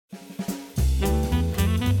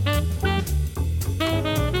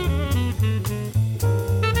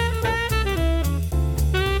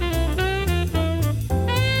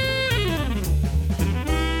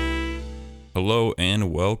Hello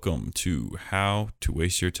and welcome to How to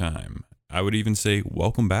Waste Your Time. I would even say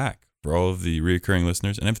welcome back for all of the recurring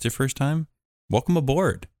listeners. And if it's your first time, welcome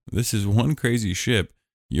aboard. This is one crazy ship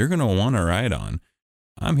you're going to want to ride on.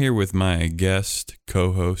 I'm here with my guest,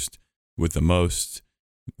 co-host with the most,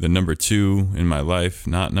 the number 2 in my life,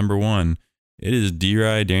 not number 1. It is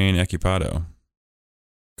D-Rye Darian Equipado.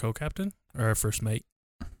 Co-captain or first mate?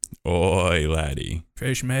 Oi, laddie.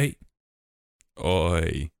 Fish mate.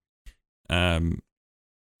 Oi.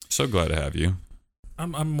 So glad to have you.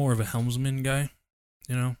 I'm more of a helmsman guy,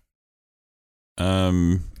 you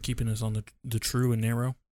know. Keeping us on the true and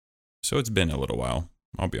narrow. So it's been a little while.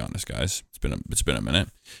 I'll be honest, guys. It's been a minute.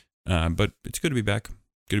 But it's good to be back.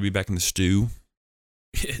 Good to be back in the stew.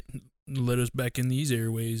 Let us back in these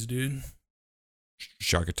airways, dude.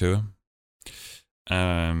 Shakatua.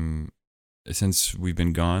 Since we've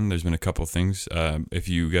been gone, there's been a couple things. If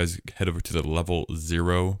you guys head over to the Level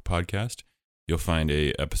 0 podcast, you'll find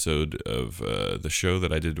a episode of the show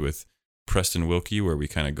that I did with Preston Wilkie, where we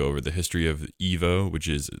kind of go over the history of EVO, which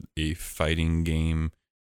is a fighting game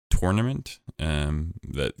tournament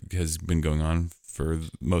that has been going on for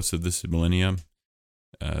most of this millennium.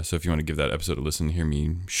 So if you want to give that episode a listen, hear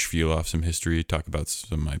me spiel off some history, talk about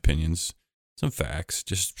some of my opinions, some facts,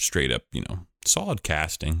 just straight up, solid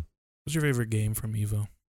casting. What's your favorite game from EVO?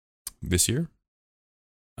 This year?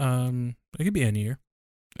 It could be any year.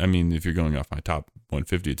 I mean, if you're going off my top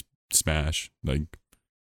 150, it's Smash. Like,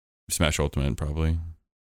 Smash Ultimate, probably.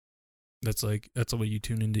 That's what you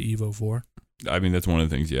tune into EVO for? I mean, that's one of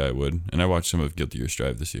the things, yeah, I would. And I watched some of Guilty Gear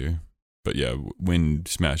Strive this year. But yeah, when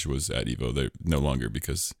Smash was at EVO, they're no longer,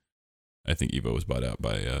 because I think EVO was bought out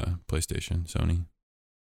by PlayStation, Sony.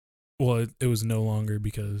 Well, it was no longer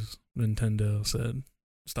because Nintendo said,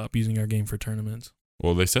 stop using our game for tournaments.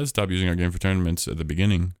 Well, they said stop using our game for tournaments at the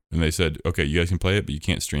beginning, and they said, okay, you guys can play it, but you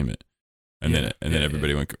can't stream it. And then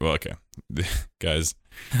everybody went, well, okay, guys,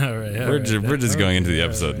 we're just going into the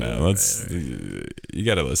episode now. You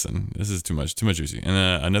got to listen. This is too much juicy.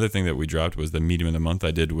 And another thing that we dropped was the medium of the month I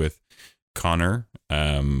did with Connor.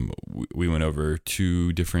 We went over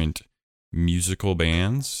 2 different musical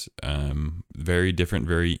bands, very different,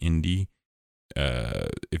 very indie.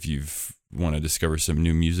 If you want to discover some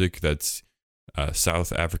new music that's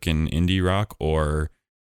South African indie rock or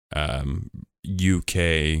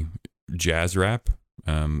UK jazz rap,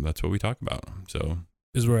 that's what we talk about. So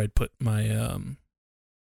this is where I'd put my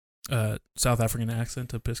South African accent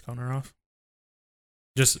to piss Connor off.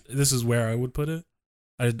 This is where I would put it.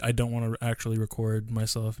 I don't want to actually record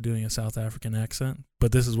myself doing a South African accent,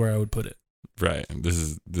 but this is where I would put it. Right.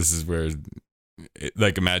 This is where,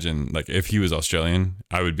 like, imagine, like, if he was Australian,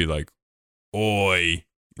 I would be like, oi.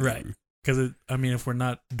 Right. Because, if we're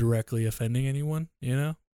not directly offending anyone,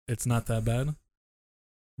 it's not that bad.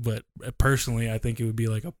 But personally, I think it would be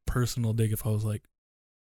like a personal dig if I was like,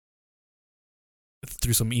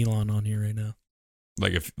 threw some Elon on here right now.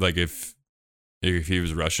 If he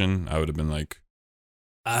was Russian, I would have been like,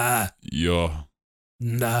 yo.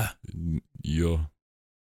 Nah. Yo.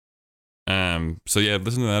 So yeah,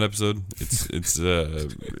 listen to that episode.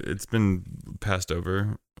 It's been passed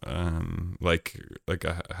over, like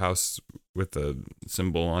a house with a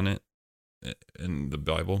symbol on it in the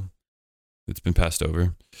Bible. It's been passed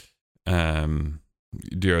over.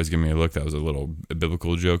 Dear, was giving me a look. That was a little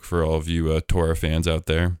biblical joke for all of you Torah fans out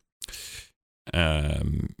there.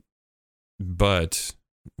 But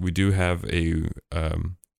we do have a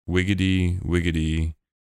wiggity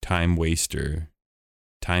time waster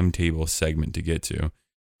timetable segment to get to.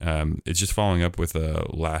 It's just following up with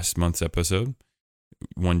last month's episode.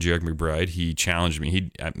 One Jarek McBride, he challenged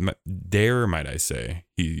me. Might I say,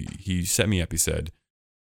 he set me up. He said,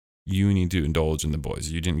 you need to indulge in the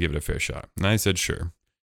boys. You didn't give it a fair shot. And I said, sure.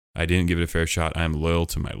 I didn't give it a fair shot. I'm loyal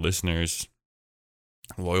to my listeners.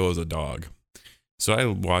 Loyal as a dog. So I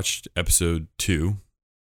watched episode 2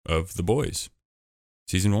 of The Boys,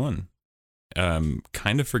 season 1.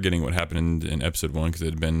 Kind of forgetting what happened in episode 1 because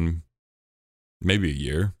it had been maybe a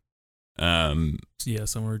year. Yeah,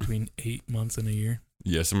 somewhere between 8 months and a year.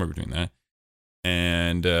 Yeah, somewhere between that.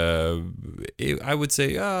 And I would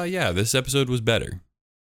say, yeah, this episode was better.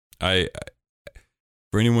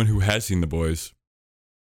 For anyone who has seen The Boys,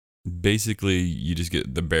 basically you just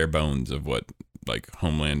get the bare bones of what like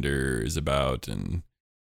Homelander is about, and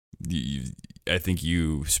I think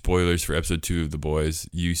spoilers for episode 2 of The Boys,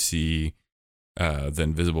 you see the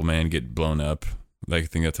Invisible Man get blown up. Like, I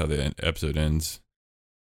think that's how the episode ends.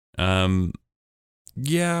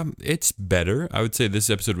 Yeah, it's better. I would say this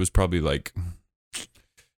episode was probably like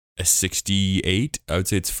a 68. I would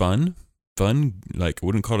say it's fun. Like, I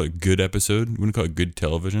wouldn't call it a good episode. I wouldn't call it good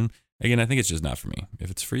television. Again, I think it's just not for me. If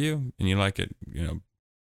it's for you and you like it,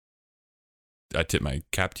 I tip my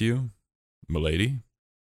cap to you, milady,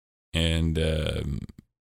 and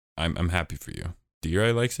I'm happy for you.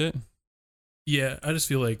 D-Ray likes it. Yeah, I just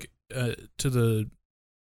feel like to the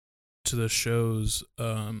show's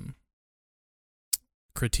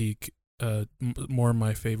critique, more of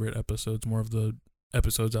my favorite episodes, more of the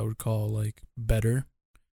episodes I would call like better,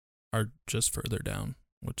 are just further down,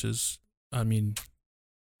 which is, I mean,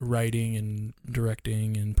 writing and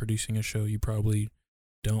directing and producing a show, you probably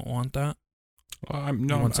don't want that. Well, You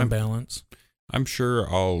want some balance. I'm sure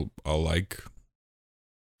I would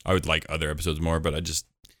like other episodes more, but I just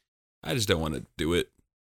don't want to do it.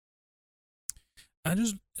 I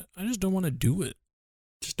just don't want to do it.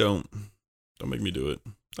 Just don't make me do it.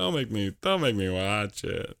 Don't make me watch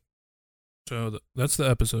it. So that's the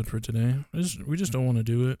episode for today. We just don't want to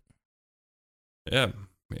do it. Yeah.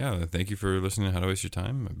 Thank you for listening to How to Waste Your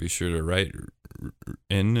Time. Be sure to write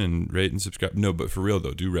in and rate and subscribe. No, but for real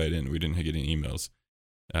though, do write in. We didn't get any emails.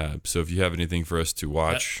 So if you have anything for us to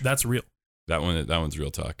watch, that's real. That one's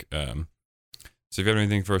real talk. So if you have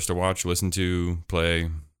anything for us to watch, listen to, play,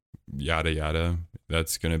 yada yada,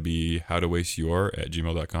 that's gonna be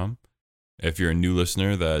howtowasteyour@gmail.com. If you're a new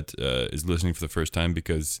listener that is listening for the first time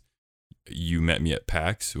because you met me at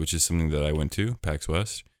PAX, which is something that I went to, PAX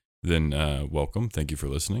West, then welcome. Thank you for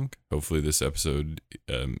listening. Hopefully this episode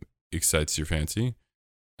excites your fancy.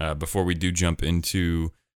 Before we do jump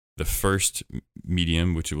into the first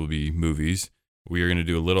medium, which will be movies, we are going to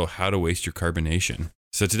do a little How to Waste Your Carbonation.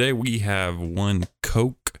 So today we have one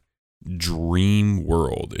Coke Dream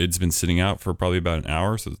World. It's been sitting out for probably about an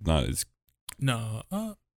hour, so it's not as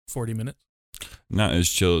 40 minutes. Not as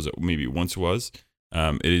chill as it maybe once was.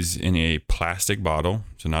 It is in a plastic bottle,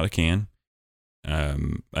 so not a can.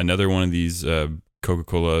 Another one of these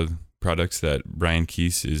Coca-Cola products that Brian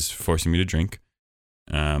Keese is forcing me to drink.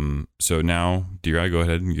 So now, D-Ray, go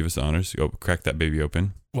ahead and give us the honors. Go crack that baby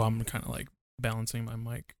open. Well, I'm kind of like balancing my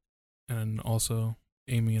mic and also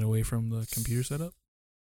aiming it away from the computer setup.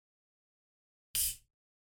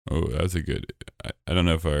 Oh, that was a good. I don't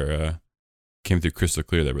know if our came through crystal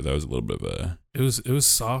clear there, but that was a little bit of a. It was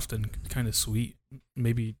soft and kind of sweet,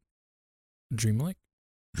 maybe dreamlike.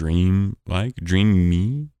 Dreamy.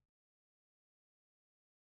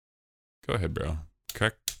 Go ahead, bro.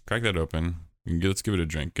 Crack that open. Let's give it a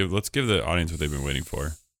drink. Let's give the audience what they've been waiting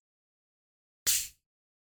for.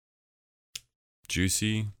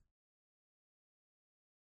 Juicy,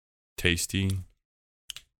 tasty,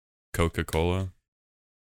 Coca-Cola.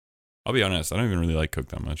 I'll be honest, I don't even really like Coke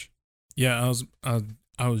that much. Yeah, I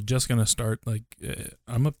was just gonna start like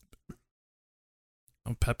I'm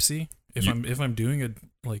Pepsi. If I'm doing it,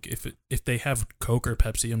 like if they have Coke or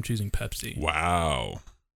Pepsi, I'm choosing Pepsi. Wow.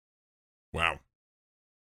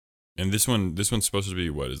 And this one's supposed to be,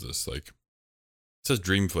 what is this? Like, it says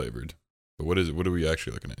dream flavored, but what is it? What are we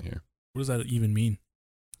actually looking at here? What does that even mean?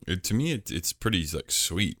 To me, it's pretty like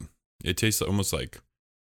sweet. It tastes almost like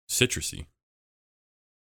citrusy.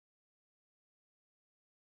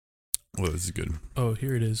 Well, this is good. Oh,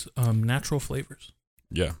 here it is. Natural flavors.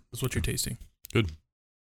 Yeah, that's what you're tasting. Good.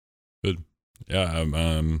 Yeah.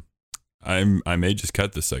 I may just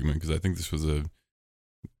cut this segment because I think this was a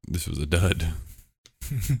dud.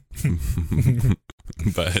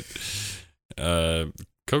 But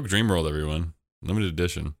Coke Dream World, everyone, limited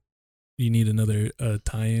edition. You need another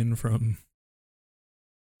tie-in from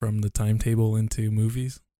the timetable into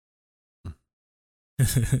movies.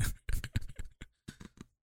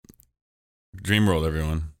 Dream World,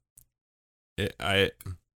 everyone.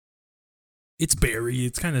 It's berry.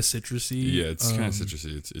 It's kind of citrusy. Yeah, it's kind of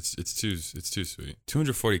citrusy. It's too sweet.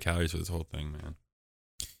 240 calories for this whole thing, man.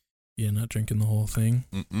 Yeah, not drinking the whole thing.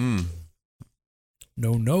 Mm-mm.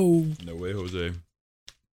 No. No way, Jose.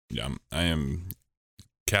 Yeah, I am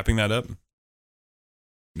capping that up.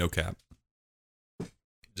 No cap.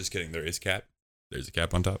 Just kidding. There is cap. There's a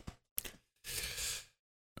cap on top.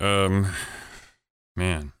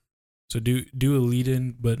 Man. So do a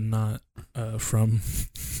lead-in, but not from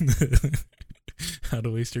How to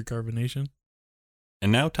Waste Your Carbonation.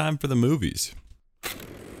 And now time for the movies.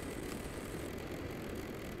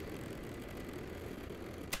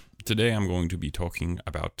 Today I'm going to be talking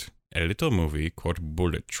about a little movie called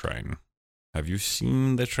Bullet Train. Have you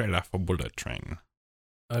seen the trailer for Bullet Train?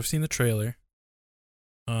 I've seen the trailer.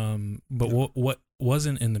 But what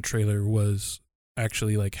wasn't in the trailer was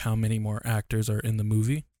actually like how many more actors are in the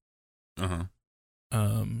movie. Uh-huh.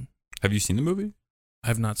 Have you seen the movie? I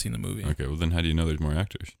have not seen the movie. Okay, well then how do you know there's more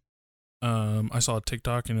actors? I saw a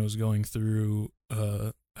TikTok and it was going through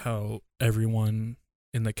how everyone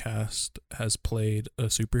in the cast has played a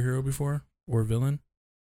superhero before or villain.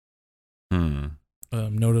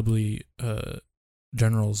 Notably,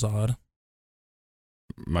 General Zod.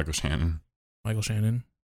 Michael Shannon. Michael Shannon.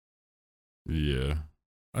 Yeah.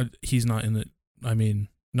 He's not in the. I mean,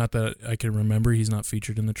 not that I can remember. He's not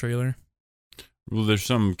featured in the trailer. Well, there's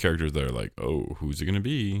some characters that are like, oh, who's it gonna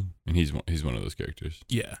be? And he's one of those characters.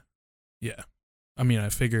 Yeah. I mean, I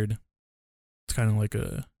figured it's kind of like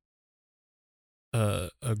a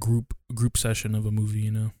group session of a movie.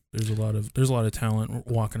 You know, there's a lot of talent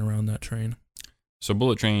walking around that train. So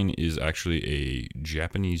Bullet Train is actually a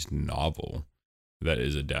Japanese novel that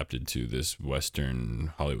is adapted to this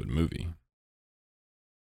Western Hollywood movie.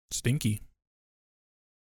 Stinky.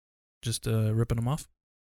 Just ripping them off.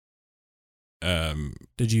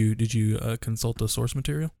 Did you consult the source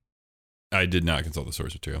material? I did not consult the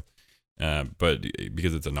source material, but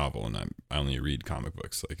because it's a novel and I only read comic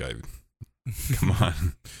books, like come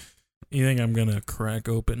on. You think I'm gonna crack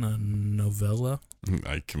open a novella?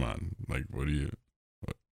 Come on, like what do you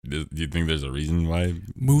think there's a reason why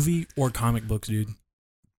movie or comic books, dude?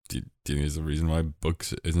 Do you think there's a reason why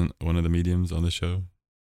books isn't one of the mediums on the show?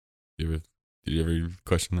 Did you ever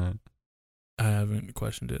question that? I haven't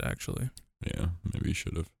questioned it actually. Yeah, maybe you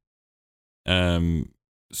should have.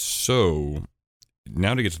 So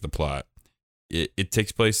now to get to the plot, it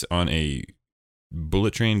takes place on a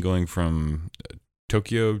bullet train going from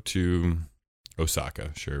Tokyo to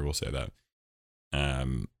Osaka. Sure, we'll say that.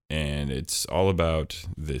 And it's all about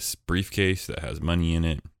this briefcase that has money in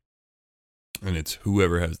it, and it's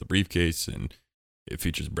whoever has the briefcase, and it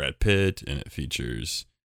features Brad Pitt, and it features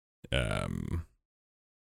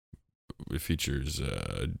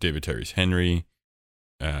David Tyrese Henry,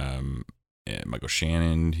 and Michael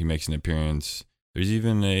Shannon. He makes an appearance. There's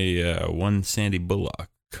even a one Sandy Bullock.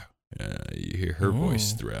 You hear her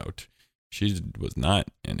voice throughout. She was not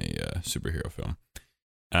in a superhero film.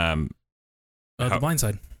 The Blind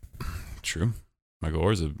Side. True. Michael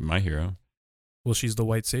Orr's my hero. Well, she's the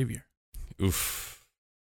white savior. Oof.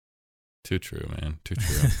 Too true, man. Too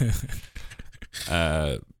true.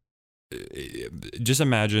 Just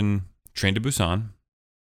imagine Train to Busan,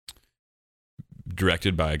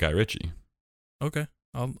 directed by Guy Ritchie. Okay,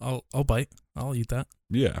 I'll bite. I'll eat that.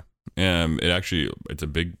 Yeah. It's a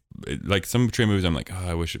big, like some train movies. I'm like, oh,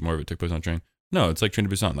 I wish more of it took place on a train. No, it's like Train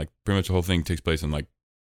to Busan. Like pretty much the whole thing takes place in like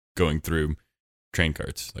going through train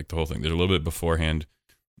carts. Like the whole thing. There's a little bit beforehand,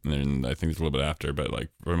 and then I think there's a little bit after. But like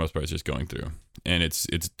for the most part, it's just going through. And it's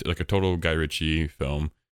like a total Guy Ritchie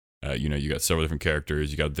film. You got several different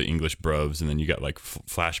characters. You got the English bruvs, and then you got like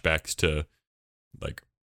flashbacks to like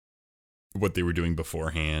what they were doing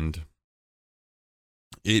beforehand.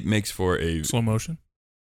 It makes for a slow motion,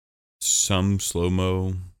 some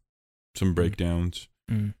slow-mo, some breakdowns.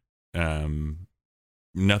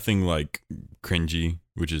 Nothing like cringy,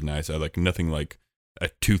 which is nice. I like nothing like a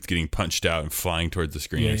tooth getting punched out and flying towards the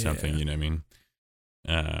screen or something. Yeah. You know what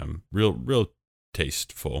I mean? Real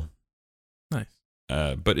tasteful. Nice.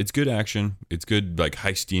 But it's good action. It's good like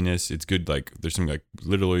heistiness. It's good like there's some like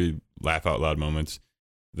literally laugh out loud moments.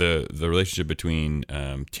 The relationship between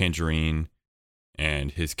Tangerine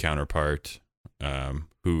and his counterpart,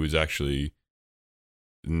 who is actually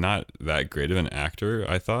not that great of an actor,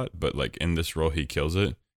 I thought, but like in this role he kills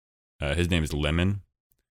it. His name is Lemon,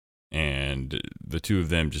 and the two of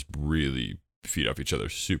them just really feed off each other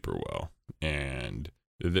super well, and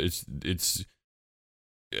it's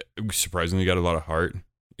surprisingly got a lot of heart.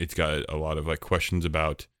 It's got a lot of like questions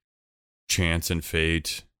about chance and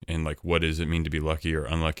fate, and like what does it mean to be lucky or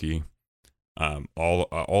unlucky.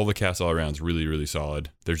 All the cast all around is really, really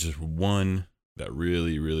solid. There's just one that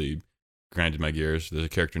really, really grinded my gears. There's a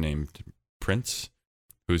character named Prince,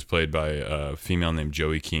 who's played by a female named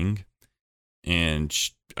Joey King, and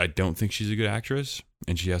I don't think she's a good actress,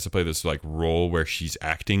 and she has to play this like role where she's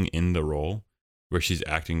acting in the role, where she's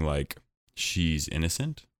acting like she's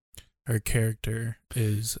innocent. Her character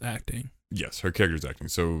is acting. Yes, her character's acting.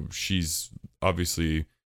 So she's obviously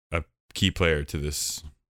a key player to this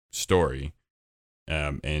story,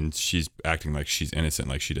 and she's acting like she's innocent,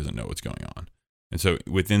 like she doesn't know what's going on. And so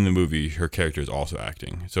within the movie, her character is also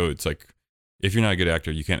acting. So it's like, if you're not a good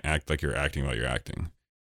actor, you can't act like you're acting while you're acting.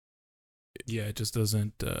 Yeah, it just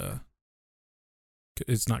doesn't.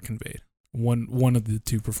 It's not conveyed. One of the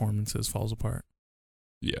two performances falls apart.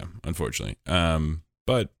 Yeah, unfortunately.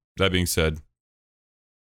 But that being said,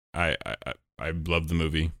 I love the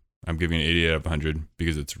movie. I'm giving it 88 out of 100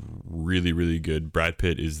 because it's really, really good. Brad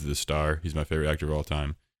Pitt is the star. He's my favorite actor of all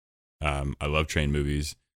time. I love train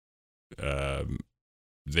movies.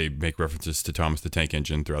 They make references to Thomas the Tank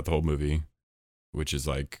Engine throughout the whole movie, which is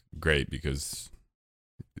like great because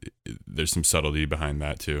there's some subtlety behind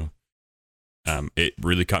that too. It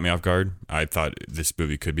really caught me off guard. I thought this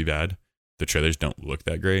movie could be bad. The trailers don't look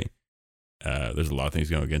that great. There's a lot of things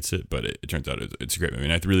going against it, but it turns out it's a great movie.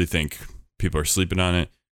 And I really think people are sleeping on it,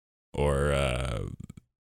 or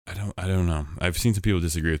I don't know. I've seen some people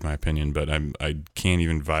disagree with my opinion, but I can't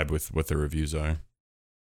even vibe with what the reviews are.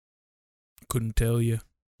 Couldn't tell you.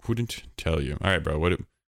 Couldn't tell you. All right, bro. What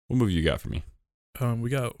movie you got for me? We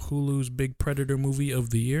got Hulu's big Predator movie of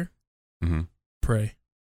the year. Mm-hmm. Prey.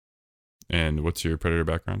 And what's your Predator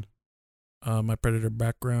background? My Predator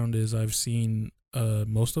background is I've seen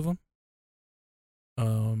most of them.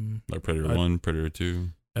 Like Predator 1, Predator 2.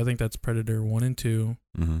 I think that's Predator 1 and 2.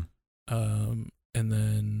 Mm-hmm. And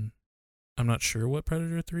then I'm not sure what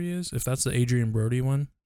Predator 3 is. If that's the Adrian Brody one,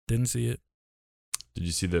 didn't see it. Did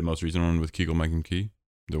you see the most recent one with Keegan Michael Key?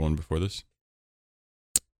 The one before this?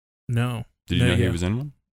 No. Did you know he was in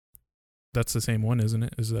one? That's the same one, isn't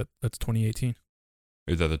it? That's 2018?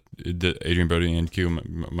 Is that the Adrian Brody and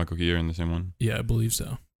Keegan Michael Key are in the same one? Yeah, I believe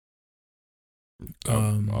so.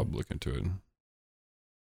 I'll look into it.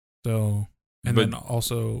 So, and then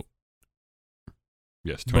also,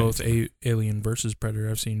 yes, both Alien versus Predator.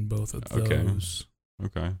 I've seen both of those.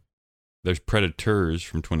 Okay. There's Predators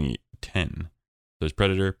from 2010. There's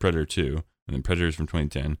Predator, Predator 2, and then Predators from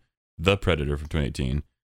 2010, The Predator from 2018,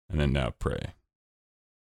 and then now Prey.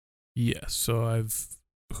 Yes. So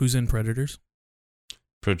who's in Predators?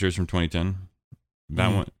 Predators from 2010.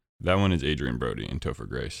 That one is Adrian Brody and Topher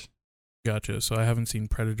Grace. Gotcha. So I haven't seen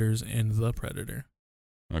Predators and The Predator.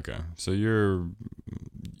 Okay, so you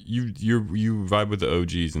vibe with the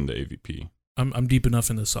OGs and the AVP. I'm deep enough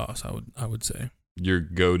in the sauce. I would say You're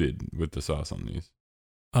goated with the sauce on these.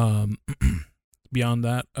 Beyond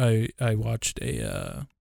that, I watched a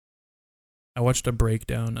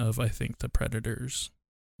breakdown of I think the Predators,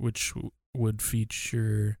 which would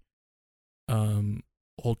feature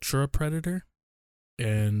Ultra Predator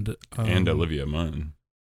and Olivia Munn.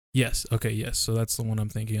 Yes. Okay. Yes. So that's the one I'm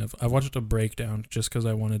thinking of. I watched a breakdown just because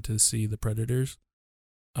I wanted to see the Predators.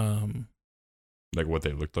 Like what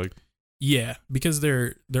they looked like. Yeah, because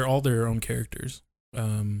they're all their own characters.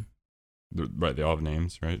 Right. They all have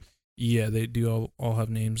names, right? Yeah, they do all have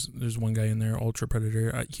names. There's one guy in there, Ultra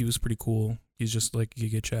Predator. He was pretty cool. He's just like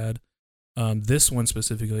Giga Chad. This one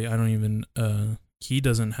specifically, I don't even. He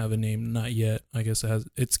doesn't have a name, not yet. I guess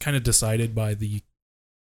it's kind of decided by the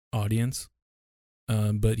audience.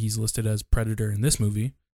 But he's listed as Predator in this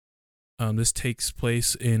movie. This takes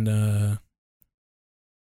place in,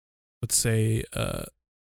 let's say,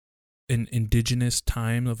 an indigenous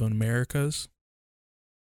time of Americas.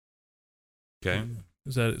 Okay.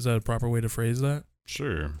 Is that a proper way to phrase that?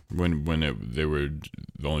 Sure. When they were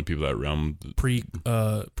the only people that realm pre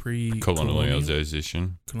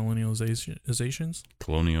colonialization.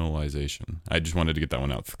 Colonialization. I just wanted to get that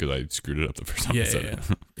one out because I screwed it up the first time I said it.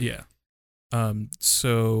 Yeah.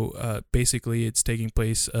 So basically it's taking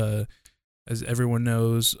place, as everyone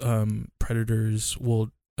knows, predators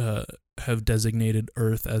will have designated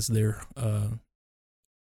Earth as their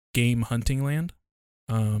game hunting land.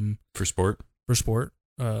 For sport,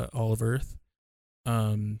 all of Earth.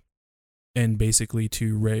 And basically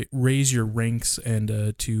to raise your ranks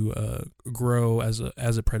and to grow as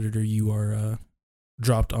a predator, you are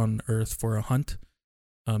dropped on Earth for a hunt.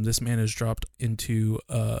 This man is dropped into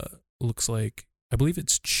looks like, I believe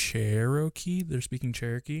it's Cherokee. They're speaking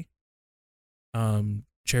Cherokee.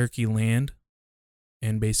 Cherokee land,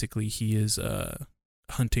 and basically he is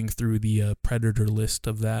hunting through the predator list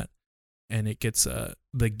of that, and it gets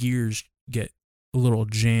the gears get a little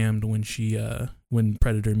jammed when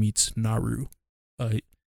Predator meets Naru, a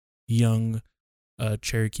young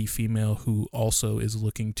Cherokee female who also is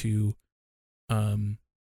looking to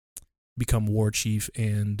become war chief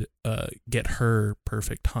and get her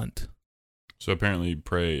perfect hunt. So apparently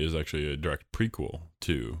Prey is actually a direct prequel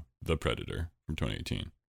to The Predator from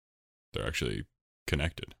 2018. They're actually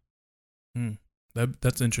connected.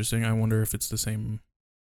 That's interesting. I wonder if it's the same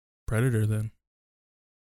Predator then.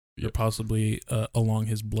 Yep. Or possibly along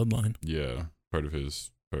his bloodline. Yeah, part of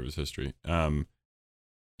his history.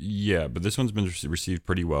 Yeah, but this one's been received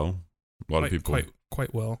pretty well. A lot of people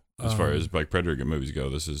quite well. As far as like Predator movies go,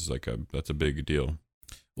 this is that's a big deal.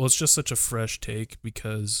 Well, it's just such a fresh take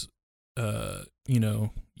because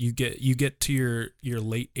you get to your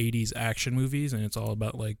late 80s action movies and it's all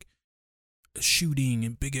about like shooting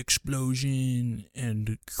and big explosion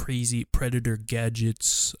and crazy predator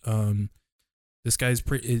gadgets. This guy's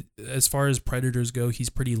as far as predators go, he's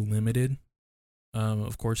pretty limited.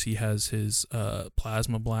 Of course he has his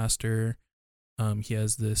plasma blaster. He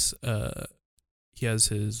has his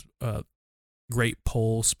great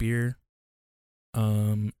pole spear,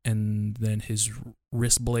 and then his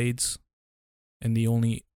wrist blades, and the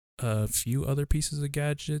only few other pieces of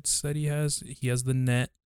gadgets that he has the net,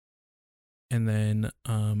 and then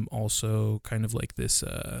also kind of like this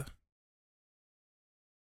it's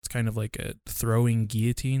kind of like a throwing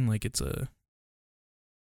guillotine, like it's a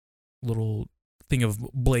little thing of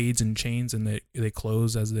blades and chains, and they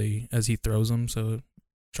close as he throws them, so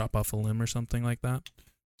chop off a limb or something like that.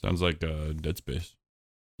 Sounds like Dead Space.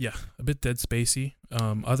 Yeah, a bit Dead Spacey.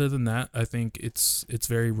 Other than that, I think it's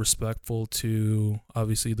very respectful to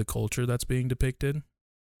obviously the culture that's being depicted.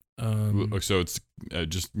 So it's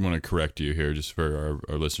just want to correct you here, just for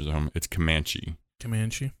our listeners at home. It's Comanche.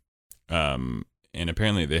 Comanche. And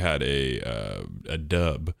apparently they had a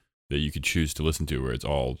dub that you could choose to listen to where it's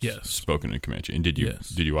all spoken in Comanche. And did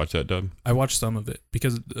you watch that dub? I watched some of it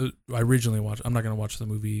because I originally watched. I'm not gonna watch the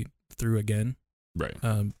movie through again. Right.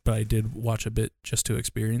 But I did watch a bit just to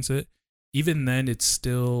experience it. Even then, it's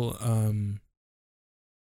still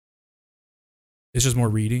it's just more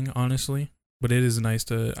reading, honestly. But it is nice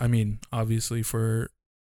to, I mean, obviously for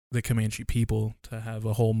the Comanche people to have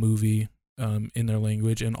a whole movie in their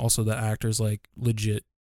language, and also the actors like legit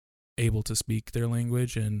able to speak their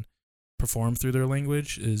language and perform through their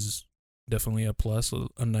language is definitely a plus.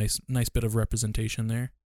 A nice bit of representation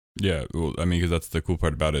there. Yeah, well, I mean, because that's the cool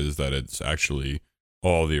part about it is that it's actually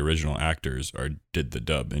all the original actors did the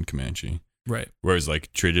dub in Comanche. Right. Whereas,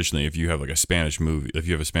 like, traditionally, if you have like a Spanish movie, if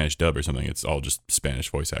you have a Spanish dub or something, it's all just Spanish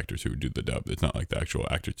voice actors who do the dub. It's not like the actual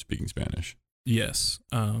actors speaking Spanish. Yes.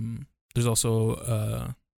 There's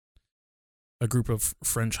also a group of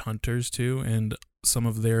French hunters too, and some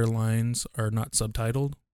of their lines are not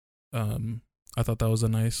subtitled. I thought that was a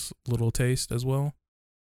nice little taste as well.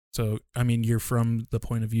 So, I mean, you're from the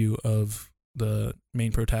point of view of the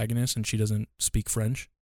main protagonist, and she doesn't speak French.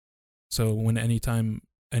 So when anytime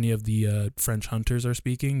any of the French hunters are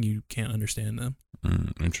speaking, you can't understand them.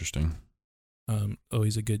 Interesting.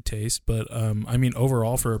 Always a good taste. But, I mean,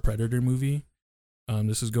 overall for a Predator movie,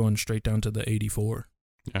 this is going straight down to the 84.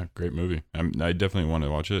 Yeah, great movie. I definitely want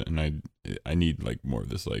to watch it, and I need like more of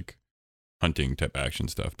this like hunting type action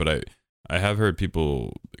stuff. But I have heard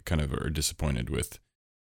people kind of are disappointed with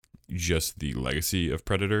just the legacy of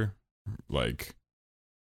Predator. Like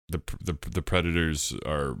the Predators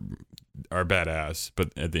are badass,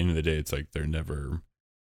 but at the end of the day, it's like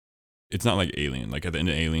it's not like Alien. Like at the end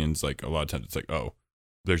of Aliens, like a lot of times it's like, oh,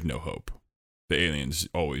 there's no hope. The aliens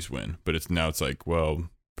always win, but it's like, well,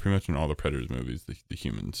 pretty much in all the Predators movies, the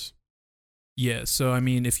humans. Yeah, so I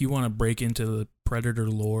mean, if you want to break into the Predator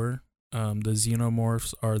lore, the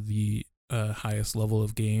xenomorphs are the highest level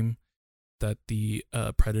of game that the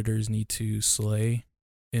Predators need to slay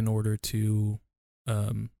in order to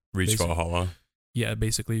reach Valhalla. Yeah,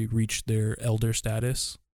 basically reach their elder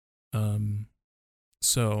status.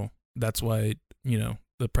 So that's why, you know,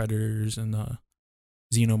 the Predators and the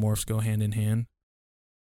xenomorphs go hand in hand.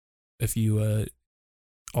 If you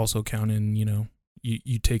also count in, you know,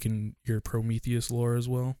 you take in your Prometheus lore as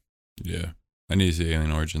well. Yeah, I need to see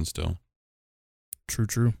Alien Origins still.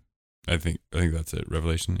 True. I think that's it.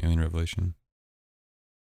 Alien Revelation.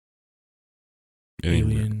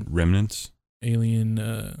 Alien Remnants.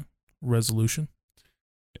 Alien Resolution.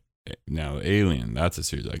 Now, Alien, that's a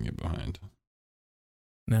series I can get behind.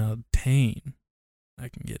 Now, Tane, I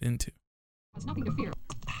can get into. There's nothing to fear.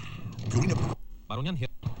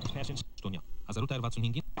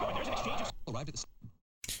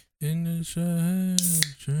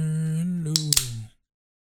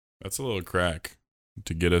 That's a little crack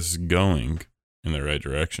to get us going in the right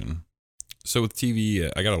direction. So with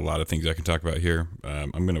TV, I got a lot of things I can talk about here.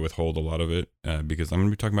 I'm going to withhold a lot of it because I'm going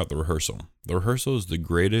to be talking about The Rehearsal. The Rehearsal is the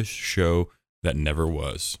greatest show that never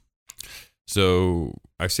was. So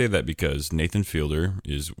I say that because Nathan Fielder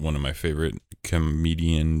is one of my favorite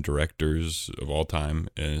comedian directors of all time,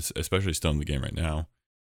 and especially still in the game right now.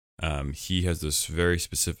 He has this very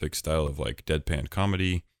specific style of like deadpan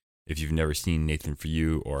comedy. If you've never seen Nathan For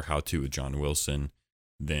You or How To with John Wilson,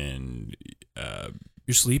 then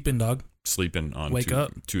you're sleeping, dog. Sleeping on Wake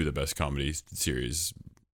up. Two of the best comedy series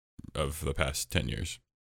of the past 10 years.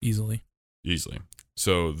 Easily.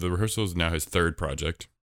 So The Rehearsal is now his third project.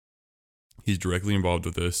 He's directly involved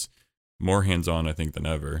with this, more hands-on, I think, than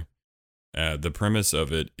ever. The premise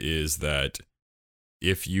of it is that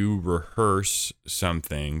if you rehearse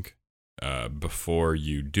something before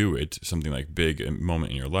you do it, something like big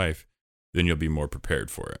moment in your life, then you'll be more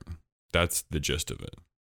prepared for it. That's the gist of it.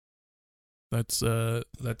 That's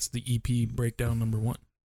the EP breakdown number 1.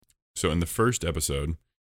 So in the first episode,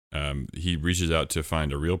 he reaches out to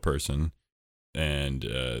find a real person, and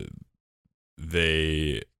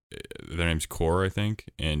their name's Core, I think,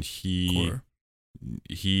 and he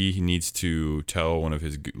needs to tell one of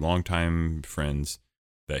his longtime friends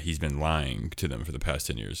that he's been lying to them for the past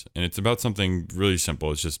 10 years. And it's about something really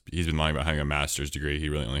simple. It's just he's been lying about having a master's degree. He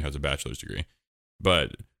really only has a bachelor's degree.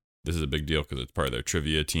 But this is a big deal because it's part of their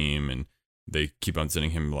trivia team, and they keep on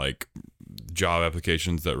sending him like job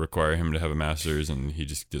applications that require him to have a master's, and he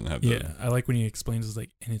just doesn't have Yeah, I like when he explains it's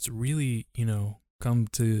like, and it's really, come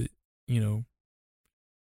to,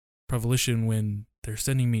 prevolition when they're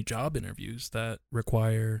sending me job interviews that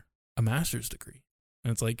require a master's degree.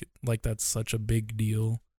 And it's like that's such a big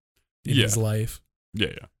deal in his life.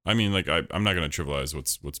 Yeah. I mean, like, I'm not going to trivialize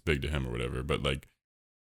what's big to him or whatever, but like,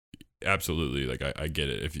 absolutely, like, I get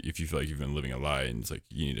it. If you feel like you've been living a lie and it's like,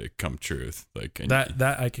 you need to come truth. Like,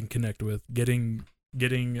 that I can connect with. Getting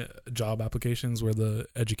job applications where the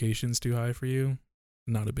education's too high for you,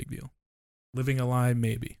 not a big deal. Living a lie,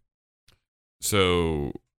 maybe.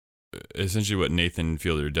 So essentially what Nathan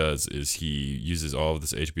Fielder does is he uses all of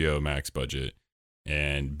this HBO Max budget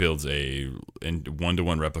and builds a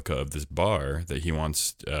one-to-one replica of this bar that he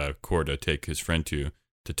wants Core to take his friend to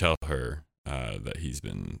tell her that he's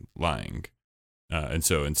been lying. And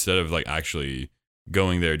so instead of like actually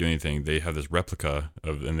going there doing anything, they have this replica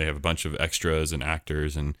and they have a bunch of extras and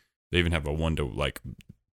actors, and they even have a one to like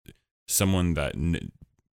someone that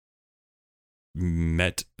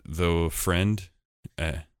met the friend.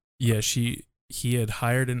 Yeah, he had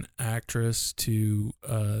hired an actress to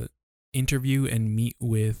interview and meet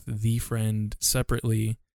with the friend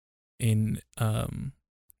separately in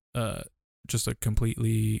just a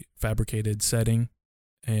completely fabricated setting,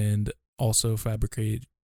 and also fabricated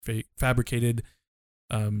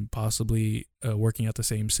possibly working at the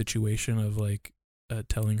same situation of like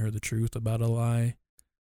telling her the truth about a lie,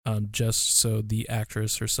 just so the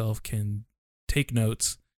actress herself can take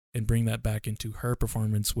notes and bring that back into her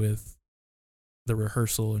performance with the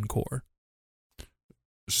rehearsal and Core.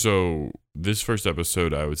 So this first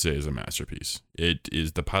episode, I would say, is a masterpiece. It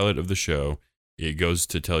is the pilot of the show. It goes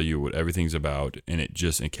to tell you what everything's about, and it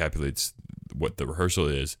just encapsulates what the rehearsal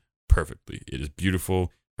is perfectly. It is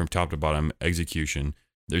beautiful from top to bottom execution.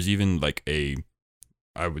 There's even like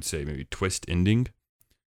I would say maybe twist ending,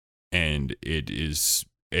 and it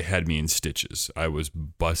had me in stitches. I was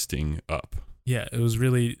busting up. Yeah, it was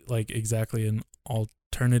really like exactly an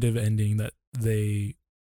alternative ending that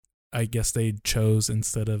I guess they chose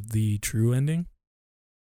instead of the true ending.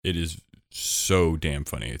 It is so damn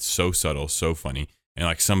funny. It's so subtle, so funny. And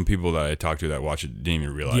like some people that I talked to that watched it didn't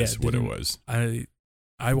even realize what it was. I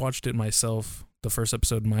watched it myself, the first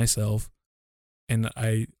episode myself, and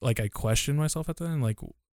I questioned myself at the end, like,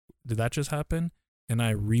 did that just happen? And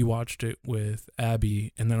I rewatched it with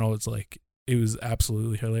Abby, and then I was like, it was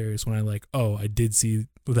absolutely hilarious when I did see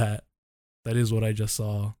that. That is what I just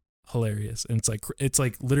saw. Hilarious. And it's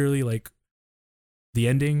like literally like the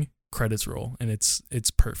ending, credits roll, and it's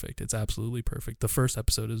perfect. It's absolutely perfect. The first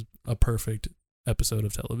episode is a perfect episode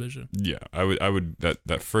of television. Yeah, I would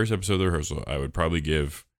that first episode of the rehearsal, I would probably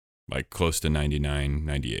give like close to 99,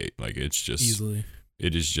 98. Like it's just easily.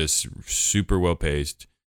 It is just super well paced.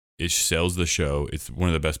 It sells the show. It's one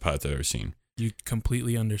of the best pilots I've ever seen. You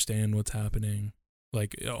completely understand what's happening.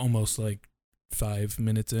 Like almost like 5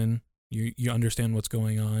 minutes in, you understand what's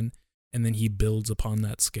going on, and then he builds upon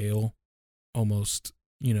that scale almost,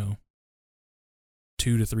 2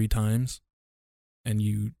 to 3 times, and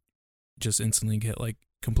you just instantly get like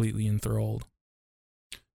completely enthralled.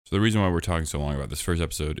 So the reason why we're talking so long about this first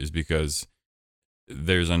episode is because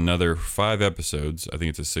there's another 5 episodes. I think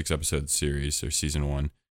it's a 6-episode series or season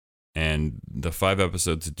 1. And the 5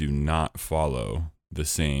 episodes do not follow the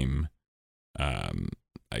same,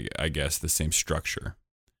 I guess, the same structure.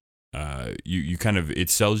 You kind of, it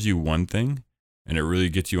sells you one thing and it really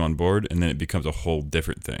gets you on board, and then it becomes a whole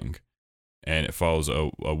different thing. And it follows a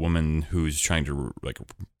woman who's trying to like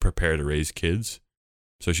prepare to raise kids.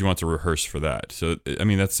 So she wants to rehearse for that. So, I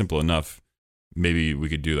mean, that's simple enough. Maybe we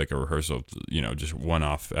could do like a rehearsal, just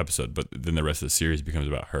one-off episode, but then the rest of the series becomes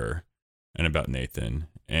about her and about Nathan.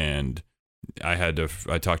 And I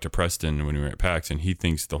talked to Preston when we were at PAX, and he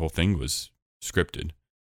thinks the whole thing was scripted.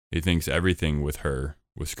 He thinks everything with her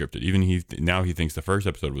was scripted. Even now he thinks the first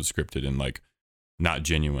episode was scripted and like not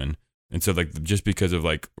genuine. And so like just because of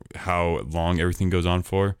like how long everything goes on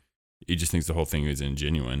for, he just thinks the whole thing is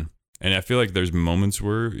ingenuine. And I feel like there's moments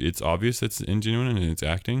where it's obvious it's ingenuine and it's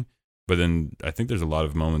acting, but then I think there's a lot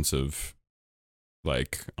of moments of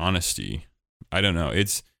like honesty. I don't know.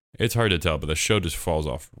 It's hard to tell, but the show just falls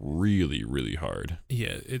off really, really hard.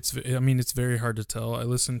 Yeah, it's very hard to tell. I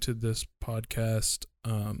listened to this podcast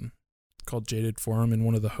called Jaded Forum, and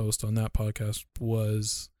one of the hosts on that podcast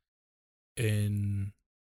was an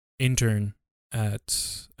intern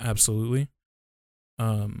at Absolutely.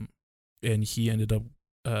 And he ended up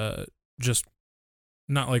just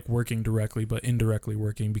not like working directly, but indirectly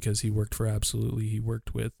working because he worked for Absolutely. He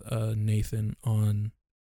worked with Nathan on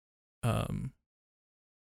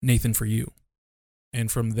Nathan For You.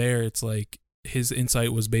 And from there, it's like his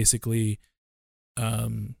insight was basically,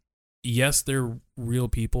 yes, they're real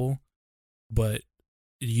people, but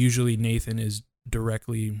usually Nathan is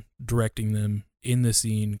directly directing them in the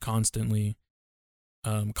scene constantly,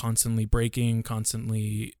 constantly breaking,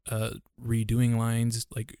 constantly redoing lines.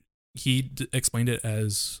 Like he explained it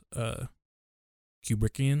as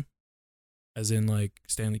Kubrickian, as in like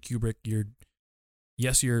Stanley Kubrick.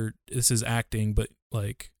 This is acting, but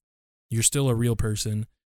like you're still a real person,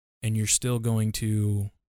 and you're still going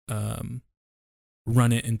to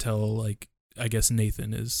run it until, like, I guess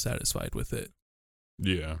Nathan is satisfied with it.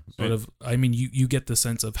 Yeah. Sort of. I mean, you get the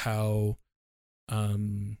sense of how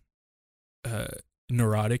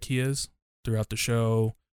neurotic he is throughout the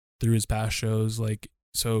show, through his past shows. Like,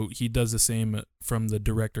 so he does the same from the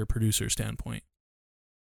director producer standpoint,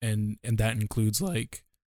 and that includes like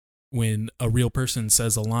when a real person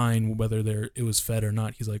says a line, whether it was fed or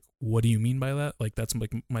not, he's like, "What do you mean by that?" Like, that's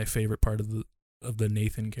like my favorite part of the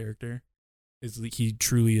Nathan character, is like he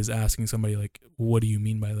truly is asking somebody like, "What do you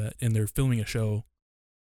mean by that?" And they're filming a show,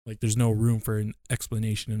 like there's no room for an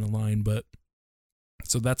explanation in a line, but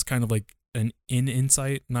so that's kind of like an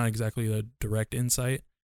insight, not exactly a direct insight.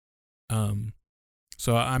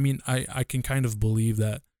 So I mean, I can kind of believe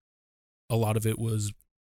that a lot of it was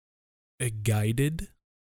guided,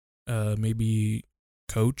 maybe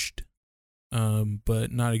coached,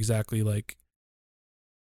 but not exactly like.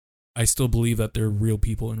 I still believe that they're real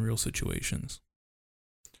people in real situations.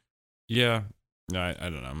 Yeah, I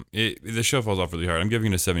don't know. The show falls off really hard. I'm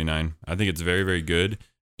giving it a 79. I think it's very, very good.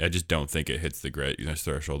 I just don't think it hits the greatness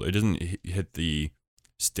threshold. It doesn't hit the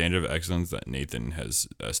standard of excellence that Nathan has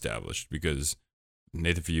established, because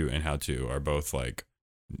Nathan For You and How To are both like,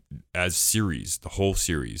 as series, the whole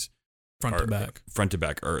series, Front to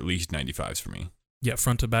back are at least 95s for me. Yeah,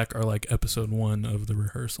 front to back are like episode 1 of The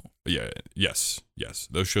Rehearsal. Yeah, yes.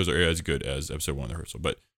 Those shows are as good as episode 1 of The Rehearsal.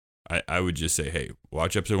 But I would just say, hey,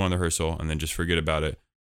 watch episode 1 of The Rehearsal and then just forget about it.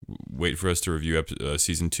 Wait for us to review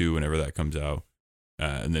season 2 whenever that comes out.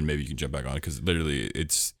 And then maybe you can jump back on it, because literally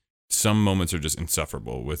some moments are just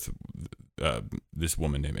insufferable with this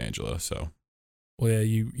woman named Angela. So, well, yeah,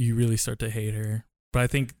 you really start to hate her. But I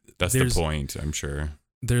think that's the point, I'm sure.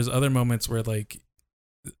 There's other moments where like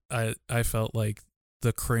I felt like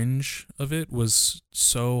the cringe of it was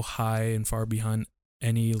so high and far beyond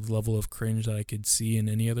any level of cringe that I could see in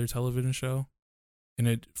any other television show. And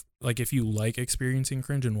it, like, if you like experiencing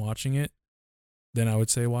cringe and watching it, then I would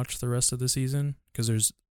say watch the rest of the season,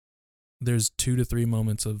 because there's 2 to 3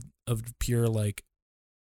 moments of pure like,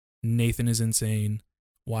 Nathan is insane.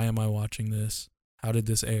 Why am I watching this? How did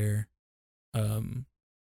this air?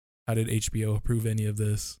 How did HBO approve any of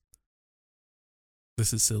this?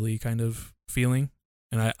 This is silly kind of feeling.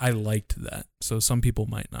 And I liked that. So some people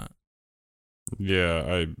might not.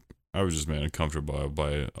 Yeah, I was just made uncomfortable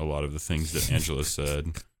by a lot of the things that Angela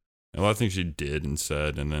said. A lot of things she did and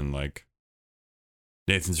said, and then like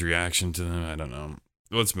Nathan's reaction to them. I don't know.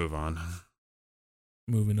 Let's move on.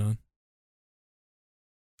 Moving on.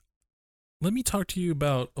 Let me talk to you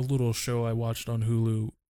about a little show I watched on Hulu,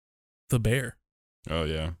 The Bear. Oh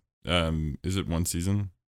yeah. Is it 1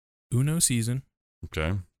 season? Uno season.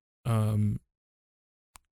 Okay.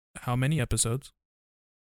 How many episodes?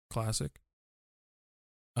 Classic.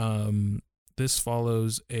 This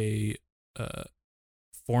follows a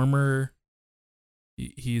former.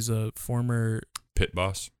 He's a former pit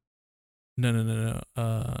boss. No.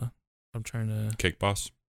 I'm trying to. Cake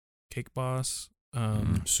boss. Cake boss.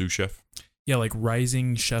 Sous chef. Yeah, like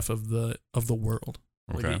rising chef of the world.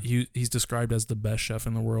 Okay. Like he's described as the best chef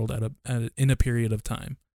in the world in a period of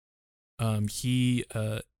time. He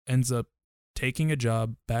ends up taking a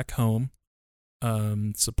job back home,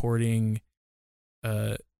 supporting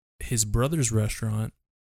his brother's restaurant,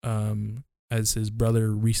 as his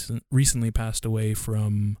brother recently passed away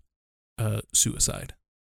from suicide.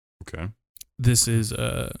 Okay. This is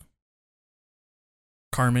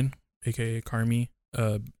Carmen, aka Carmi,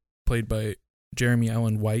 played by Jeremy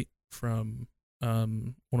Allen White from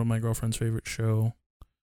one of my girlfriend's favorite show,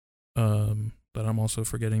 that I'm also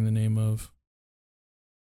forgetting the name of.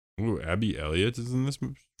 Ooh, Abby Elliott is in this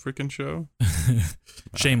freaking show.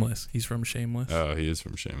 Shameless. He's from Shameless. Oh, he is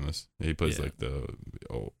from Shameless. He plays like the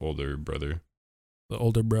older brother. The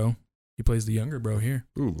older bro. He plays the younger bro here.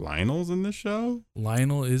 Ooh, Lionel's in this show?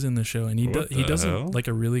 Lionel is in the show, and he does hell? like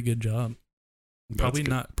a really good job. That's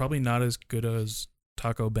good. Probably not as good as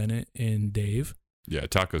Taco Bennett and Dave. Yeah,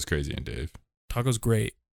 Taco's crazy and Dave. Taco's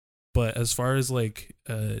great, but as far as like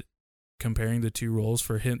comparing the two roles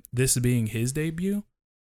for him, this being his debut,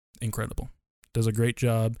 incredible. Does a great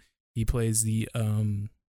job. He plays the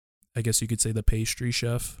I guess you could say the pastry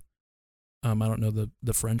chef. I don't know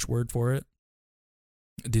the French word for it.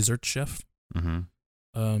 Dessert chef.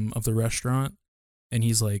 Mm-hmm. Of the restaurant, and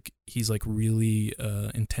he's like really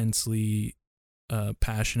intensely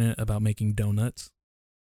passionate about making donuts.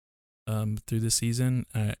 Through the season,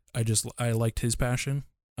 I liked his passion.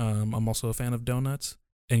 I'm also a fan of donuts,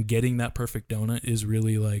 and getting that perfect donut is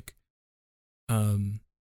really like,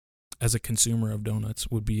 as a consumer of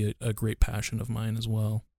donuts, would be a great passion of mine as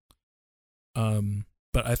well.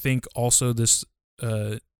 But I think also this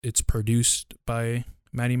it's produced by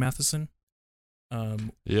Maddie Matheson.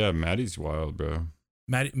 Yeah, Maddie's wild, bro.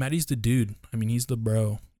 Maddie's the dude. I mean, he's the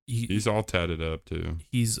bro. He's all tatted up too.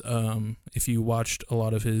 He's if you watched a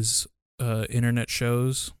lot of his internet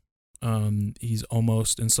shows, he's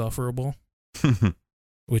almost insufferable,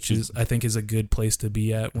 which I think is a good place to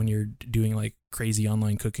be at when you're doing like crazy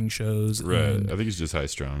online cooking shows. Right. And, I think he's just high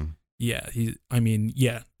strung.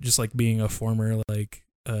 yeah, just like being a former like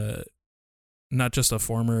not just a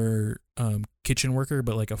former kitchen worker,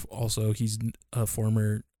 but like also he's a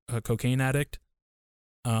former cocaine addict,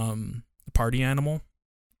 party animal,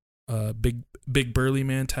 big burly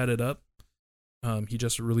man tatted up. He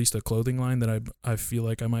just released a clothing line that I feel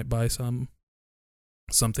like I might buy something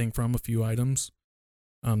from, a few items.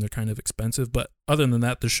 They're kind of expensive, but other than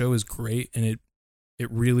that, the show is great, and it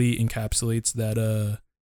really encapsulates that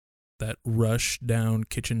rush down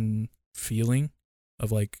kitchen feeling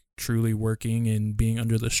of like truly working and being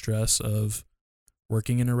under the stress of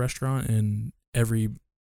working in a restaurant, and every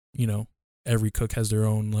cook has their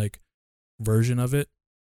own like version of it,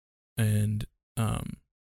 and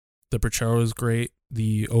the portrayal was great.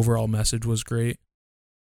 The overall message was great.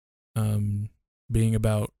 Being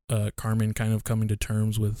about Carmen kind of coming to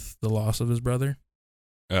terms with the loss of his brother.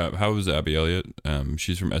 How was Abby Elliott?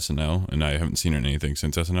 She's from SNL, and I haven't seen her in anything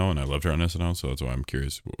since SNL, and I loved her on SNL, so that's why I'm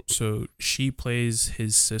curious. So she plays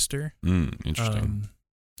his sister. Interesting.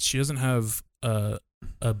 She doesn't have a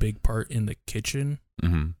big part in the kitchen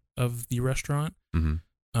of the restaurant,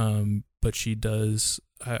 but she does.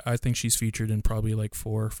 I think she's featured in probably like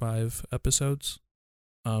 4 or 5 episodes.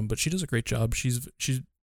 But she does a great job. She's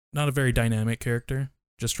not a very dynamic character,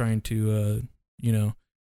 just trying to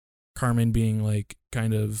Carmen being like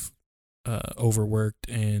kind of overworked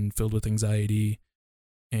and filled with anxiety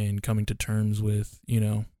and coming to terms with,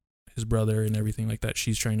 his brother and everything like that.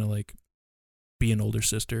 She's trying to like be an older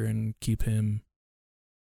sister and keep him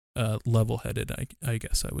level-headed, I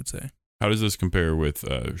guess I would say. How does this compare with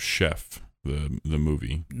Chef, the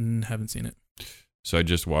movie? Haven't seen it. So I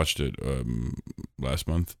just watched it last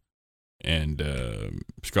month, and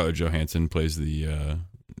Scarlett Johansson plays the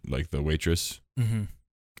the waitress.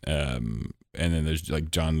 And then there's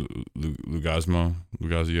like John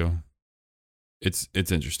Lugazio. It's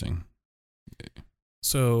interesting.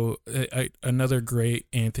 So another great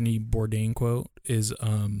Anthony Bourdain quote is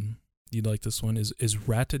you'd like this one is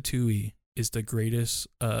Ratatouille is the greatest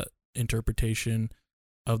interpretation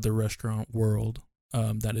of the restaurant world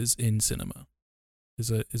that is in cinema.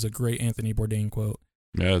 Is a great Anthony Bourdain quote.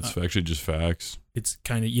 Yeah, it's actually just facts. It's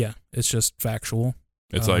kind of it's just factual.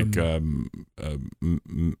 It's like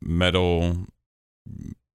Metal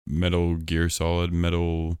Gear Solid,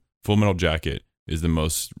 Full Metal Jacket is the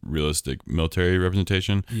most realistic military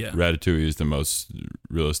representation. Yeah. Ratatouille is the most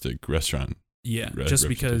realistic restaurant. Yeah, just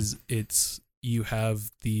because you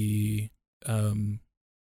have the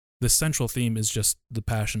central theme is just the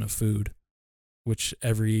passion of food, which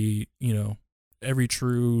every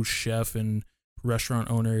true chef and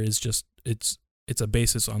restaurant owner is just it's a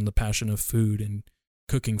basis on the passion of food and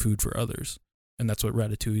cooking food for others, and that's what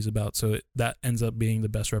Ratatouille is about. So that ends up being the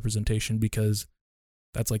best representation because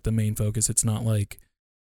that's like the main focus. It's not like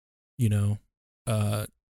 2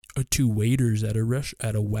 waiters at a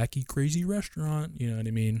wacky crazy restaurant. You know what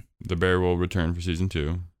I mean? The Bear will return for season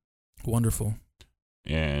 2. Wonderful.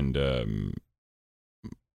 And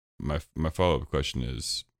my follow-up question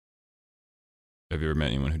is, have you ever met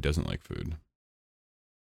anyone who doesn't like food?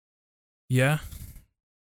 Yeah.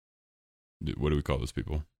 What do we call those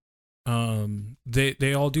people?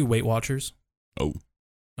 They all do Weight Watchers. Oh.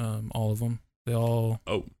 All of them. They all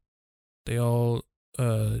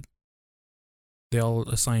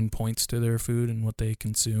assign points to their food and what they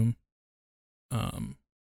consume.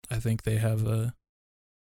 I think they have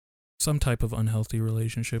some type of unhealthy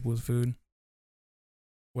relationship with food,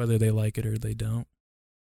 whether they like it or they don't,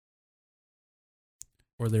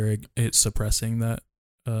 or they're suppressing that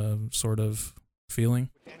sort of feeling.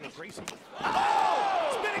 Oh!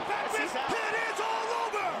 Spinning back, it is all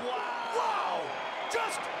over! Wow!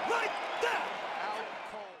 Just like that!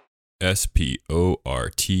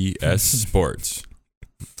 SPORTS Sports.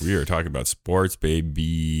 We are talking about sports,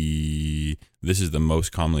 baby. This is the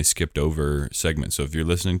most commonly skipped over segment. So if you're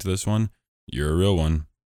listening to this one, you're a real one.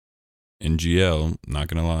 NGL, not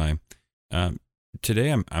gonna lie.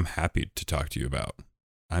 Today I'm happy to talk to you about.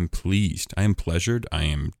 I'm pleased. I am pleasured. I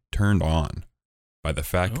am turned on by the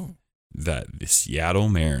fact that the Seattle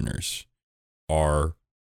Mariners are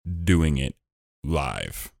doing it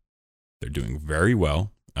live. They're doing very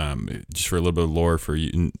well. Just for a little bit of lore for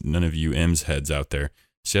you, none of you M's heads out there.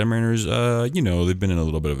 Seattle Mariners, they've been in a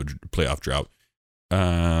little bit of a playoff drought.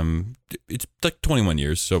 It's like 21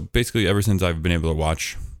 years. So basically ever since I've been able to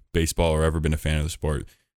watch baseball or ever been a fan of the sport,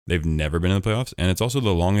 they've never been in the playoffs. And it's also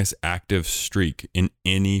the longest active streak in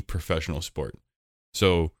any professional sport.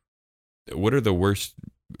 So what's the worst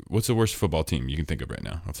football team you can think of right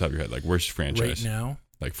now off the top of your head? Like worst franchise? Right now?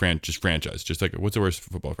 Like just franchise. Just like what's the worst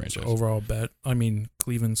football franchise? Overall bet. I mean,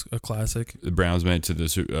 Cleveland's a classic. The Browns made it to the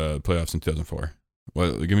playoffs in 2004.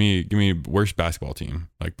 Well, give me worst basketball team,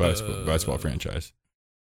 like basketball franchise.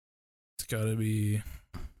 It's got to be.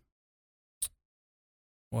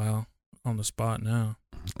 Wow, on the spot now.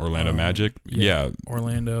 Orlando Magic. Yeah.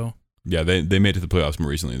 Orlando. Yeah, they made it to the playoffs more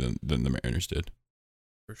recently than the Mariners did.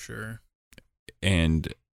 For sure.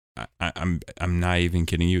 And I'm not even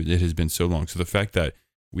kidding you. It has been so long. So the fact that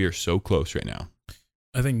we are so close right now.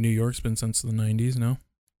 I think New York's been since the 90s, no?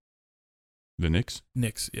 The Knicks?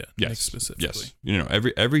 Knicks, yeah. Yes. Knicks specifically.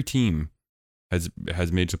 Yes. Every team has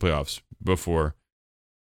made it to playoffs before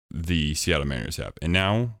the Seattle Mariners have. And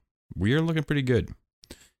now we are looking pretty good.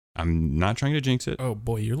 I'm not trying to jinx it. Oh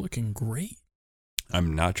boy, you're looking great.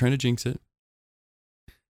 I'm not trying to jinx it.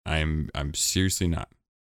 I'm seriously not.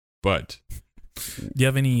 But do you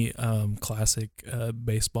have any classic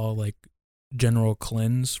baseball like general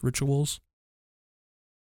cleanse rituals?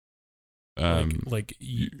 Like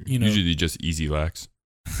you know, usually just easy lax.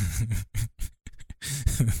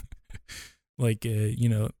 Like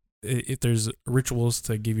if there's rituals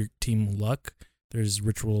to give your team luck, there's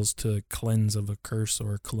rituals to cleanse of a curse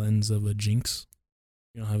or cleanse of a jinx.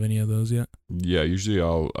 You don't have any of those yet? Yeah, usually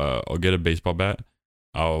I'll get a baseball bat.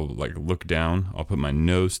 I'll like look down. I'll put my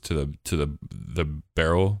nose to the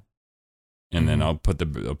barrel, and then I'll put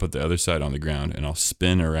the other side on the ground, and I'll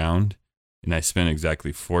spin around, and I spin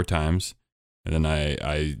exactly 4 times, and then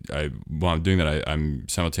I while I'm doing that, I'm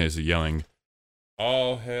simultaneously yelling,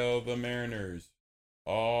 "All hail the Mariners!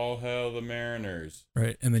 All hail the Mariners!"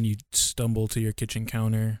 Right, and then you stumble to your kitchen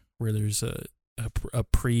counter where there's a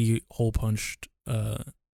pre-hole punched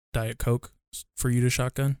Diet Coke for you to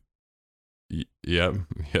shotgun. Yep.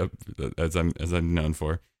 As I'm known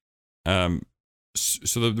for.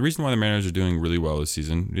 So the reason why the Mariners are doing really well this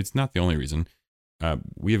season, it's not the only reason.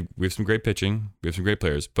 We have some great pitching, we have some great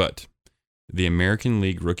players, but the American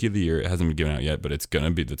League Rookie of the Year, it hasn't been given out yet, but it's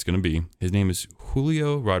gonna be. His name is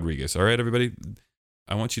Julio Rodriguez. All right, everybody,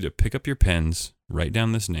 I want you to pick up your pens, write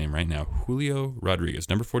down this name right now. Julio Rodriguez,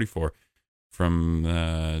 number 44, from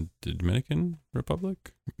the Dominican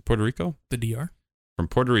Republic, Puerto Rico. The DR. From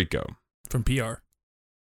Puerto Rico. From PR.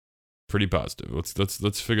 Pretty positive.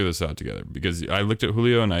 Let's figure this out together, because I looked at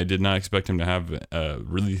Julio and I did not expect him to have a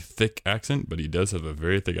really thick accent, but he does have a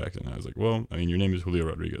very thick accent. I was like, well, I mean, your name is Julio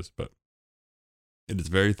Rodriguez, but it is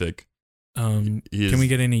very thick. Can we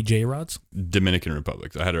get any J-Rods? Dominican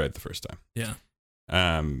Republic. I had it right the first time. Yeah.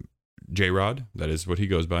 J-Rod, that is what he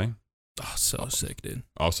goes by. Oh, so sick, dude.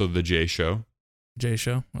 Also the J Show. J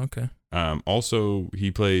Show, okay. Also,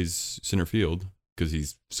 he plays center field because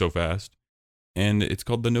he's so fast. And it's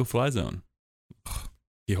called the no-fly zone.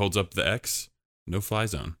 He holds up the X, no-fly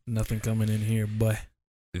zone. Nothing coming in here, boy.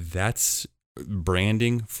 That's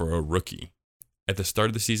branding for a rookie. At the start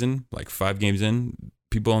of the season, like 5 games in,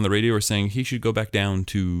 people on the radio were saying he should go back down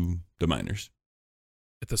to the minors.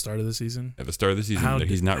 At the start of the season? At the start of the season, that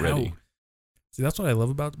he's not ready. See, that's what I love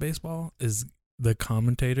about baseball is the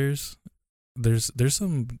commentators. There's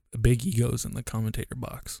some big egos in the commentator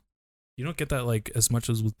box. You don't get that like as much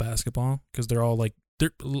as with basketball, because they're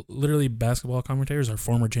literally basketball commentators are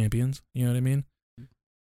former champions. You know what I mean?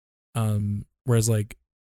 Whereas like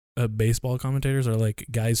baseball commentators are like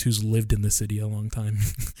guys who's lived in the city a long time,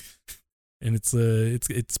 and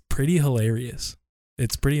it's pretty hilarious.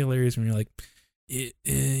 It's pretty hilarious when you're like,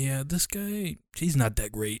 yeah, this guy, he's not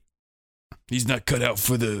that great. He's not cut out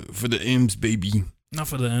for the M's, baby. Not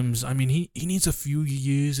for the M's. I mean, he needs a few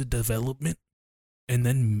years of development, and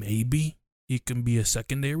then maybe he can be a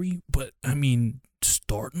secondary. But I mean,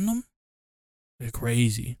 starting them, they're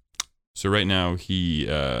crazy. So right now he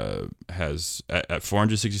has at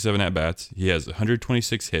 467 at bats. He has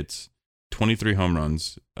 126 hits, 23 home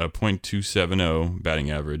runs, a .270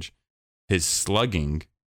 batting average. His slugging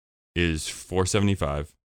is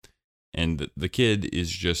 475, and the kid is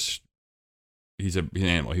just he's an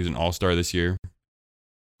animal. He was an all-star this year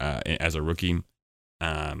as a rookie.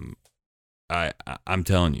 I'm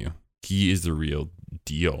telling you, he is the real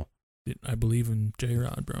deal. I believe in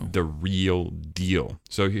J-Rod, bro. The real deal.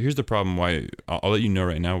 So here's the problem why I'll let you know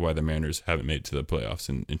right now why the Mariners haven't made it to the playoffs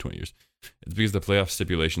in 20 years. It's because the playoff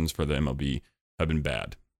stipulations for the MLB have been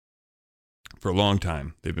bad. For a long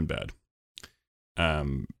time, they've been bad.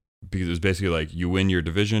 Because it's basically like you win your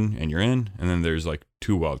division and you're in, and then there's like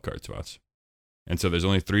 2 wild card spots. And so there's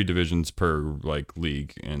only 3 divisions per like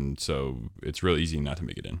league, and so it's real easy not to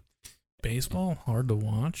make it in. Baseball hard to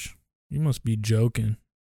watch. You must be joking.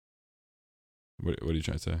 What are you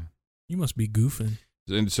trying to say? You must be goofing.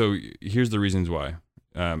 And so here's the reasons why.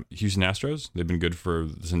 Houston Astros, they've been good for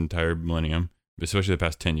this entire millennium, especially the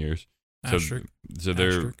past 10 years. Asterisk. So they're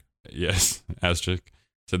Asterisk. yes, asterisk.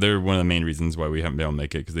 So they're one of the main reasons why we haven't been able to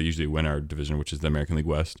make it, because they usually win our division, which is the American League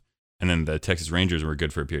West. And then the Texas Rangers were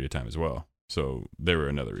good for a period of time as well. So they were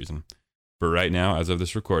another reason. But right now, as of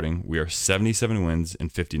this recording, we are 77 wins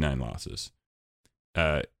and 59 losses.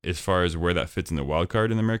 As far as where that fits in the wild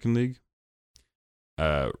card in the American League,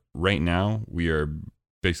 right now we are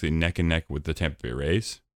basically neck and neck with the Tampa Bay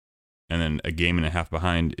Rays, and then a game and a half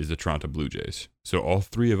behind is the Toronto Blue Jays. So all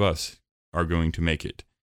 3 of us are going to make it,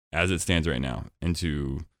 as it stands right now,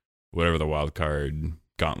 into whatever the wild card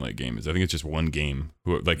gauntlet game is. I think it's just one game,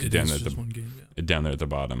 like down there at the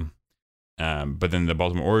bottom. But then the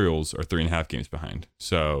Baltimore Orioles are 3.5 games behind.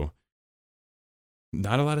 So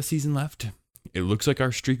not a lot of season left. It looks like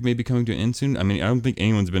our streak may be coming to an end soon. I mean, I don't think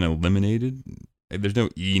anyone's been eliminated. There's no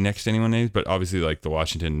E next to anyone's names, but obviously like the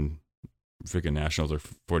Washington freaking Nationals are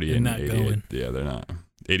 48 and 88. Going. Yeah, they're not.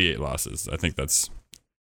 88 losses. I think that's,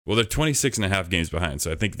 well, they're 26.5 games behind.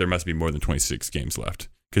 So I think there must be more than 26 games left.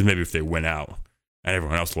 Because maybe if they went out and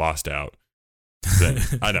everyone else lost out, then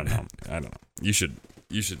I don't know. You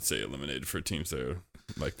should say eliminated for teams that are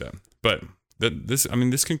like that. But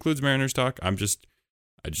this concludes Mariners talk. I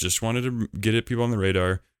just wanted to get it people on the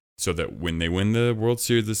radar, so that when they win the World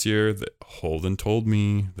Series this year, that Holden told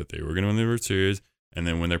me that they were going to win the World Series, and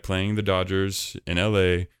then when they're playing the Dodgers in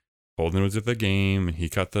LA, Holden was at the game and he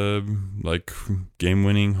caught the like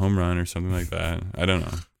game-winning home run or something like that. I don't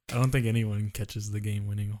know. I don't think anyone catches the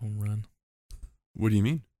game-winning home run. What do you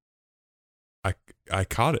mean? I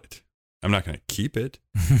caught it. I'm not going to keep it.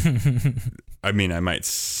 I mean, I might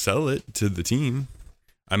sell it to the team.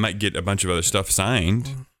 I might get a bunch of other stuff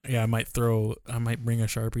signed. Yeah, I might bring a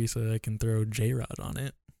Sharpie so that I can throw J-Rod on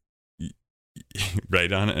it.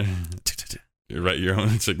 Write on it. Write your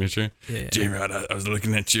own signature. Yeah. J-Rod, I was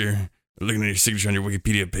looking at your signature on your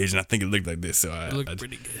Wikipedia page, and I think it looked like this. So It looked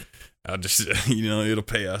pretty good. I'll just, it'll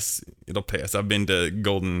pay us. It'll pay us. I've been to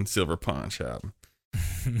Gold and Silver Pawn Shop.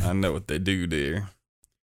 I know what they do there.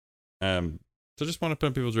 So just want to put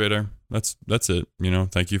on people's radar. That's it.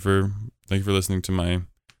 Thank you for listening to my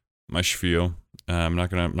spiel. I'm not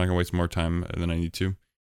gonna waste more time than I need to.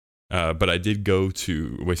 But I did go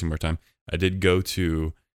to wasting more time. I did go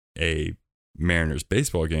to a Mariners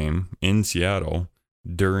baseball game in Seattle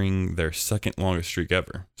during their second longest streak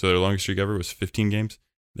ever. So their longest streak ever was 15 games.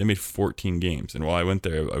 They made 14 games, and while I went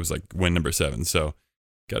there, I was like win number 7. So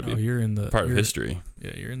gotta be you're in the part of history.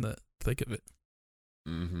 Yeah, you're in the thick of it.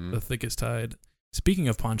 Mm-hmm. The thickest tide. Speaking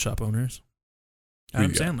of pawn shop owners,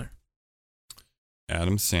 Adam Sandler.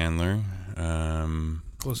 Adam Sandler.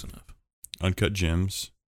 Close enough. Uncut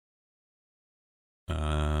Gems.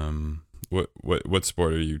 What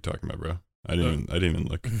sport are you talking about, bro? I didn't even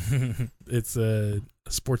look. It's a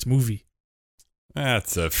sports movie.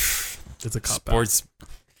 It's a cop sports.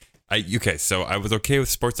 Okay, so I was okay with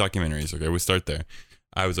sports documentaries. Okay, we'll start there.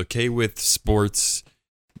 I was okay with sports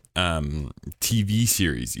TV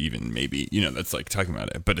series, even maybe. That's like talking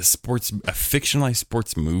about it. But a fictionalized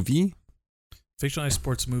sports movie. Fictionalized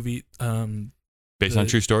sports movie. Based on a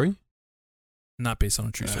true story? Not based on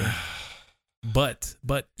a true story. But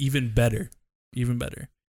even better.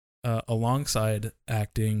 Alongside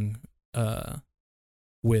acting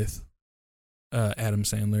with Adam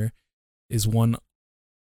Sandler is one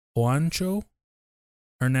Juancho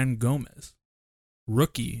Hernangomez,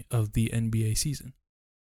 rookie of the NBA season.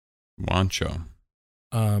 Juancho.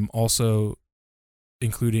 Also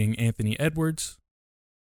including Anthony Edwards,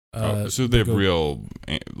 So they have go- real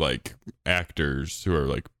like actors who are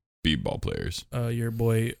like b-ball players. Your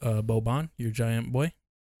boy Boban, your giant boy,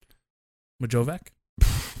 Majovac.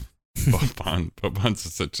 Boban's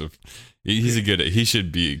such a he's a good he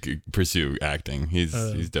should pursue acting. He's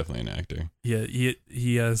definitely an actor. Yeah,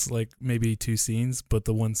 he has like maybe 2 scenes, but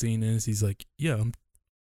the one scene is he's like, yeah,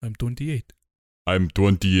 I'm 28. I'm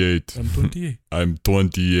 28. I'm 28. I'm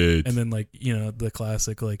 28. And then like, you know, the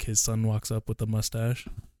classic like his son walks up with the mustache.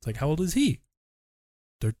 It's like, how old is he?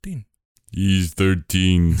 13. He's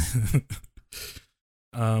 13.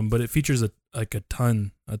 But it features a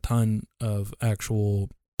ton of actual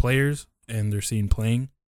players, and they're seen playing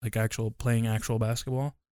actual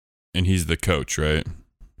basketball. And he's the coach, right?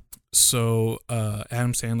 So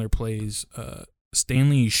Adam Sandler plays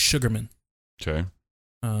Stanley Sugarman. Okay.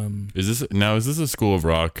 Is this a School of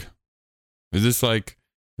Rock? Is this like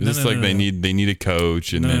No. they need a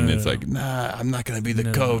coach and then it's like, no. nah, I'm not gonna be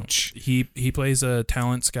the coach. He plays a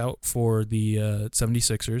talent scout for the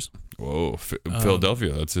 76ers. Whoa,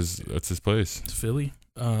 Philadelphia. That's his place. It's Philly.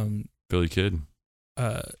 Philly kid.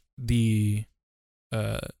 He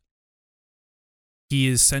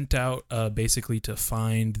is sent out basically to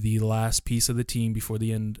find the last piece of the team before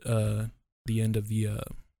the end of the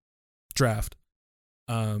draft,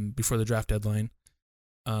 before the draft deadline,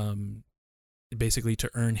 basically to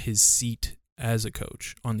earn his seat as a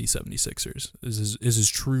coach on the 76ers. Is his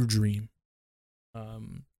true dream.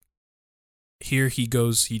 Here he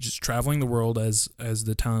goes, he's just traveling the world as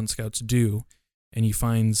the talent scouts do, and he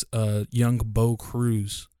finds young Bo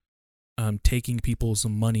Cruz taking people's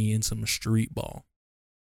money in some street ball.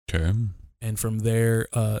 Okay. And from there,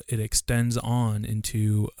 it extends on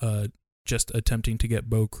into just attempting to get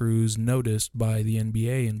Bo Cruz noticed by the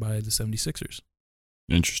NBA and by the 76ers.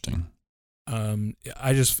 Interesting.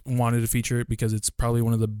 I just wanted to feature it because it's probably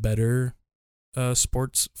one of the better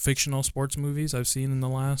fictional sports movies I've seen in the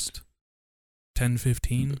last 10,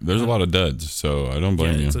 15. There's a lot of duds, so I don't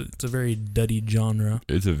blame you. It's a very duddy genre.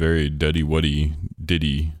 It's a very duddy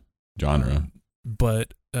diddy genre.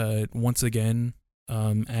 But once again,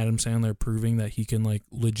 Adam Sandler proving that he can like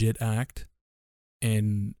legit act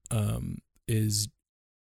and is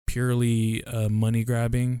purely money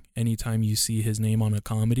grabbing anytime you see his name on a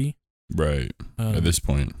comedy. Right. At this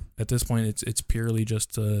point, it's purely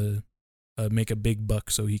just to make a big buck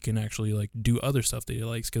so he can actually like do other stuff that he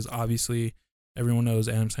likes, because obviously everyone knows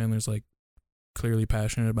Adam Sandler's like clearly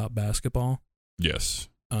passionate about basketball. Yes.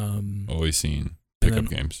 Always seen pickup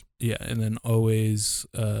games. Yeah, and then always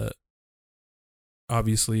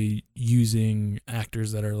obviously using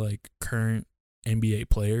actors that are like current NBA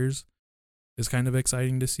players is kind of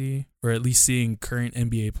exciting to see, or at least seeing current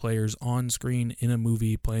NBA players on screen in a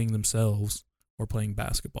movie playing themselves or playing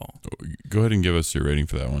basketball. Go ahead and give us your rating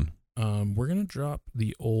for that one. We're gonna drop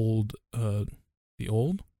the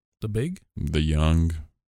big, the young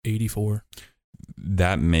 84.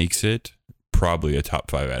 That makes it probably a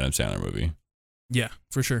top 5 Adam Sandler movie. Yeah,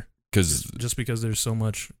 for sure. Because just because there's so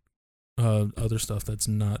much other stuff that's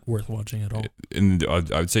not worth watching at all. And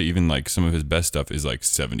I would say even like some of his best stuff is like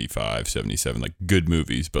 75, 77, like good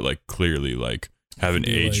movies, but like clearly like haven't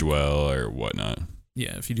aged well or whatnot.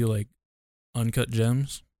 Yeah, if you do like Uncut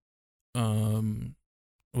Gems,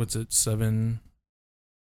 what's it, 7,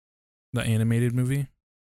 the animated movie?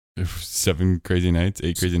 7 Crazy Nights,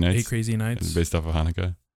 8 Crazy Nights. 8 Crazy Nights. Based off of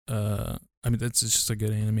Hanukkah. I mean, that's just a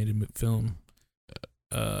good animated film.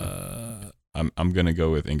 I'm gonna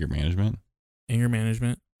go with Anger Management. Anger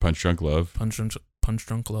Management. Punch Drunk Love. Punch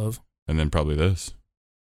Drunk Love. And then probably this.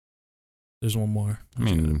 There's one more. I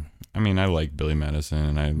mean, I like Billy Madison,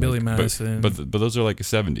 and I Billy Madison. but those are like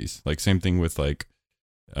 70s. Like same thing with like,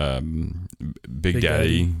 Big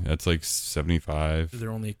Daddy. That's like 75.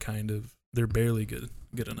 They're only they're barely good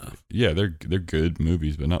enough. Yeah, they're good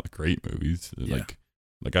movies, but not great movies. Yeah.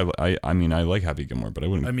 Like I mean I like Happy Gilmore, but I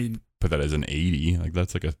wouldn't put that as an 80. Like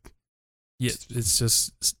that's like a. Yeah, it's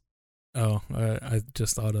just. Oh, I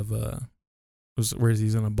just thought of where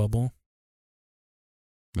he's in a bubble.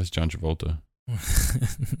 That's John Travolta.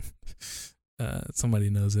 Somebody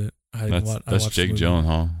knows it. That's Jake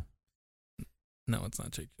Gyllenhaal. No, it's not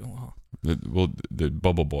Jake Gyllenhaal. The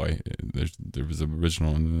Bubble Boy. There was an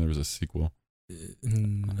original and then there was a sequel.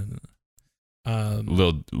 No.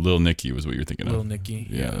 Lil Nicky was what you're thinking of. Lil Nicky.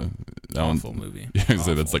 Yeah. That awful movie. Yeah,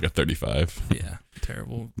 so that's like a 35. Yeah.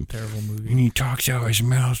 Terrible movie. And he talks out his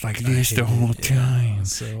mouth like this the whole time.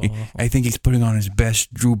 So I think he's putting on his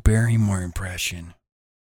best Drew Barrymore impression.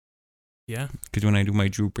 Yeah. Because when I do my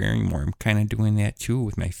Drew Barrymore, I'm kind of doing that too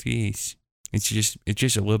with my face. It's just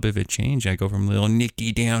a little bit of a change. I go from Lil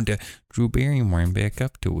Nicky down to Drew Barrymore and back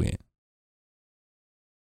up to it.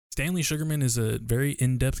 Stanley Sugarman is a very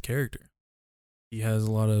in-depth character. He has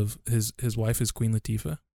a lot of his wife is Queen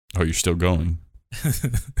Latifah. Oh, you're still going.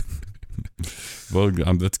 Well,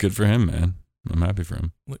 that's good for him, man. I'm happy for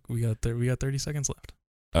him. Look, we got 30 seconds left.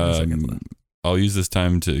 20 seconds left. I'll use this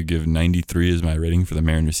time to give 93 as my rating for the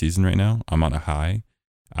Mariners season right now. I'm on a high.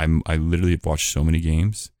 I literally have watched so many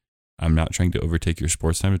games. I'm not trying to overtake your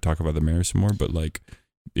sports time to talk about the Mariners some more, but like,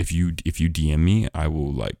 if you DM me, I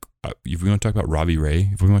will like. If we want to talk about Robbie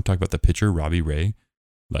Ray, if we want to talk about the pitcher Robbie Ray,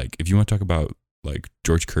 like if you want to talk about like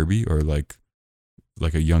George Kirby or like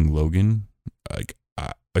a young Logan, like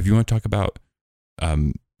if you want to talk about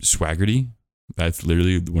Swaggerty, that's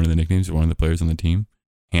literally one of the nicknames of one of the players on the team.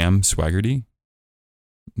 Ham Swaggerty,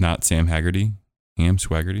 not Sam Haggerty. Ham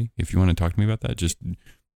Swaggerty. If you want to talk to me about that, just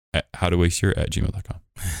at howtowasteyear@gmail.com.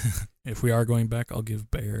 If we are going back, I'll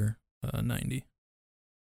give Bear 90.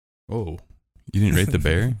 Oh, you didn't rate the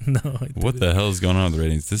Bear? No. What the hell is going on with the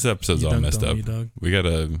ratings? This episode's all messed up. Dog. We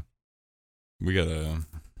gotta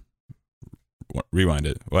rewind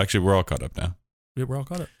it. Well, actually, we're all caught up now. Yeah, we're all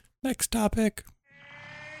caught up. Next topic.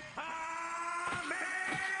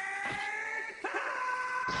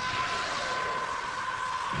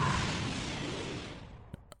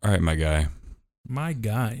 All right, my guy. My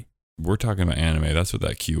guy. We're talking about anime. That's what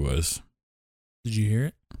that cue was. Did you hear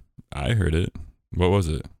it? I heard it. What was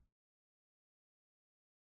it?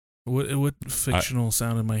 What fictional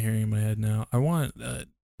sound am I hearing in my head now? I want. I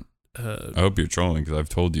hope you're trolling because I've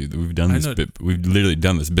told you that we've done this bit. We've literally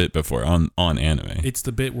done this bit before on anime. It's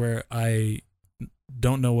the bit where I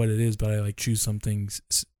don't know what it is, but I like choose something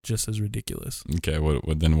just as ridiculous. Okay, what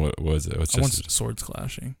was it? I want swords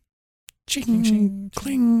clashing. Ching, ching,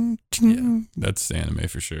 cling, ching. Yeah. That's anime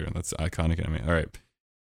for sure. That's iconic anime. All right.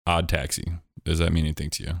 Odd Taxi. Does that mean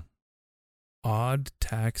anything to you? Odd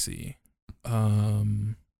Taxi.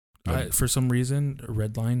 For some reason, a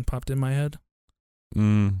red line popped in my head.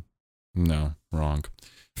 No, wrong.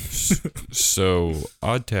 So,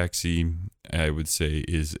 Odd Taxi, I would say,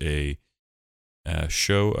 is a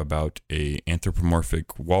show about a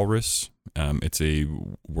anthropomorphic walrus. It's a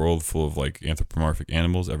world full of like anthropomorphic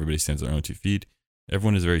animals. Everybody stands on their own 2 feet.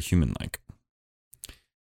 Everyone is very human-like.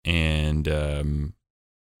 And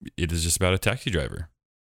it is just about a taxi driver.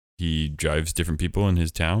 He drives different people in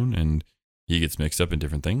his town, and he gets mixed up in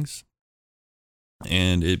different things.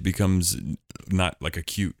 And it becomes not like a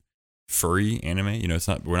cute, furry anime. You know,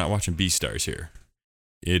 we're not watching Beastars here.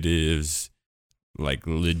 It is like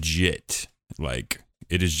legit. Like,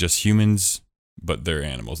 it is just humans, but they're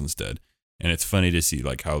animals instead. And it's funny to see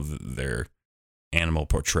like how their animal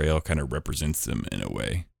portrayal kind of represents them in a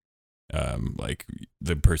way. Like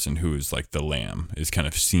the person who is like the lamb is kind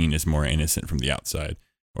of seen as more innocent from the outside,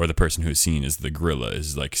 or the person who is seen as the gorilla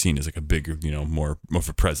is like seen as like a bigger, you know, more of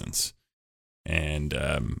a presence. And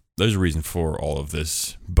there's a reason for all of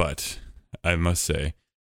this, but I must say,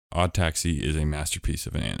 Odd Taxi is a masterpiece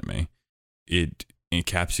of an anime. It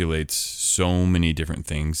encapsulates so many different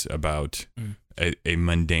things about a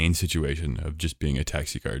mundane situation of just being a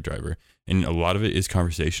taxi car driver. And a lot of it is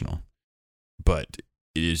conversational, but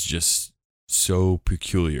it is just so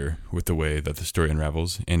peculiar with the way that the story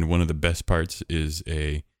unravels. And one of the best parts is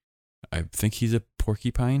I think he's a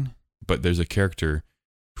porcupine, but there's a character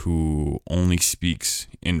who only speaks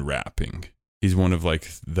in rapping. He's one of like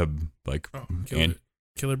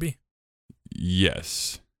Killer Bee.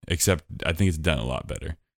 Yes, except I think it's done a lot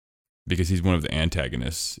better because he's one of the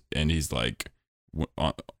antagonists, and he's like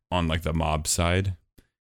on like the mob side.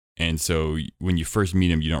 And so when you first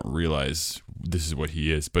meet him, you don't realize this is what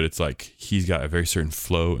he is, but it's like he's got a very certain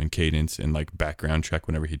flow and cadence and like background check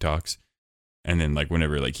whenever he talks. And then like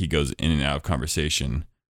whenever like he goes in and out of conversation,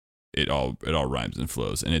 it all rhymes and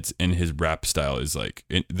flows. And it's in his rap style is like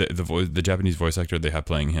the Japanese voice actor they have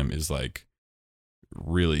playing him is like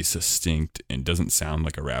really succinct and doesn't sound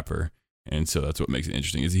like a rapper. And so that's what makes it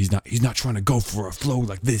interesting is he's not trying to go for a flow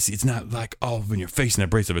like this. It's not like all up in your face and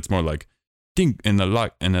abrasive. It's more like think and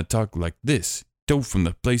a talk like this. Go from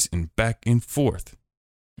the place and back and forth.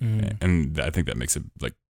 And I think that makes it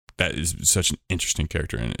like that is such an interesting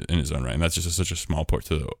character in his own right. And that's just such a small part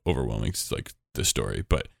to the overwhelming like the story.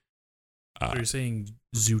 But so you're saying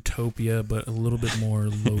Zootopia, but a little bit more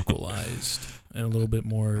localized and a little bit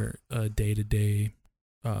more day-to-day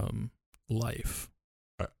life.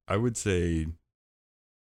 I would say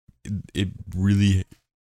it really.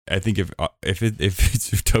 I think if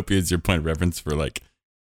Zootopia is your point of reference for like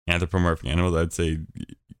anthropomorphic animals, I'd say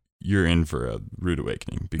you're in for a rude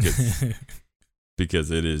awakening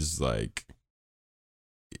because it is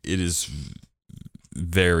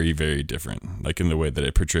very, very different, like in the way that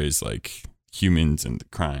it portrays like humans and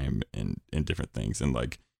crime and different things. And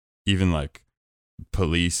like even like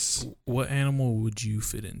police What animal would you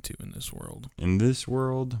fit into in this world? in this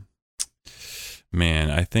world.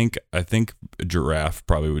 Man, I think a giraffe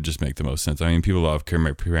probably would just make the most sense. I mean, people love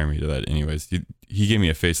comparing me to that. Anyways, he gave me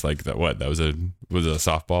a face like that. What? That was a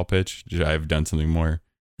softball pitch? Should I have done something more?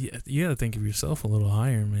 Yeah, you gotta think of yourself a little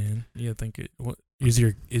higher, man. You gotta think what is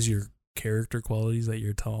your character qualities that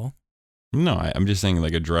you're tall? No, I'm just saying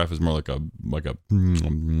like a giraffe is more like a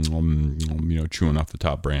chewing off the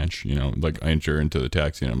top branch. Like I enter into the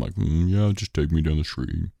taxi and I'm like, yeah, just take me down the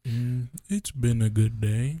street. It's been a good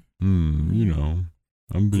day. I've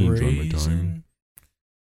been enjoying my time. Grazing.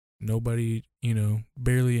 Nobody,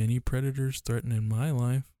 barely any predators threatening my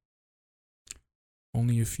life.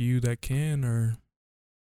 Only a few that can are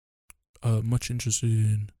much interested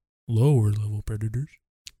in lower level predators.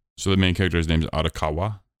 So the main character's name is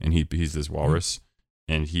Arakawa, and he's this walrus,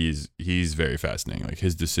 and he's very fascinating. Like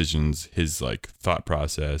his decisions, his like thought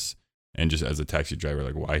process, and just as a taxi driver,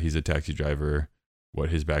 like why he's a taxi driver, what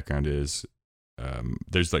his background is.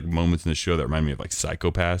 There's like moments in the show that remind me of like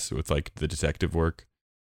Psychopaths with like the detective work.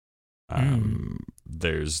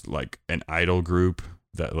 There's like an idol group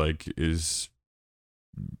that like is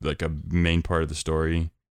like a main part of the story,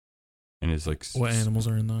 and is like What animals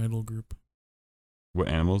are in the idol group? What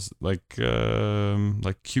animals? Like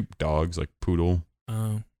cute dogs, like poodle.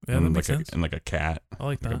 Oh, yeah, that and makes sense. And like a cat. I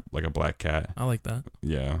like that. Like a black cat. I like that.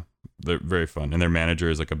 Yeah, they're very fun, and their manager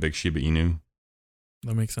is like a big Shiba Inu.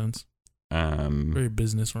 That makes sense. Very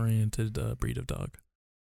business oriented breed of dog.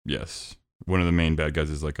 Yes, one of the main bad guys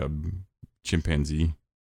is like a chimpanzee.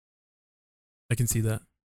 I can see that.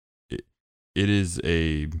 It is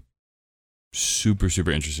a super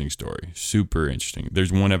interesting story. Super interesting.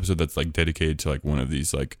 There's one episode that's like dedicated to like one of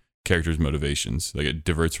these like characters' motivations. Like it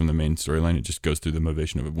diverts from the main storyline. It just goes through the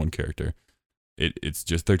motivation of one character. It's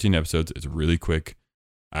just 13 episodes. It's really quick.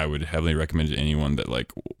 I would heavily recommend it to anyone that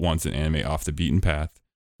like wants an anime off the beaten path.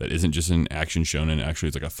 That isn't just an action shonen. Actually,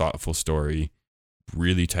 it's like a thoughtful story.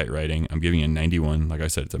 Really tight writing. I'm giving it a 91. Like I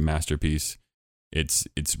said, it's a masterpiece. It's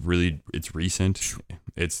recent.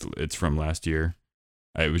 It's from last year.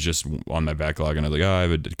 I was just on my backlog, and I was like, I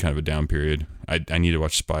have a kind of a down period. I need to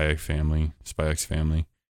watch Spy X Family.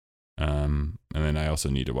 And then I also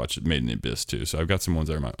need to watch Made in the Abyss too. So I've got some ones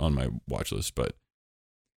that are on my watch list, but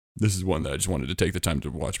this is one that I just wanted to take the time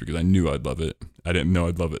to watch because I knew I'd love it. I didn't know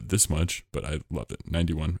I'd love it this much, but I loved it.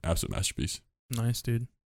 91, absolute masterpiece. Nice, dude.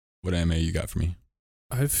 What anime you got for me?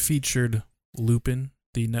 I've featured Lupin,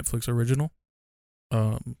 the Netflix original.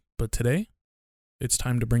 But today, it's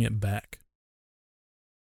time to bring it back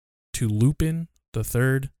to Lupin the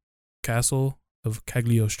Third, Castle of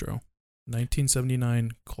Cagliostro,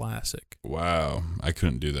 1979 classic. Wow, I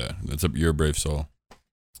couldn't do that. That's you're a brave soul.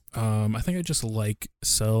 I think I just like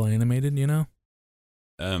cell animated,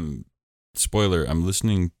 Spoiler,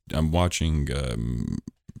 I'm watching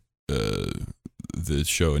the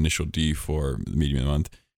show Initial D for the medium of the month,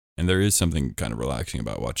 and there is something kind of relaxing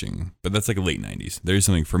about watching, but that's like late 90s. There is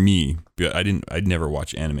something for me, but I'd never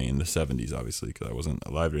watch anime in the 70s, obviously, because I wasn't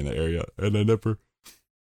alive during that area, and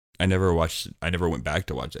I never went back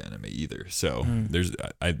to watch anime either. So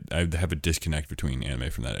I have a disconnect between anime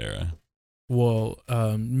from that era. Well,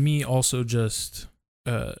 me also just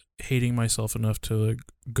hating myself enough to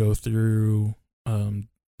go through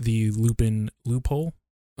the Lupin loophole,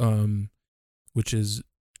 which is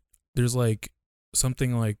there's like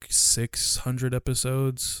something like 600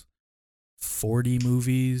 episodes, 40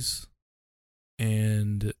 movies,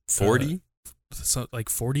 and 40? So like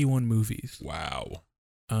 41 movies. Wow.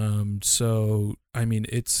 So I mean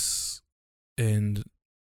it's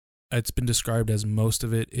been described as most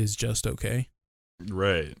of it is just okay.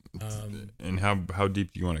 Right. And how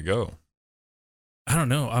deep do you want to go? I don't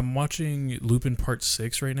know. I'm watching Lupin Part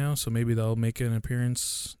 6 right now, so maybe that'll make an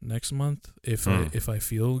appearance next month if I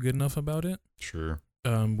feel good enough about it. Sure.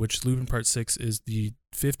 Which Lupin Part 6 is the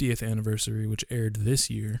 50th anniversary, which aired this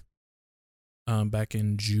year. Back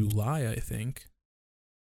in July, I think.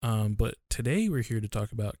 But today we're here to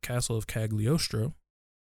talk about Castle of Cagliostro,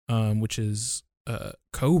 which is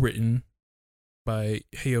co-written by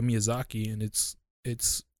Hayao Miyazaki, and it's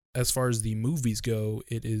as far as the movies go,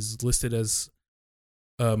 it is listed as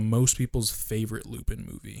most people's favorite Lupin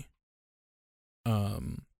movie.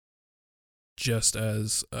 Just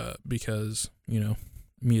as because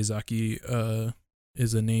Miyazaki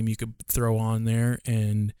is a name you could throw on there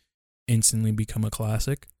and instantly become a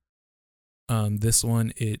classic. This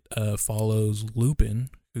one it follows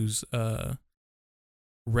Lupin, who's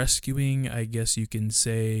rescuing, I guess you can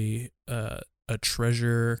say, a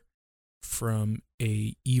treasure from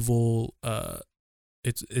a evil.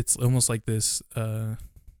 It's almost like this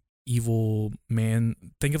evil man.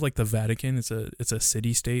 Think of like the Vatican. It's a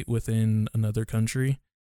city state within another country.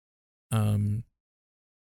 And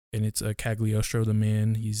it's Cagliostro, the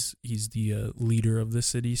man. He's the leader of the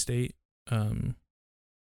city state. And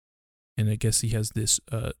I guess he has this.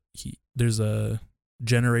 There's a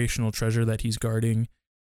generational treasure that he's guarding,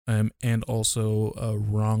 and also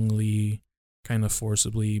wrongly, kind of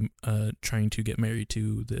forcibly, trying to get married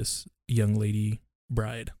to this young lady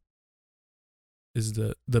bride. Is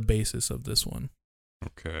the basis of this one.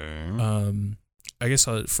 Okay. I guess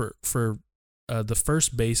for the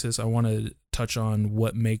first basis, I want to touch on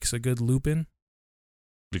what makes a good Lupin.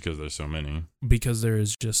 Because there's so many. Because there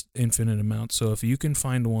is just infinite amounts. So if you can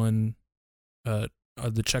find one, the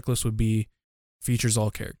checklist would be features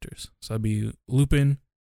all characters. So that'd be Lupin,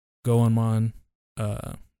 Goemon,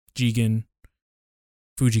 Jigen,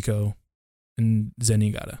 Fujiko, and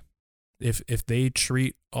Zenigata. If they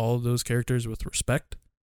treat all of those characters with respect,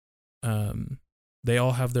 they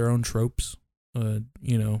all have their own tropes.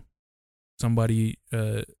 Somebody,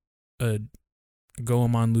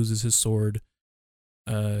 Goemon loses his sword.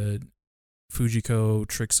 Fujiko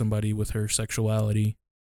tricks somebody with her sexuality.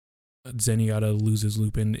 Zenigata loses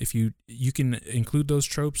Lupin. If you can include those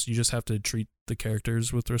tropes, you just have to treat the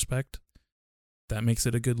characters with respect. That makes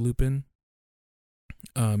it a good Lupin.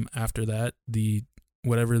 After that,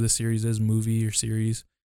 whatever the series is, movie or series,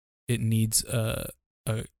 it needs a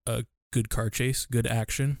good car chase, good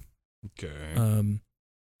action. Okay.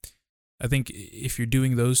 I think if you're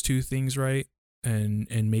doing those two things right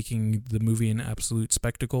and making the movie an absolute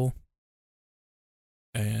spectacle,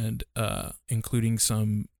 and including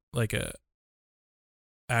some like a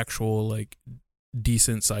actual like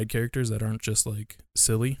decent side characters that aren't just like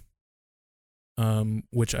silly,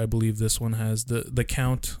 which I believe this one has. The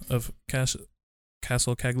Count of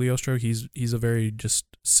Castle Cagliostro, he's a very just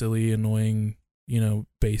silly, annoying,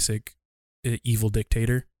 basic evil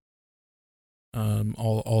dictator.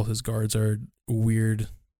 All his guards are weird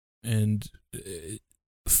and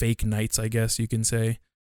fake knights, I guess you can say.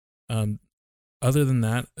 Other than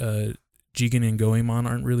that, Jigen and Goemon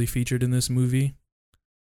aren't really featured in this movie.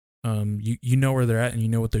 You know where they're at and you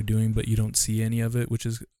know what they're doing, but you don't see any of it, which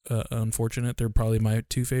is unfortunate. They're probably my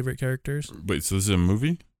two favorite characters. Wait, so this is a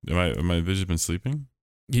movie? Am I just been sleeping?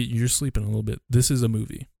 You're sleeping a little bit. This is a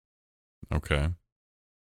movie. Okay.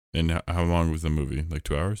 And how long was the movie? Like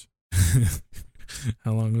 2 hours?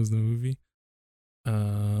 How long was the movie?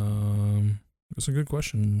 That's a good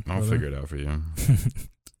question. I'll figure it out for you.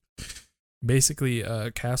 Basically,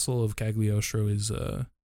 Castle of Cagliostro is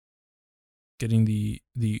getting the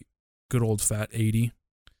good old fat 80.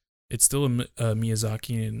 It's still a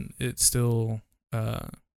Miyazaki, and it's still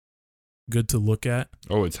good to look at.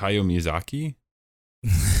 Oh, it's Hayao Miyazaki?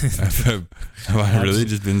 Have I really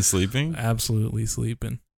just been sleeping? Absolutely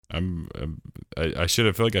sleeping. I should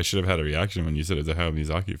have felt like I should have had a reaction when you said it's a Hayao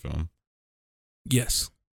Miyazaki film. Yes.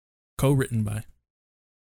 Co-written by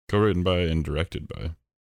and directed by.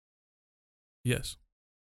 Yes.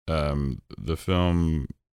 The film.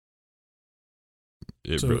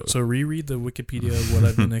 So reread the Wikipedia of what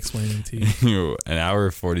I've been explaining to you. An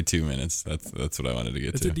hour 42 minutes. That's what I wanted to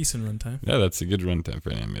get it's to. It's a decent runtime. Yeah, that's a good runtime for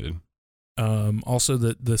an animated. Also,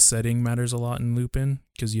 the setting matters a lot in Lupin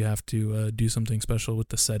because you have to do something special with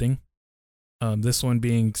the setting. This one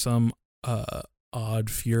being some odd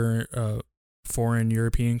foreign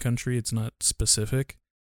European country. It's not specific.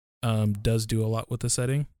 Does do a lot with the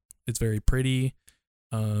setting. It's very pretty.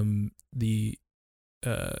 The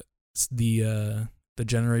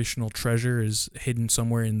generational treasure is hidden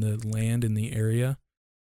somewhere in the land in the area.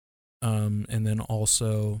 And then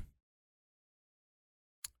also,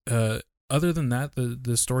 other than that,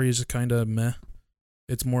 the story is kind of meh.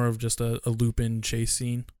 It's more of just a Lupin chase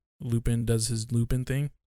scene. Lupin does his Lupin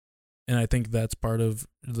thing, and I think that's part of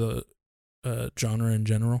the genre in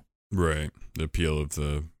general. Right, the appeal of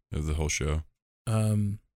the whole show.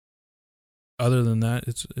 Other than that,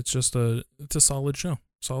 it's just a solid show,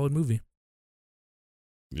 solid movie.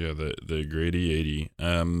 Yeah, the Grady 80.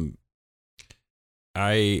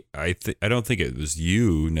 I don't think it was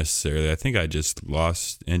you necessarily. I think I just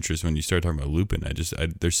lost interest when you started talking about Lupin.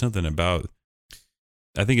 There's something about.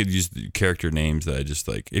 I think it used character names that I just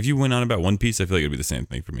like. If you went on about One Piece, I feel like it'd be the same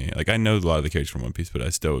thing for me. Like I know a lot of the characters from One Piece, but I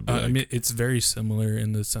still would be I mean, it's very similar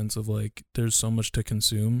in the sense of like there's so much to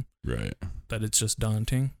consume, right? That it's just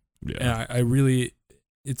daunting. Yeah, and I really,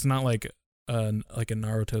 it's not like a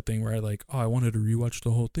Naruto thing where I wanted to rewatch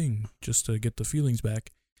the whole thing just to get the feelings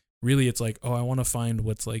back. Really, it's like, I want to find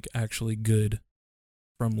what's like actually good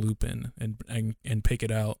from Lupin and pick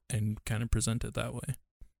it out and kind of present it that way.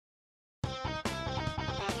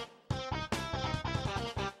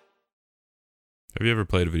 Have you ever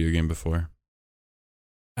played a video game before?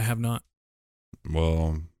 I have not.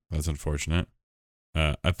 Well, that's unfortunate.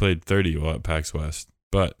 I played 30 while at PAX West,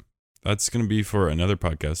 but that's going to be for another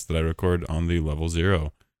podcast that I record on the Level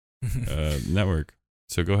Zero network.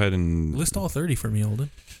 So go ahead and List all 30 for me, Olden.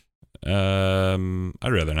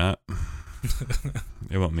 I'd rather not.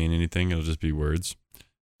 It won't mean anything. It'll just be words.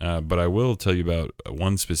 But I will tell you about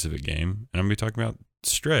one specific game, and I'm going to be talking about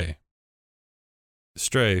Stray.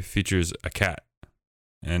 Stray features a cat.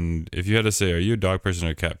 And if you had to say, are you a dog person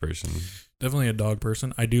or a cat person? Definitely a dog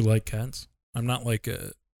person. I do like cats. I'm not like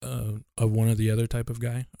a one or the other type of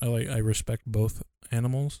guy. I respect both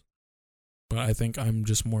animals, but I think I'm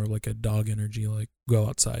just more like a dog energy, like go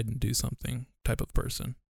outside and do something type of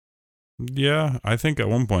person. Yeah, I think at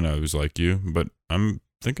one point I was like you, but I'm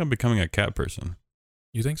becoming a cat person.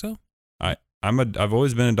 You think so? I've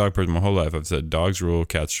always been a dog person my whole life. I've said dogs rule,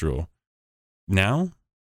 cats rule. Now,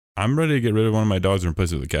 I'm ready to get rid of one of my dogs and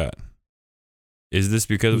replace it with a cat. Is this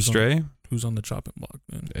because of Stray? Who's on the chopping block,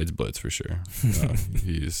 man? It's Blitz for sure.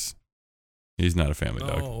 He's not a family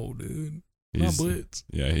dog. Oh, dude. He's, Not Blitz.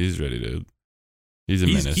 Yeah, he's ready to. He's a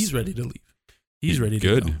menace. He's ready to leave. He's ready to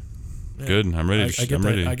good. go. Yeah. Good. I'm ready. I'm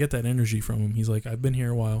ready. I get that energy from him. He's like, I've been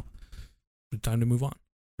here a while. It's time to move on.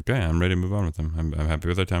 Okay, I'm ready to move on with him. I'm happy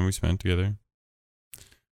with our time we spent together.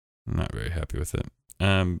 I'm not very happy with it.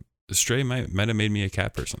 Stray might have made me a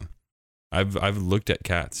cat person. I've looked at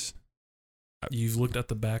cats. You've looked at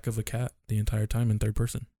the back of a cat the entire time in third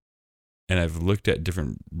person. And I've looked at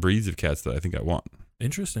different breeds of cats that I think I want.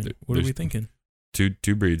 Interesting. What are we thinking?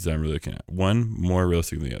 Two breeds that I'm really looking at. One more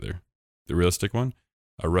realistic than the other. The realistic one,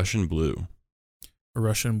 a Russian blue. A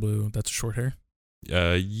Russian blue. That's short hair.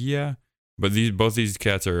 Yeah. But both these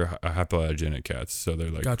cats are hypoallergenic cats, so they're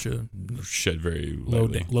like gotcha. Shed very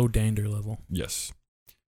lightly. Low dander level. Yes.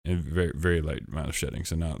 And very, very light amount of shedding.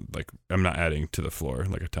 So not like I'm not adding to the floor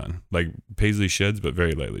like a ton. Like Paisley sheds, but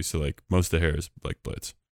very lightly. So like most of the hair is like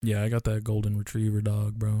Blitz. Yeah, I got that golden retriever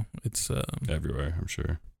dog, bro. It's everywhere, I'm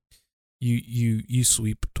sure. You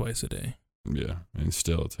sweep twice a day. Yeah, and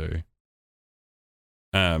still it's hairy.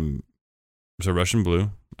 So Russian blue.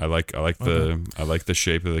 I like the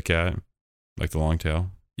shape of the cat. Like the long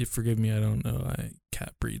tail. You forgive me, I don't know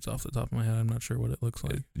cat breeds off the top of my head. I'm not sure what it looks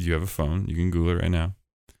like. You have a phone. You can Google it right now.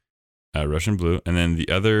 Russian blue. And then the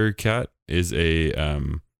other cat is it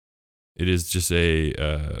is just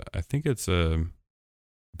I think it's a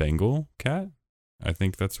Bengal cat. I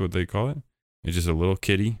think that's what they call it. It's just a little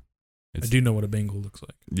kitty. I do know what a Bengal looks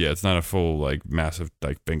like. Yeah, it's not a full, like, massive,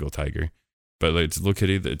 like, Bengal tiger. But like, it's a little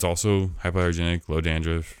kitty. It's also hypoallergenic, low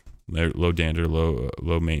dandruff,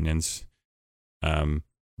 low maintenance.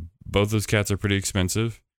 Both those cats are pretty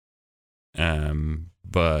expensive.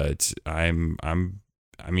 But I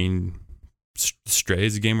mean, Stray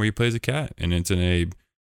is a game where you play as a cat, and it's in a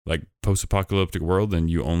like post-apocalyptic world, and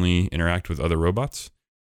you only interact with other robots,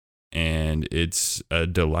 and it's a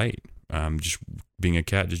delight. Just being a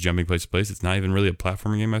cat, just jumping place to place. It's not even really a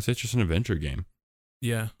platforming game. I say it's just an adventure game.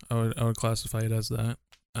 Yeah, I would classify it as that.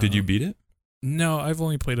 Did you beat it? No, I've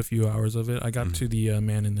only played a few hours of it. I got to the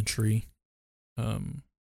man in the tree.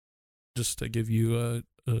 Just to give you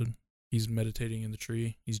he's meditating in the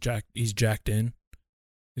tree. He's jacked in.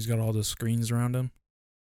 He's got all the screens around him.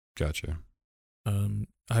 Gotcha.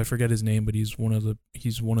 I forget his name, but he's one of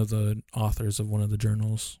the authors of one of the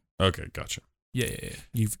journals. Okay, gotcha. Yeah.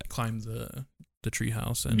 You've climbed the tree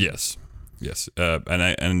house and yes.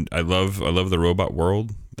 And I love the robot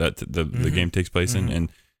world that the game takes place in,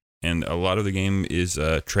 and a lot of the game is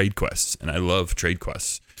trade quests, and I love trade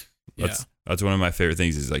quests. That's one of my favorite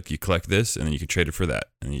things. Is like you collect this, and then you can trade it for that,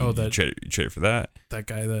 and you trade it for that. That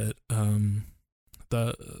guy that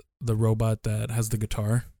the robot that has the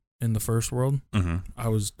guitar in the first world. Mm-hmm. I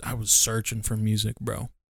was searching for music, bro.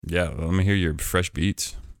 Yeah, let me hear your fresh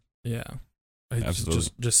beats. Yeah.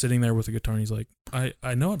 Absolutely. Just sitting there with a guitar, and he's like,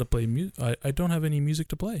 I know how to play music. I don't have any music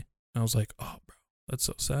to play. And I was like, oh, bro, that's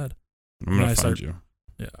so sad. I'm going to find you.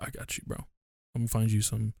 Yeah, I got you, bro. I'm going to find you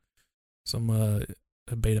some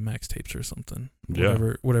Betamax tapes or something. Yeah.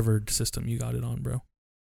 Whatever system you got it on, bro.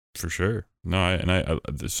 For sure. No, I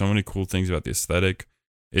there's so many cool things about the aesthetic.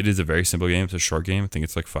 It is a very simple game. It's a short game. I think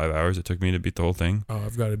it's like 5 hours. It took me to beat the whole thing. Oh,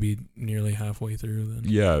 I've got to be nearly halfway through then.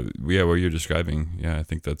 Yeah, what you're describing. Yeah, I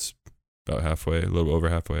think that's about halfway, a little over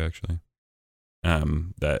halfway actually.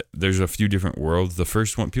 That there's a few different worlds. The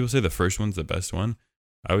first one, people say the first one's the best one.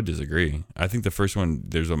 I would disagree. I think the first one,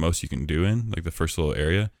 there's the most you can do in, like the first little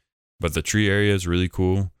area. But the tree area is really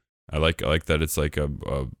cool. I like that it's like a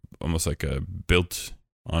almost like a built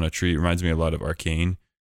on a tree. It reminds me a lot of Arcane.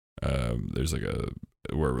 There's like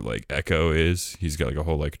where like Echo is. He's got like a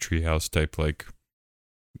whole like treehouse type like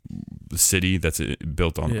city that's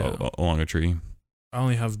built on Yeah. along a tree. I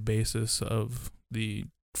only have basis of the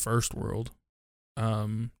first world,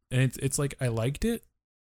 and it's like I liked it,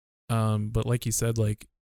 but like you said, like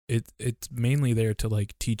it's mainly there to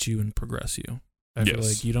like teach you and progress you. I feel Yes.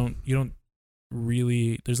 like you don't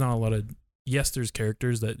really. There's not a lot of there's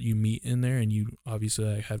characters that you meet in there, and you obviously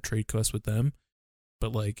like, have trade quests with them,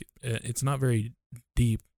 but like it's not very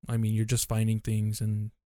deep. I mean, you're just finding things,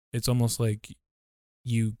 and it's almost like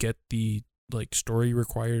you get the like story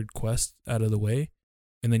required quest out of the way,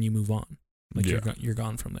 and then you move on. Like Yeah. you're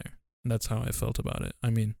gone from there. And that's how I felt about it. I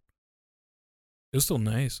mean, it was still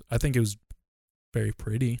nice. I think it was very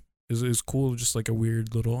pretty. It was cool, just like a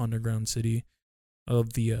weird little underground city. I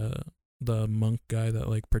love the monk guy that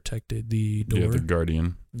like protected the door. Yeah, the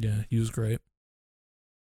Guardian. Yeah, he was great.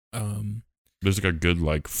 There's like a good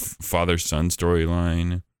like father son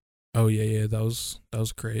storyline. Oh yeah, that was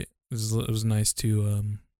great. It was nice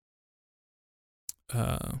to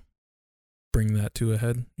bring that to a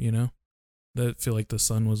head, you know? That feel like the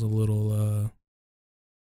son was a little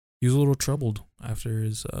he was a little troubled after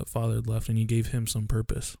his father had left, and he gave him some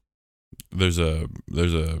purpose. There's a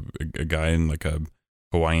guy in like a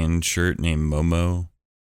Hawaiian shirt named Momo.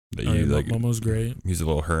 That you like. Momo's great. He's a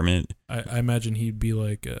little hermit. I imagine he'd be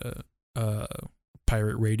like a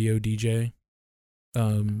pirate radio DJ,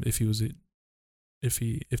 if he was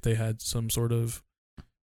if they had some sort of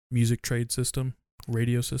music trade system,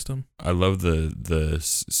 radio system. I love the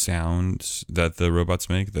sounds that the robots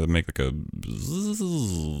make. They make like a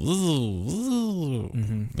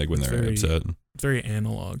like when It's they're upset. Very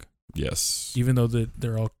analog. Yes. Even though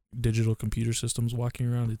they're all digital computer systems walking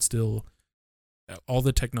around, it's still all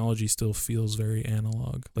the technology still feels very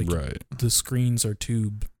analog. Like right. the screens are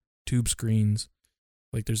tube screens.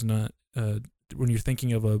 Like there's not when you're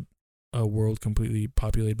thinking of a world completely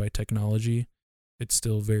populated by technology, it's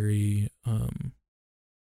still very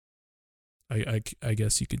I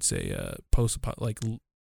guess you could say like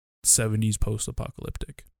 70s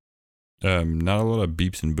post-apocalyptic. Not a lot of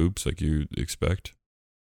beeps and boops like you expect.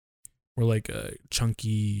 Or like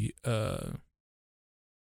chunky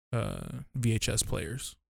VHS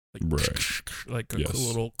players. Like, right. Like a Yes.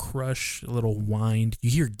 little crush, a little wind.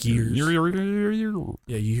 You hear gears.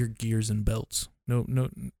 Yeah, you hear gears and belts. No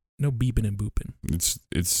beeping and booping. It's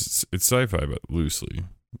sci-fi, but loosely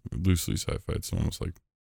sci-fi. It's almost like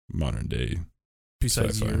modern day.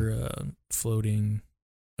 Besides sci-fi. your floating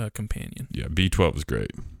companion. Yeah, B12 is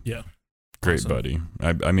great. Yeah. Great Awesome. buddy.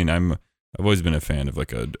 I mean I've always been a fan of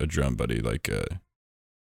like a drum buddy. Like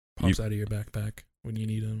Pops out of your backpack when you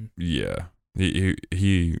need him. yeah.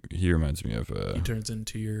 He reminds me of He turns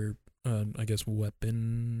into your I guess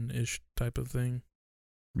weapon-ish type of thing.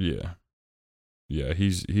 yeah. Yeah,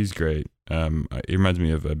 he's great. He reminds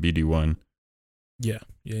me of BD1 Yeah.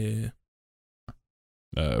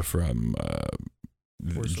 from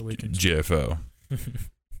Force Awakens. JFO.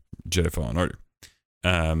 Jedi Fallen Order.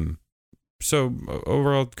 So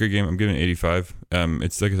overall, great game. I'm giving it 85.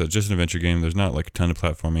 It's like I said, just an adventure game. There's not like a ton of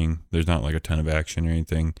platforming. There's not like a ton of action or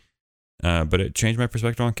anything. But it changed my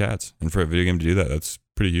perspective on cats. And for a video game to do that, that's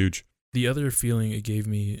pretty huge. The other feeling it gave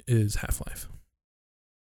me is Half-Life.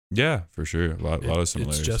 Yeah, for sure. A lot of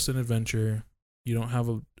similarities. It's just an adventure. You don't have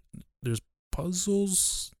there's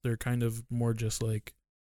puzzles. They're kind of more just like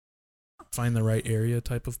find the right area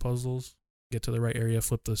type of puzzles. Get to the right area,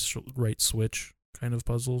 flip the right switch kind of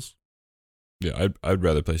puzzles. Yeah, I'd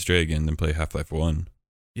rather play Stray again than play Half-Life 1.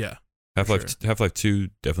 Yeah. Half-Life 2,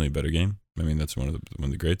 definitely a better game. I mean, that's one of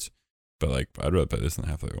the greats. But like, I'd rather play this than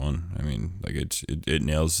Half-Life 1. I mean, like it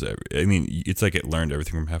nails. I mean, it's like it learned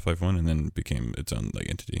everything from Half-Life 1 and then became its own like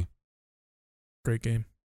entity. Great game.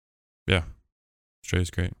 Yeah, Stray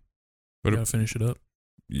is great. You gotta finish it up.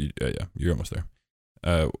 Yeah, you're almost there.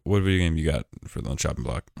 What video game you got for the chopping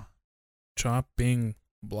block? Chopping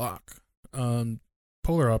block.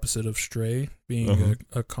 Polar opposite of Stray, being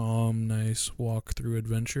a calm, nice walk through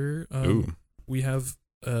adventure. Ooh. We have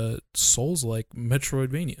Souls-like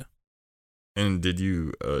Metroidvania. And did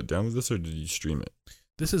you download this or did you stream it?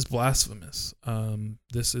 This is Blasphemous.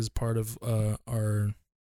 This is part of our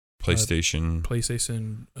PlayStation.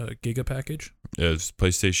 PlayStation Giga package. It's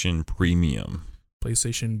PlayStation Premium.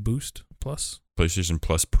 PlayStation Boost Plus. PlayStation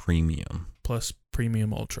Plus Premium. Plus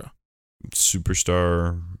Premium Ultra.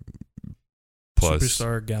 Superstar Plus.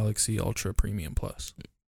 Superstar Galaxy Ultra Premium Plus.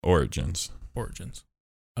 Origins.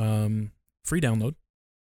 Free download.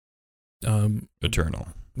 Eternal.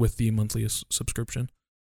 With the monthly subscription.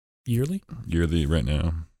 Yearly Yearly right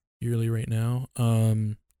now. right now.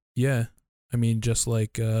 Yeah. I mean, just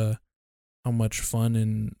like how much fun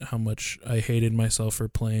and how much I hated myself for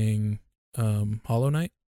playing Hollow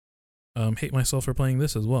Knight. hate myself for playing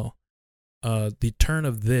this as well. The turn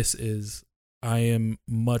of this is I am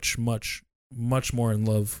much more in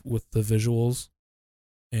love with the visuals,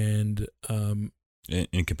 and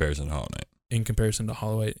in comparison to Hollow Knight. in comparison to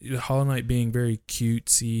Hollow Knight being very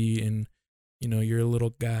cutesy, and you're a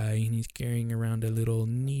little guy and he's carrying around a little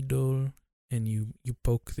needle and you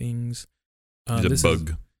poke things. He's a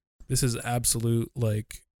bug. This is absolute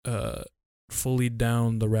fully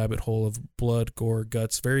down the rabbit hole of blood, gore,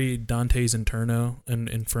 guts. Very Dante's Inferno and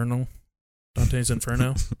Infernal. Dante's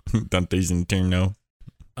Inferno. Dante's Inferno.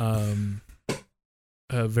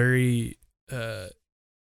 Very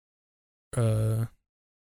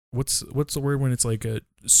what's the word when it's like a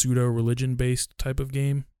pseudo religion based type of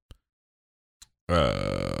game?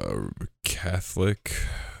 Catholic,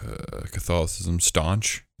 Catholicism,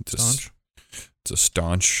 staunch. Staunch. It's a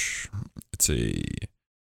staunch.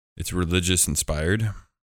 It's religious inspired.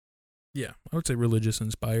 Yeah, I would say religious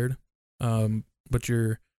inspired. But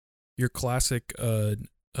your classic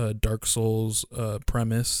Dark Souls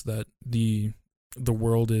premise that the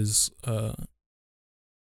world is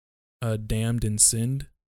damned and sinned,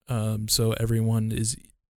 so everyone is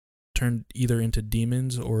turned either into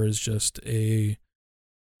demons or is just a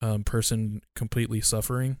person completely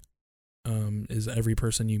suffering. Is every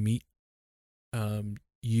person you meet.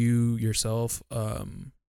 You yourself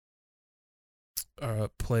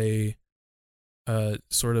play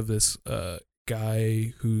sort of this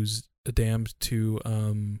guy who's damned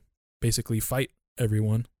to basically fight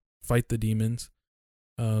everyone, fight the demons,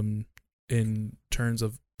 in terms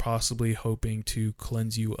of possibly hoping to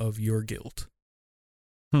cleanse you of your guilt.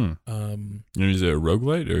 And is it a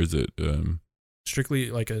roguelite or is it strictly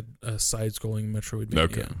like a side-scrolling Metroidvania?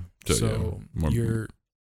 Okay. So yeah,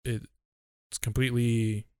 it's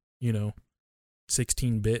completely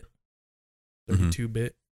 16-bit,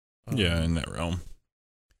 32-bit. Yeah, in that realm.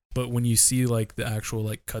 But when you see like the actual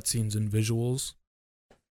like cutscenes and visuals,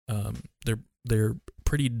 they're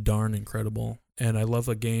pretty darn incredible. And I love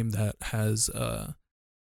a game that has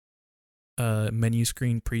menu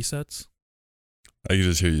screen presets. I can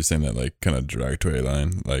just hear you saying that like kind of derogatory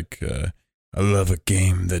line, like I love a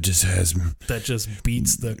game that just has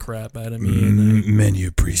beats the crap out of me.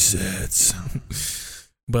 Menu presets.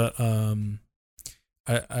 But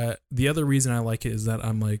I the other reason I like it is that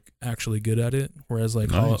I'm like actually good at it, whereas like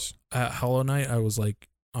nice. Hollow Knight I was like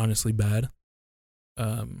honestly bad.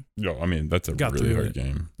 Yo, I mean that's a really hard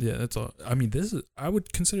game. Yeah, that's all. I mean, I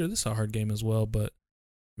would consider this a hard game as well, but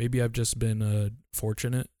maybe I've just been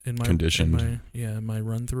fortunate in my conditioned. In my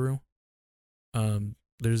run through.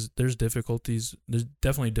 There's difficulties. There's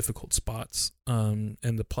definitely difficult spots. And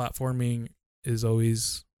the platforming is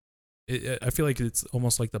always. I feel like it's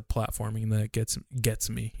almost like the platforming that gets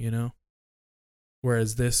me,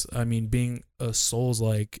 Whereas this, I mean, being a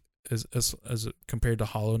Souls-like as compared to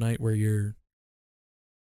Hollow Knight, where you're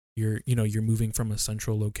moving from a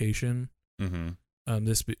central location. Mm-hmm.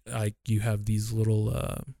 You have these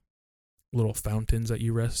little fountains that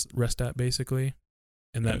you rest at basically,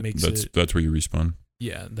 and that makes that's where you respawn.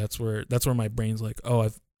 Yeah, that's where my brain's like, oh,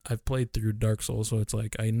 I've played through Dark Souls, so it's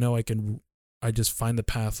like I know I just find the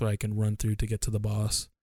path where I can run through to get to the boss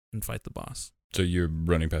and fight the boss. So you're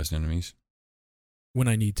running past enemies when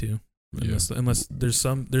I need to, yeah. unless there's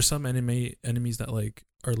some enemies that like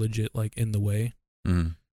are legit like in the way. Mm-hmm.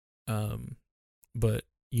 But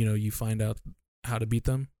you find out how to beat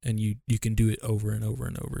them, and you can do it over and over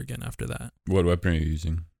and over again after that. What weapon are you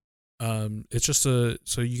using? It's just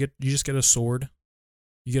you just get a sword.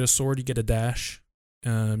 You get a sword, you get a dash.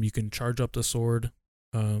 You can charge up the sword.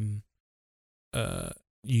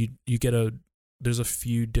 You get there's a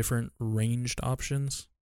few different ranged options.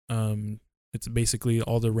 It's basically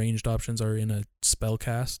all the ranged options are in a spell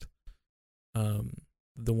cast.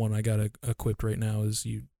 The one I got equipped right now is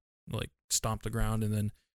you like stomp the ground, and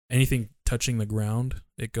then anything touching the ground,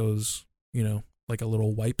 it goes, like a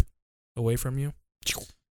little wipe away from you.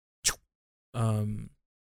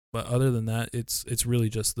 But other than that, it's really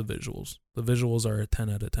just the visuals. The visuals are a 10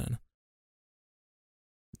 out of 10.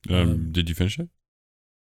 Did you finish it?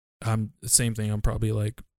 Same thing. I'm probably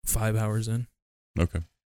like 5 hours in. Okay.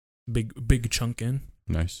 Big chunk in.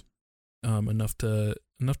 Nice. Enough to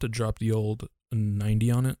drop the old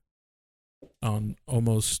 90 on it, on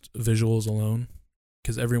almost visuals alone,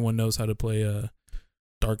 because everyone knows how to play a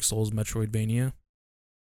Dark Souls Metroidvania.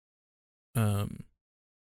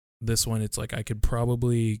 This one, it's like I could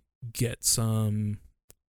probably get some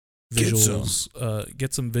visuals.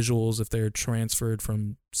 Get some visuals if they're transferred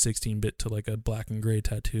from 16-bit to like a black and gray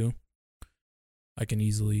tattoo. I can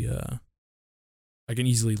easily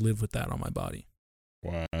live with that on my body.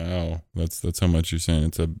 Wow, that's how much you're saying.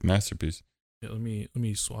 It's a masterpiece. Yeah, let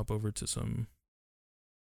me swap over to some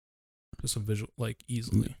visual, like,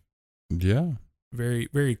 easily. Yeah. Very,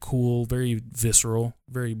 very cool, very visceral,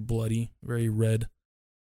 very bloody, very red.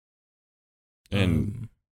 And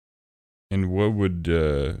what would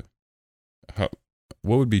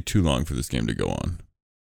what would be too long for this game to go on?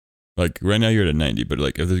 Like right now you're at a 90, but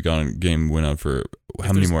like if this game went on for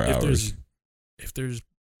how many more hours? If there's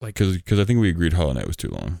like, because I think we agreed Hollow Knight was too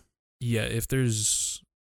long. yeah, if there's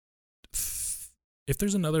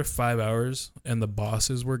another 5 hours and the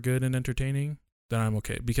bosses were good and entertaining, then I'm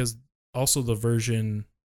okay. Because also the version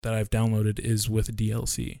that I've downloaded is with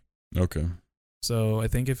DLC. Okay. So I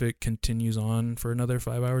think if it continues on for another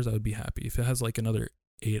 5 hours, I would be happy. If it has like another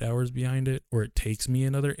 8 hours behind it, or it takes me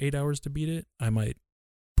another 8 hours to beat it, I might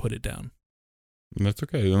put it down. That's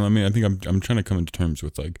okay. I mean, I think I'm trying to come into terms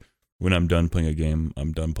with like when I'm done playing a game,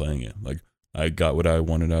 I'm done playing it. Like I got what I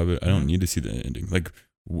wanted out of it. I don't need to see the ending. Like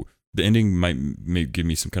the ending may give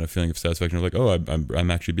me some kind of feeling of satisfaction of like, oh,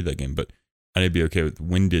 I'm actually beat that game. But I'd be okay with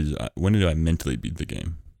when did I mentally beat the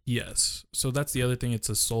game? Yes. So that's the other thing. It's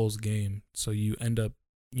a Souls game. So you end up,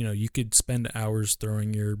 you could spend hours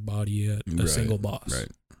throwing your body at a single boss. Right.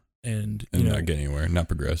 And not get anywhere, not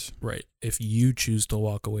progress. Right. If you choose to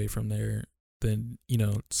walk away from there, then,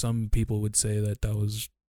 some people would say that was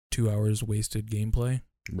 2 hours wasted gameplay.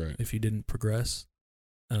 Right. If you didn't progress.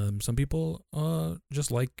 Some people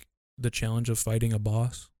just like the challenge of fighting a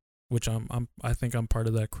boss, which I think I'm part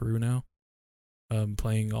of that crew now.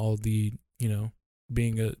 Playing all the,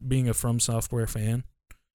 being a From Software fan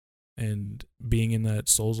and being in that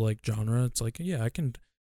Souls-like genre, it's like, yeah,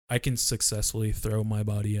 I can successfully throw my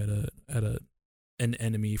body at an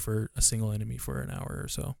enemy for a single enemy for an hour or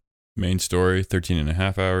so. Main story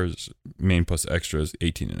 13.5 hours, main plus extras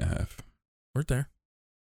 18.5. We're there.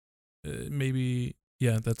 Maybe,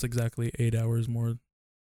 yeah, that's exactly 8 hours more,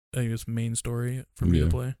 I guess, main story for me to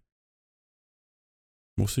play.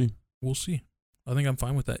 We'll see. I think I'm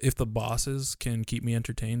fine with that. If the bosses can keep me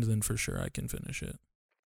entertained, then for sure I can finish it.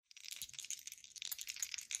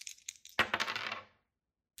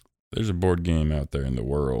 There's a board game out there in the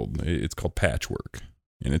world. It's called Patchwork,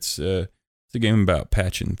 and it's a game about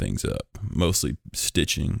patching things up, mostly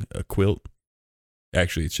stitching a quilt.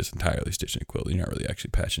 Actually, it's just entirely stitching a quilt. You're not really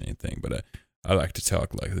actually patching anything, but I like to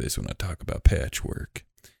talk like this when I talk about Patchwork.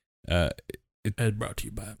 Ed brought to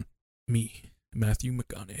you by me, Matthew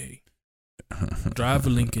McConaughey. Drive a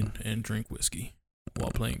Lincoln and drink whiskey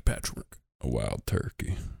while playing Patchwork. A wild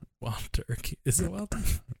turkey. Wild turkey. Is it wild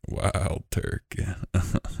turkey? Wild turkey.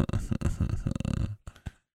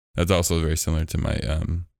 That's also very similar to my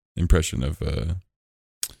impression of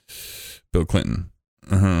Bill Clinton.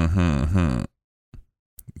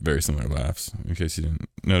 Very similar laughs, in case you didn't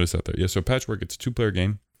notice out there. Yeah, so Patchwork, it's a 2-player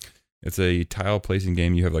game. It's a tile placing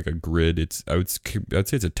game. You have like a grid. I'd say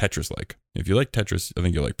it's a Tetris-like. If you like Tetris, I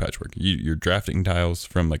think you'll like Patchwork. You're drafting tiles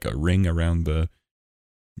from like a ring around the.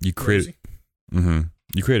 You create.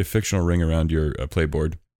 You create a fictional ring around your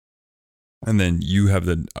playboard, and then you have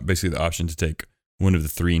basically the option to take one of the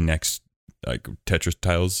 3 next like Tetris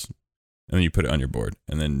tiles, and then you put it on your board,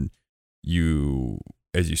 and then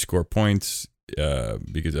as you score points,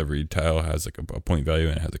 because every tile has like a point value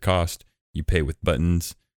and it has a cost. You pay with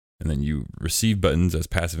buttons. And then you receive buttons as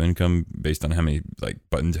passive income based on how many like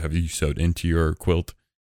buttons have you sewed into your quilt.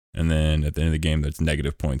 And then at the end of the game, there's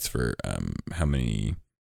negative points for how many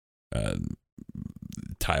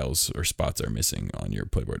tiles or spots are missing on your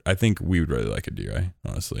playboard. I think we would really like a DRI,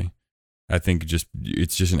 honestly. I think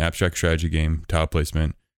it's just an abstract strategy game, tile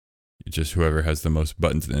placement. It's just whoever has the most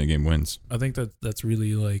buttons at the end of the game wins. I think that's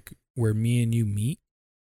really like where me and you meet.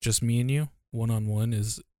 Just me and you, one-on-one,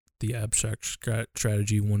 is the abstract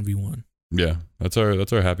strategy 1v1. Yeah, that's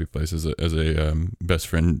our happy place as a best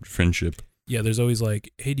friendship. Yeah, there's always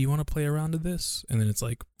like, hey, do you want to play a round of this? And then it's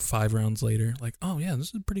like 5 rounds later, like, oh yeah, this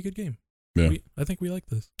is a pretty good game. Yeah, I think we like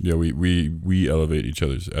this. Yeah, we elevate each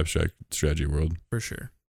other's abstract strategy world for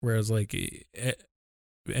sure. Whereas like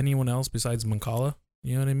anyone else besides Mancala,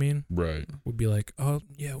 you know what I mean? Right. Would be like, oh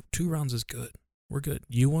yeah, 2 rounds is good. We're good.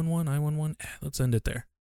 You won 1, I won 1. Let's end it there.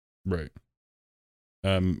 Right.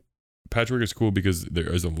 Patchwork is cool because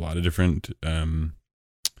there is a lot of different, I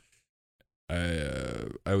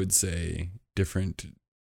would say, different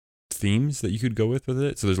themes that you could go with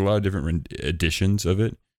it. So there's a lot of different editions of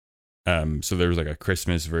it. So there's like a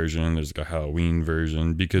Christmas version, there's like a Halloween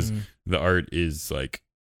version, because the art is like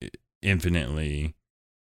infinitely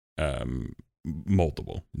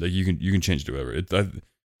multiple. Like you can change it to whatever.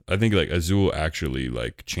 I think like Azul actually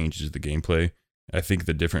like changes the gameplay. I think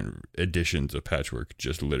the different editions of Patchwork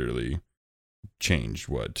just literally change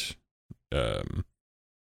what Mm.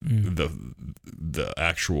 the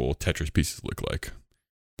actual Tetris pieces look like.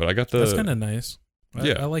 But I got the That's kind of nice.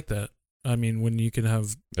 Yeah. I like that. I mean, when you can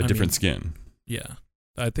have a I different mean, skin. Yeah,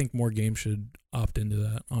 I think more games should opt into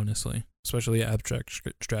that. Honestly, especially abstract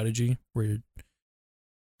strategy, where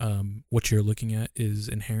what you're looking at is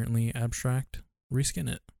inherently abstract. Reskin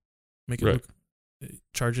it, make it Right. look.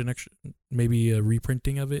 Charge an extra, maybe a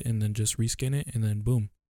reprinting of it, and then just reskin it, and then boom,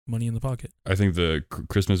 money in the pocket. I think the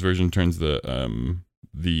Christmas version turns the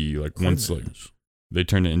like once like Goodness. they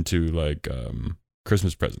turn it into like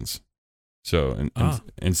Christmas presents. So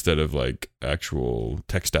instead of like actual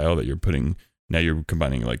textile that you're putting, now you're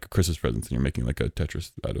combining like Christmas presents and you're making like a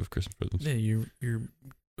Tetris out of Christmas presents. Yeah, you're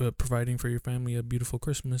providing for your family a beautiful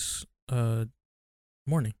Christmas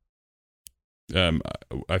morning.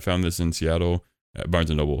 I found this in Seattle at Barnes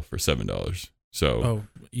and Noble for $7. So Oh,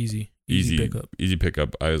 easy pickup. Easy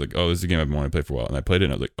pickup. I was like, oh, this is a game I've been wanting to play for a while, and I played it,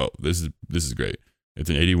 and I was like, oh, this is great. It's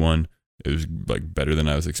an 81. It was like better than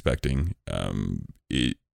I was expecting.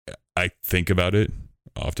 I think about it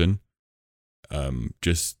often.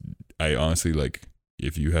 I honestly like,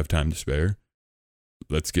 if you have time to spare,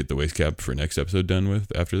 let's get the waste cap for next episode done with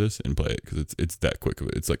after this and play it, because it's that quick of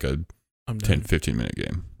it. It's like a I'm down. 10-15 minute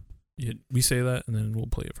game. Yeah, we say that, and then we'll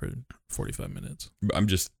play it for 45 minutes. I'm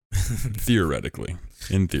just theoretically,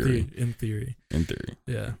 in theory, In theory.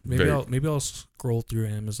 Yeah, maybe I'll scroll through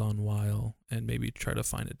Amazon while and maybe try to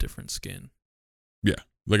find a different skin.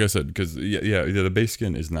 like I said, because the base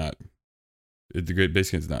skin is not. The great base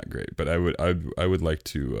skin is not great, but I would like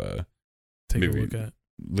to Take maybe a look at.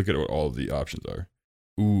 look at what all of the options are.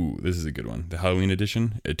 Ooh, this is a good one. The Halloween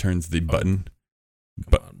edition. It turns the button,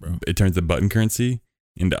 Come on, bro. it turns the button currency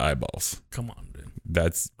into eyeballs. Come on, dude.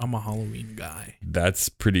 I'm a Halloween guy. That's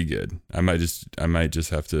pretty good. I might just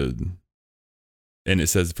have to. And it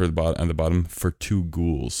says on the bottom for 2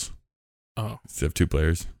 ghouls. Oh, Instead of 2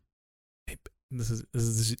 players. this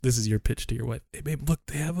is your pitch to your wife. Hey, babe, look,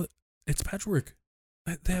 it's patchwork.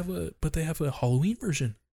 They have a Halloween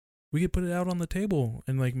version. We could put it out on the table,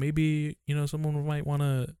 and like maybe someone might want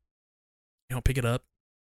to pick it up,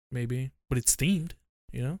 maybe. But it's themed,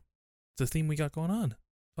 It's a theme we got going on.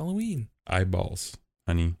 Halloween. Eyeballs,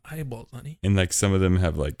 honey. Eyeballs, honey. And like some of them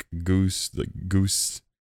have like ghosts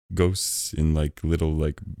and like little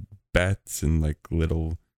like bats and like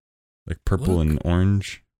little like purple Look. and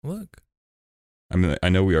orange. Look. I mean, I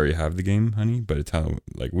know we already have the game, honey, but it's how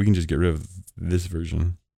like we can just get rid of this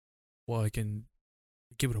version. Well, I can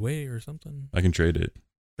give it away or something. I can trade it.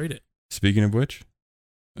 Trade it. Speaking of which,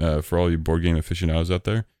 for all you board game aficionados out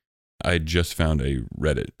there, I just found a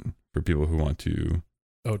Reddit for people who want to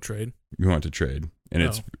Trade. trade, and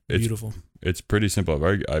it's beautiful. It's pretty simple.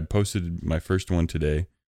 I posted my first one today,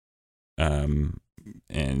 and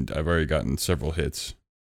I've already gotten several hits.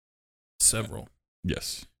 Several.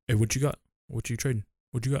 Yes. Hey, what you got? What you trading?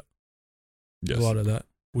 What you got? Yes. A lot of that.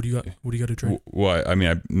 What do you got? What do you got to trade? Well, I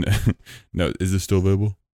mean, no. Is this still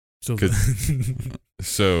available? So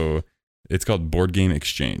So it's called Board Game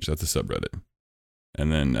Exchange. That's a subreddit.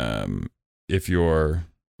 And then if you're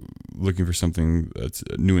looking for something that's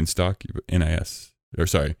new in stock, NIS. Or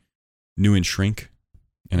sorry, new in shrink,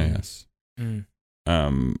 NIS. I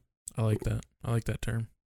like that. I like that term.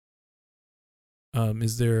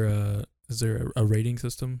 Is there a rating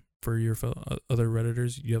system for your other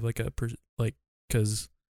Redditors? You have like because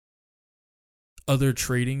other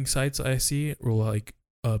trading sites I see will like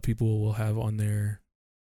people will have on their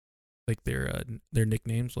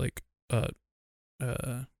nicknames like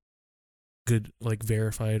good, like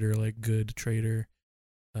verified or like good trader,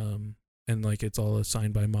 and like it's all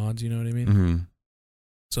assigned by mods. You know what I mean? Mm-hmm.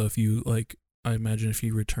 So if you I imagine if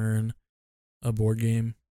you return a board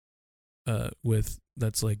game, with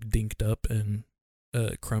that's like dinked up and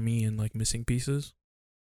crummy and like missing pieces,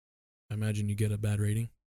 I imagine you get a bad rating.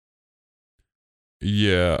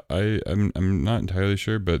 Yeah, I'm not entirely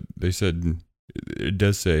sure, but they said it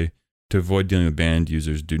does say to avoid dealing with banned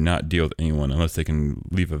users, do not deal with anyone unless they can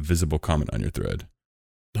leave a visible comment on your thread.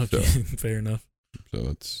 Okay, So, fair enough.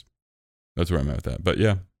 so that's where I'm at with that. But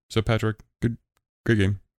yeah, so Patrick, great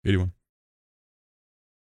game, 81.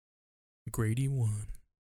 Grady 1.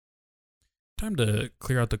 Time to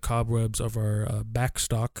clear out the cobwebs of our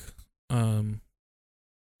backstock.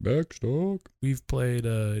 Backstock. We've played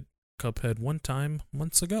Cuphead one time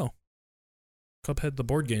months ago. Cuphead the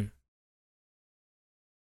board game.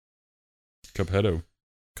 Cupheado,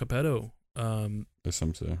 Cupheado. as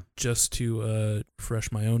some say. Just to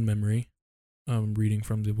refresh my own memory, reading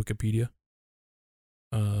from the Wikipedia.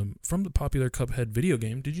 From the popular Cuphead video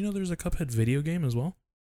game. Did you know there's a Cuphead video game as well?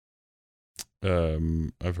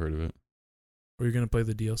 I've heard of it. Or you're gonna play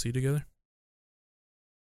the DLC together?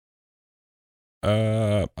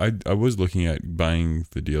 I was looking at buying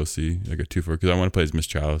the DLC, like a 2 for, because I want to play as Miss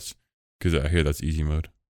Chalice, because I hear that's easy mode.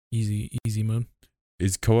 Easy mode.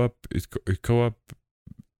 Is co-op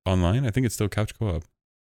online? I think it's still couch co-op.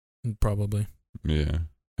 Probably. Yeah.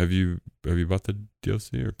 Have you bought the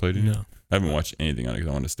DLC or played it? No. I haven't watched anything on it because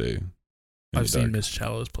I want to stay. I've seen Miss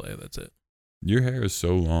Chalice play. That's it. Your hair is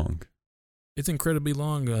so long. It's incredibly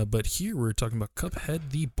long, but here we're talking about Cuphead,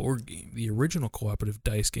 the board game, the original cooperative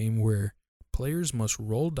dice game where players must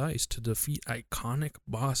roll dice to defeat iconic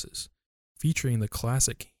bosses, featuring the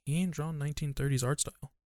classic hand-drawn 1930s art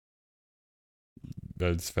style.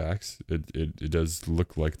 That's facts. It does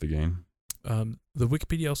look like the game. The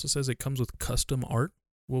Wikipedia also says it comes with custom art.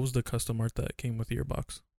 What was the custom art that came with your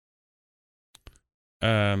box?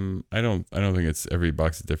 I don't think it's every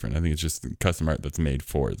box is different. I think it's just custom art that's made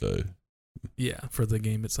for the. Yeah, for the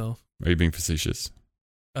game itself. Are you being facetious?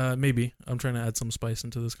 Maybe. I'm trying to add some spice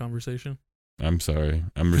into this conversation. I'm sorry.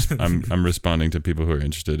 I'm responding to people who are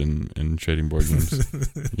interested in trading board games.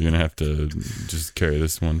 You're gonna have to just carry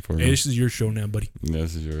this one for me. Hey, this is your show now, buddy.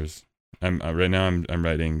 This is yours. I'm right now. I'm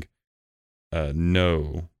writing.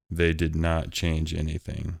 No, they did not change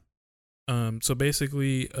anything. So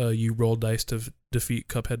basically, you roll dice to defeat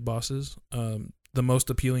Cuphead bosses. The most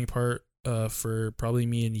appealing part, for probably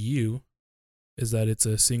me and you, is that it's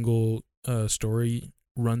a single story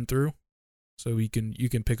run through. So you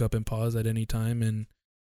can pick up and pause at any time and,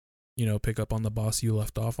 pick up on the boss you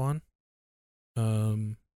left off on.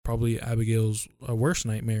 Probably Abigail's worst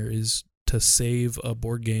nightmare is to save a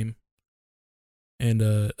board game and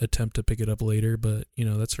attempt to pick it up later, but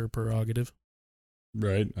that's her prerogative.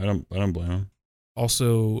 Right. I don't blame him.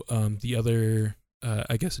 Also, the other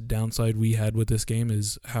I guess downside we had with this game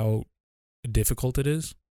is how difficult it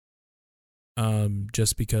is.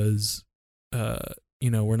 Just because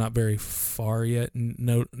we're not very far yet.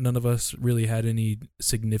 None of us really had any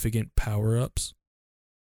significant power-ups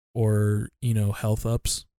or, health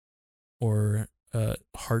ups or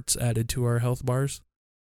hearts added to our health bars.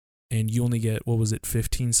 And you only get,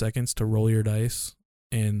 15 seconds to roll your dice,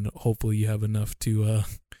 and hopefully you have enough to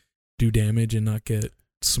do damage and not get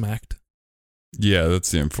smacked. Yeah,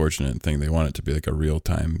 that's the unfortunate thing. They want it to be like a real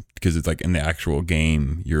time, because it's like in the actual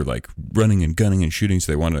game, you're like running and gunning and shooting.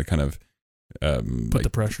 So they want to kind of put the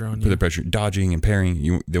pressure on you. Put the pressure, dodging and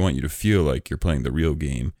parrying. They want you to feel like you're playing the real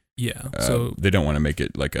game. Yeah. So they don't want to make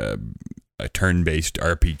it like a turn-based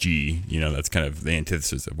RPG. That's kind of the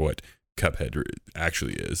antithesis of what Cuphead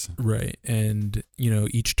actually is. Right. And,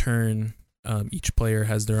 each turn, each player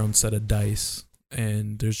has their own set of dice,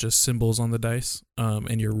 and there's just symbols on the dice.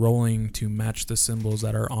 And you're rolling to match the symbols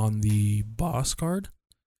that are on the boss card,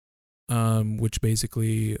 which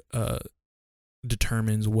basically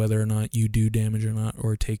determines whether or not you do damage or not,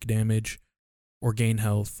 or take damage, or gain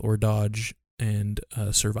health, or dodge, and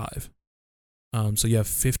survive. So you have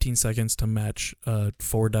 15 seconds to match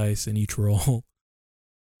 4 dice in each roll.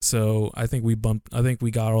 So I think we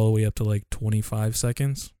got all the way up to like 25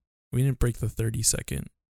 seconds. We didn't break the 30-second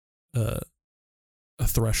a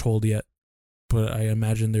threshold yet, but I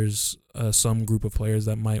imagine there's some group of players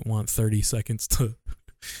that might want 30 seconds to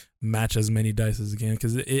match as many dice as again,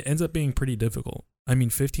 because it ends up being pretty difficult. I mean,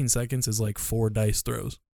 15 seconds is like 4 dice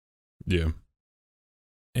throws. Yeah.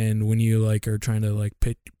 And when you like are trying to like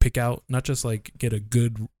pick out, not just like get a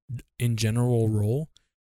good in general roll,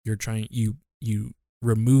 you're trying you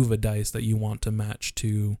remove a dice that you want to match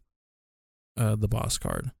to the boss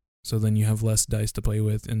card. So then you have less dice to play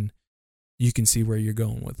with, and you can see where you're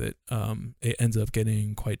going with it. It ends up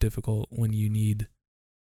getting quite difficult when you need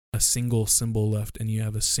a single symbol left and you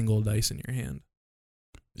have a single dice in your hand.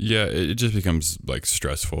 Yeah, it just becomes like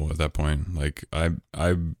stressful at that point. Like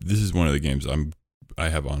this is one of the games I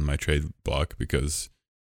have on my trade block, because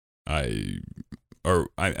I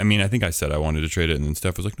think I said I wanted to trade it, and then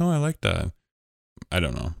Steph was like, "No, I like that." I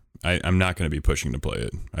don't know. I'm not going to be pushing to play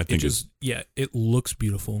it. I think it looks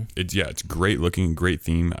beautiful. It's great looking, great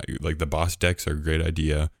theme. Like the boss decks are a great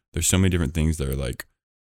idea. There's so many different things that are like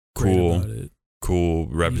cool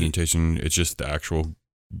representation. It's just the actual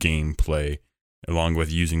gameplay, along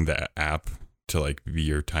with using the app to like be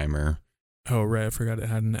your timer. Oh right, I forgot it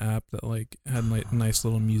had an app that like had like nice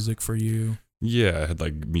little music for you. Yeah, it had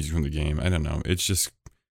like music from the game. I don't know. It's just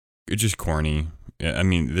corny. I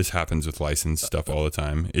mean, this happens with licensed stuff all the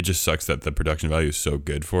time. It just sucks that the production value is so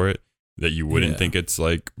good for it that you wouldn't think it's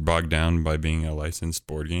like bogged down by being a licensed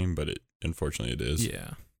board game, but unfortunately it is.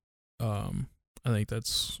 Yeah. I think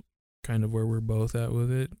that's kind of where we're both at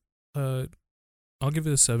with it. I'll give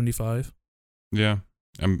it a 75. Yeah.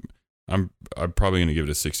 I'm probably going to give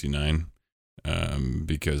it a 69.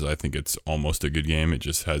 because I think it's almost a good game. It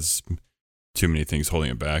just has too many things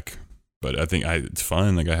holding it back. But I think it's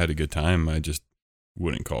fun. Like, I had a good time. I just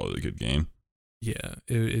wouldn't call it a good game. Yeah,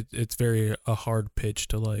 it's very a hard pitch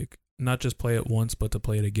to like not just play it once, but to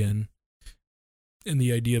play it again. And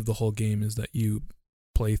the idea of the whole game is that you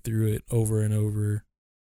play through it over and over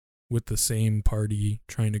with the same party,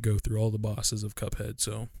 trying to go through all the bosses of Cuphead.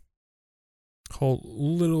 So, whole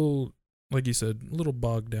little, like you said, little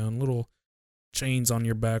bogged down, little chains on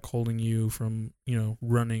your back holding you from,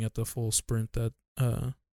 running at the full sprint that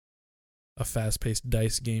a fast-paced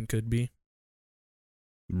dice game could be.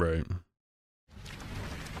 Right.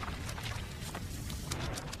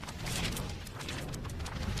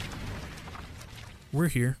 We're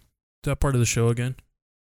here, that part of the show again,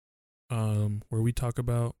 where we talk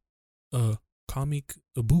about comic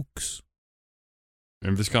books.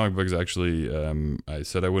 And this comic book is actually, I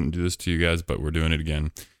said I wouldn't do this to you guys, but we're doing it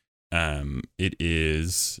again. It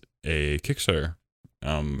is a Kickstarter.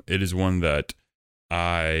 It is one that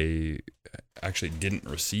I actually didn't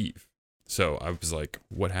receive. So I was like,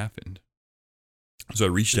 what happened? So I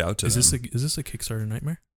reached out to them. Is this a Kickstarter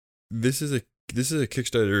nightmare? This is a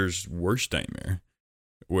Kickstarter's worst nightmare.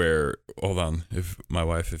 Where, hold on, if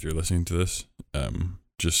you're listening to this,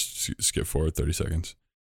 just skip forward 30 seconds.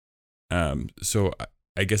 So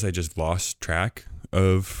I guess I just lost track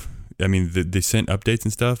of, they sent updates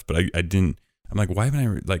and stuff, but I didn't, I'm like, why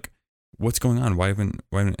haven't I, what's going on? Why haven't,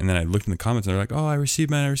 and then I looked in the comments and they're like, oh, I received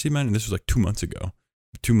mine. And this was like 2 months ago,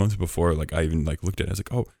 2 months before, I even looked at it. I was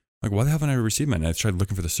like, oh, why haven't I received mine? And I tried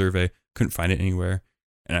looking for the survey, couldn't find it anywhere.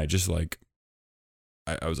 And I just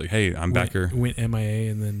I was like, hey, I'm back here. Went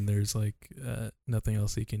MIA, and then there's nothing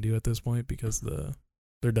else you can do at this point because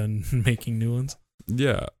they're done making new ones.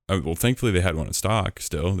 Yeah. Well, thankfully they had one in stock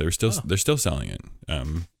still. They're still selling it.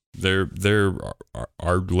 They're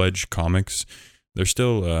Ledge Comics. They're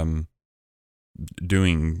still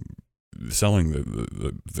selling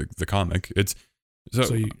the comic. It's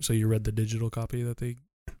so you read the digital copy that they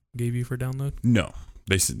gave you for download? No.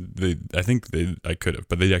 I think I could have,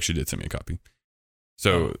 but they actually did send me a copy.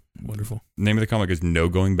 So wonderful. Name of the comic is No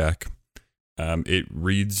Going Back. It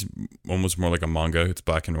reads almost more like a manga. It's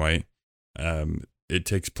black and white. It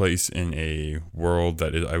takes place in a world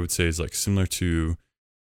that I would say is similar to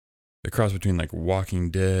the cross between Walking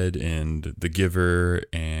Dead and The Giver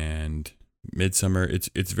and Midsummer.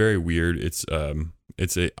 It's very weird. It's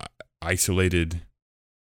a isolated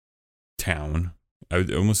town. I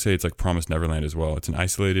would almost say it's like Promised Neverland as well. It's an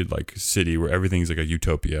isolated city where everything's like a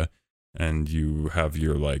utopia. And you have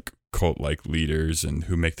your cult-like leaders and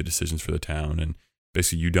who make the decisions for the town. And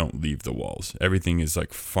basically you don't leave the walls. Everything is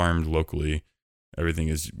farmed locally. Everything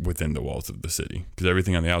is within the walls of the city. Because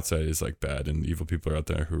everything on the outside is bad and evil people are out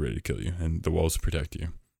there who are ready to kill you. And the walls protect you.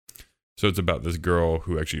 So it's about this girl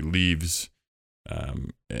who actually leaves.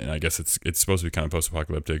 And I guess it's supposed to be kind of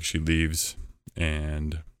post-apocalyptic. She leaves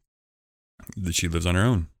and she lives on her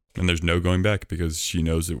own. And there's no going back because she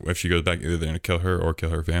knows that if she goes back, either they're going to kill her or kill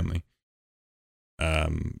her family.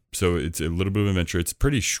 So it's a little bit of adventure. It's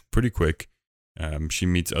pretty quick. She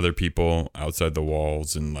meets other people outside the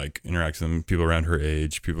walls and interacts with them, people around her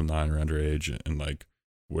age, people not around her age, and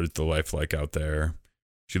what is the life like out there.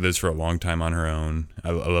 She lives for a long time on her own.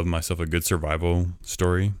 I love myself a good survival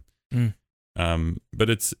story. But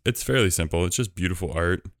it's fairly simple. It's just beautiful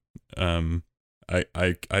art. I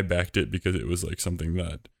backed it because it was something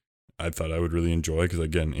that I thought I would really enjoy. Because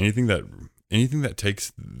again, anything that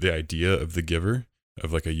takes the idea of The Giver,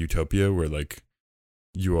 of a utopia where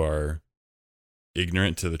you are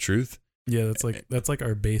ignorant to the truth. Yeah, that's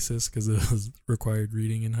our basis because it was required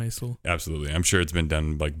reading in high school. Absolutely, I'm sure it's been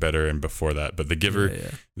done better and before that. But The Giver,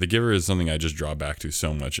 The Giver is something I just draw back to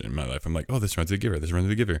so much in my life. I'm like, oh, this reminds me of The Giver. This reminds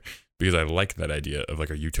me of The Giver because I like that idea of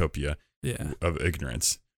a utopia of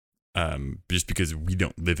ignorance. Just because we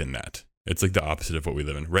don't live in that. It's the opposite of what we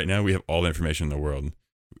live in. Right now, we have all the information in the world.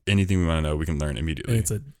 Anything we want to know, we can learn immediately.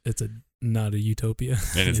 And it's not a utopia.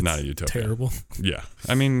 And it's not a utopia. Terrible. Yeah.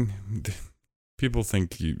 People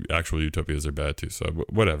think actual utopias are bad too, so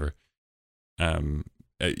whatever. But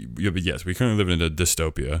yes, we currently live in a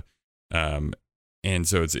dystopia. And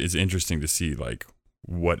so it's interesting to see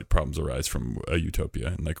what problems arise from a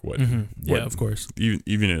utopia and what, yeah, of course.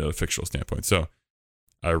 Even in a fictional standpoint. So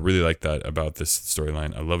I really like that about this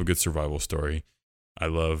storyline. I love a good survival story. I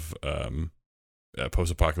love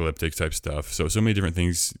post-apocalyptic type stuff. So many different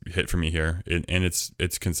things hit for me here, and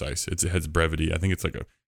it's concise. It has brevity. I think it's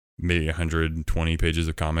maybe 120 pages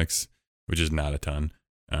of comics, which is not a ton.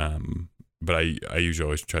 But I usually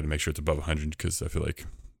always try to make sure it's above 100 because I feel like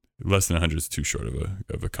less than 100 is too short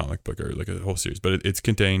of a comic book or a whole series. But it's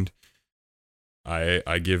contained.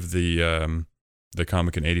 I give the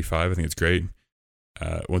comic an 85. I think it's great.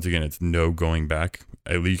 Once again, it's no going back.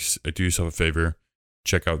 At least do yourself a favor,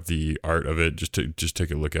 check out the art of it. Just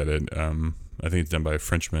take a look at it. I think it's done by a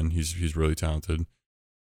Frenchman. He's really talented.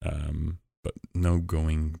 But no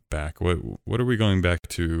going back. What are we going back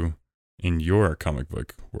to in your comic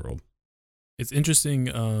book world? It's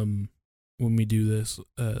interesting when we do this,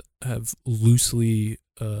 have loosely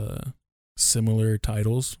similar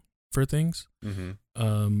titles for things.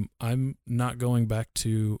 Mm-hmm. I'm not going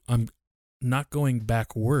backwards.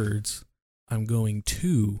 I'm going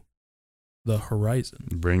to the horizon.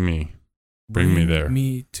 Bring me there.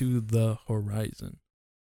 Me to the horizon.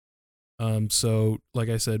 So like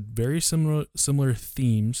I said, very similar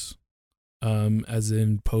themes, as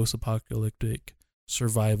in post-apocalyptic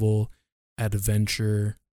survival,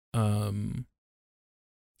 adventure.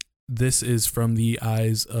 This is from the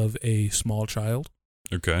eyes of a small child.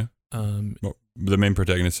 Okay. Well, the main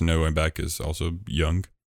protagonist in No Way Back is also young.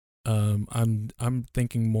 I'm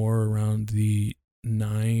thinking more around the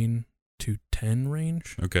 9 to 10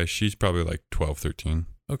 range. Okay, she's probably like 12, 13.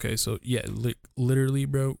 Okay, so yeah, literally,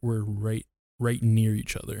 bro, we're right near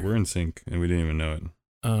each other. We're in sync, and we didn't even know it.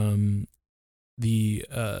 The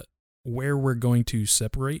where we're going to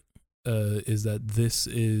separate is that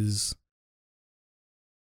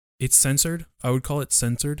it's censored. I would call it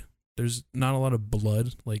censored. There's not a lot of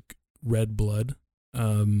blood, like red blood,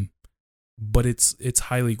 but it's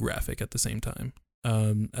highly graphic at the same time.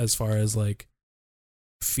 As far as like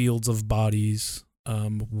fields of bodies,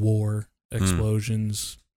 war,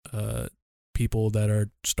 explosions, people that are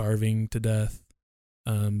starving to death,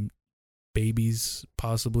 babies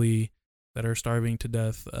possibly that are starving to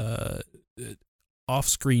death,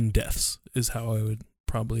 off-screen deaths is how I would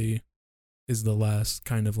probably is the last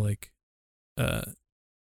kind of like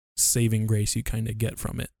saving grace you kind of get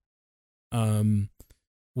from it.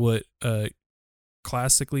 What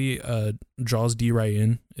classically Jaws D.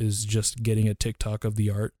 Ryan is just getting a TikTok of the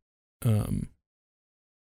art.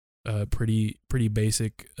 Pretty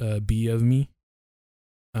basic B of me.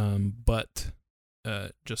 But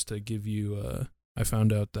just to give you I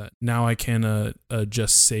found out that now I can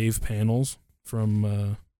just save panels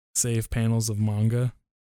from save panels of manga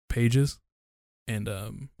pages, and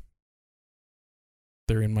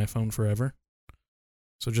they're in my phone forever.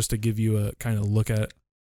 So just to give you a kind of look at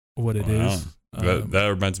what it is. That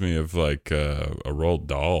reminds me of like a Roald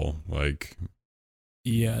Dahl, like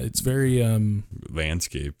yeah, it's very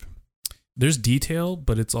landscape. There's detail,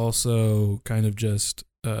 but it's also kind of just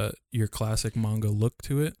your classic manga look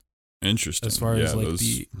to it. Interesting. As far as like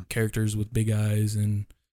the characters with big eyes and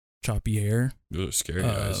choppy hair. Those are scary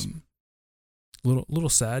eyes. Little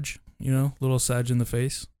sag, little sag in the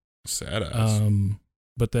face. Sad eyes.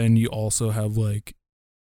 But then you also have like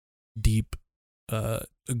deep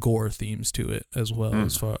gore themes to it as well,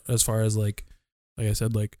 as far as like I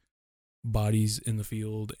said, like bodies in the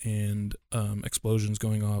field and explosions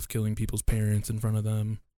going off, killing people's parents in front of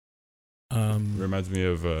them. Reminds me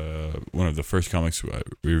of one of the first comics we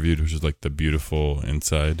reviewed, which is like The Beautiful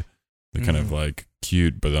Inside. They're kind of like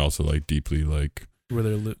cute, but also like deeply like where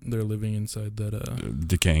they're living inside that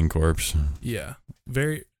decaying corpse. Yeah,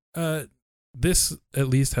 very. This at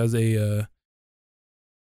least has a.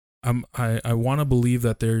 I want to believe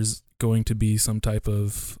that there's going to be some type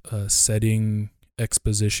of setting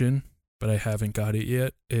exposition, but I haven't got it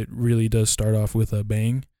yet. It really does start off with a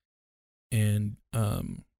bang, and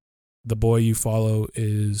the boy you follow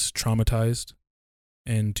is traumatized,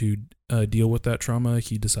 and to deal with that trauma,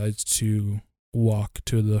 he decides to walk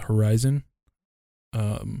to the horizon,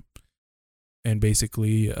 and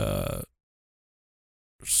basically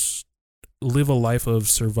live a life of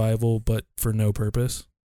survival, but for no purpose.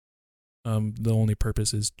 The only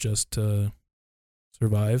purpose is just to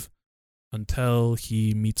survive until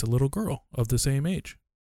he meets a little girl of the same age.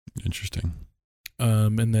 Interesting.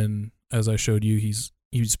 And then, as I showed you, he's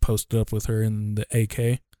posted up with her in the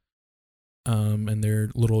AK. And they're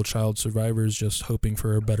little child survivors just hoping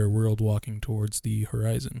for a better world, walking towards the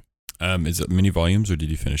horizon. Is it mini volumes or did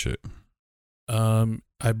you finish it?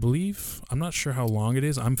 I believe, I'm not sure how long it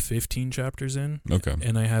is. I'm 15 chapters in. Okay.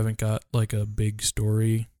 And I haven't got like a big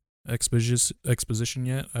story exposition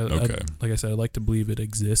yet. Okay. Like I said, I'd like to believe it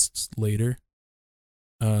exists later.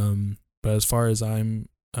 But as far as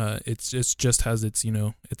it's just has its,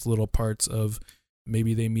 its little parts of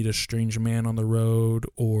maybe they meet a strange man on the road,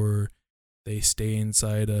 or they stay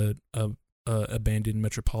inside a abandoned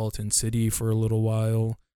metropolitan city for a little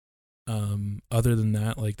while. Other than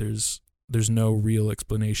that, like there's no real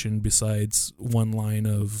explanation besides one line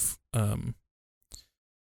of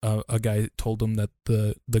a guy told him that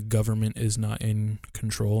the government is not in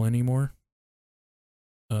control anymore.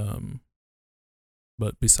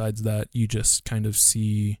 But besides that, you just kind of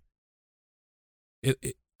see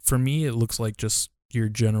it. For me, it looks like just your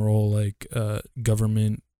general like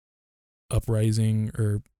government uprising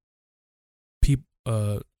or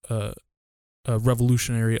a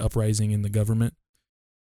revolutionary uprising in the government,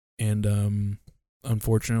 and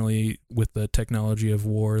unfortunately, with the technology of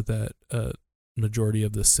war, that majority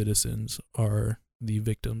of the citizens are the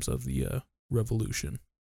victims of the revolution.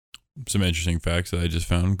 Some interesting facts that I just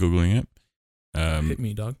found Googling it. Hit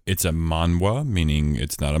me, dog. It's a manhwa, meaning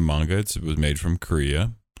it's not a manga. It was made from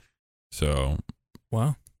Korea. So,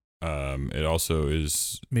 Wow. it also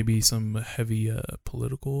is Maybe some heavy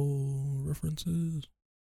political references.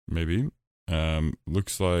 maybe.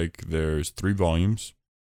 Looks like there's 3 volumes.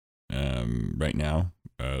 Right now,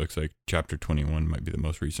 looks like chapter 21 might be the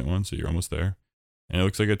most recent one, so you're almost there. And it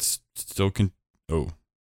looks like it's still looks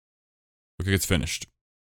like it's finished.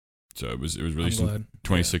 So it was released in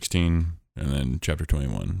 2016, and then chapter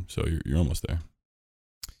 21. So you're almost there.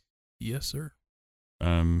 Yes, sir.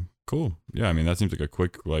 Cool. Yeah, I mean that seems like a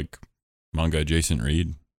quick like manga adjacent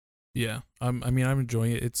read. Yeah, I'm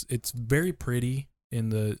enjoying it. It's very pretty in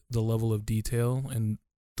the level of detail, and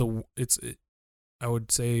I would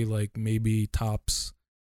say like maybe tops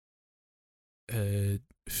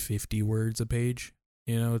 50 words a page.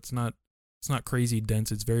 You know, it's not crazy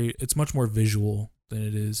dense. It's much more visual than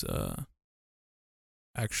it is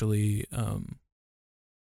actually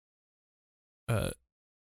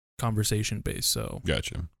conversation based. So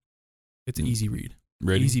Gotcha. it's an easy read.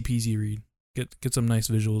 Ready? Easy peasy read. Get some nice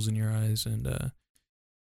visuals in your eyes, and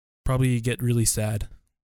probably get really sad.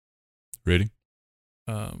 Ready?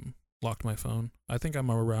 Locked my phone. I think I'm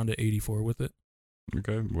around at 84 with it.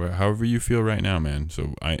 Okay. Well, however you feel right now, man.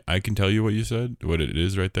 So I can tell you what you said, what it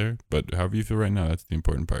is right there, but however you feel right now, that's the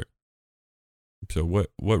important part. So what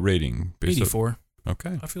rating? 84.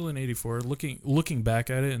 Okay. I feel an 84. Looking back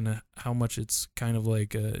at it and how much it's kind of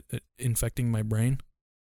like infecting my brain,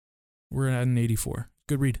 we're at an 84.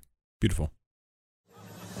 Good read. Beautiful.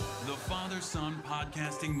 The Father-Son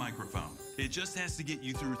Podcasting Microphone. It just has to get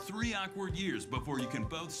you through 3 awkward years before you can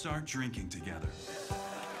both start drinking together.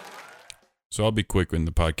 So I'll be quick in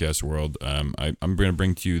the podcast world. I'm going to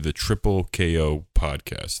bring to you the Triple KO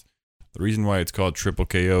podcast. The reason why it's called Triple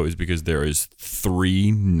KO is because there is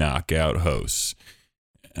 3 knockout hosts.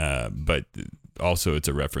 But also it's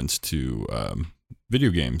a reference to video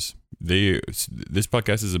games. This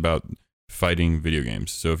podcast is about fighting video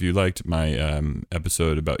games. So if you liked my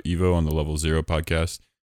episode about Evo on the Level 0 podcast,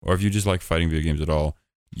 or if you just like fighting video games at all,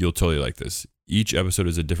 you'll totally like this. Each episode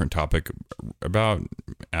is a different topic, about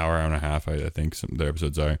hour and a half, I think some of their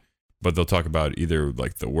episodes are. But they'll talk about either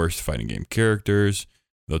like the worst fighting game characters.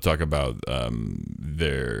 They'll talk about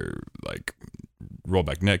their like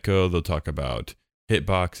rollback netcode. They'll talk about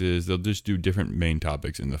hitboxes. They'll just do different main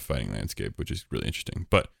topics in the fighting landscape, which is really interesting.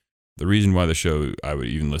 But the reason why the show I would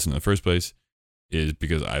even listen in the first place is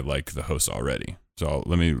because I like the hosts already. So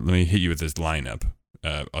let me hit you with this lineup.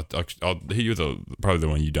 I'll hit you with probably the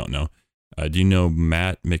one you don't know. Do you know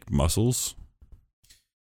Matt McMuscles?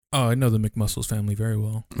 Oh, I know the McMuscles family very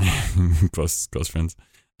well. close friends.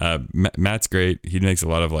 Matt's great. He makes a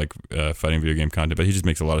lot of like fighting video game content, but he just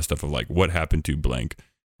makes a lot of stuff of like what happened to blank.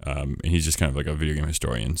 And he's just kind of like a video game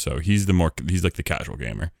historian. So he's like the casual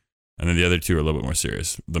gamer. And then the other 2 are a little bit more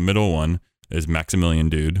serious. The middle one is Maximilian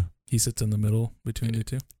Dude. He sits in the middle between you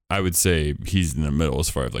two. I would say he's in the middle as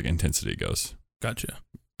far as like intensity goes. Gotcha.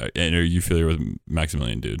 And are you familiar with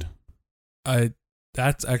Maximilian Dude?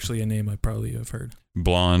 That's actually a name I probably have heard.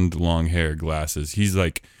 Blonde, long hair, glasses. He's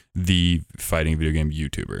like the fighting video game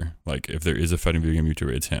YouTuber. Like if there is a fighting video game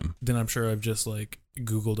YouTuber, it's him. Then I'm sure I've just like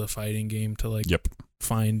Googled a fighting game to like Yep.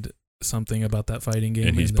 find something about that fighting game.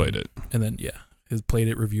 And he's played it. And then he's played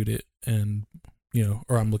it, reviewed it, and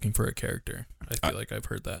or I'm looking for a character. I feel like I've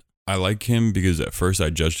heard that. I like him because at first I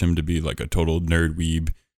judged him to be like a total nerd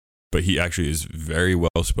weeb, but he actually is very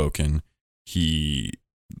well spoken.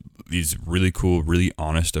 He's really cool, really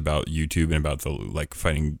honest about YouTube and about the like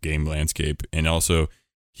fighting game landscape. And also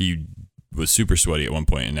he was super sweaty at one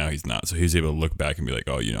point and now he's not. So he's able to look back and be like,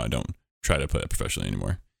 oh, I don't try to play that professionally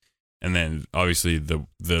anymore. And then obviously the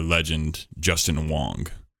legend, Justin Wong.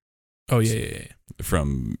 Oh, yeah.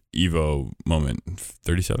 From Evo Moment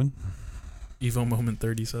 37? Evo Moment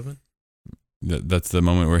 37? That's the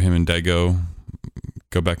moment where him and Daigo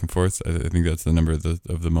go back and forth. I think that's the number of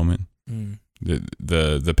the moment. Mm.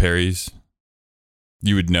 The parries,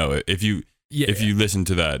 you would know it if you you listen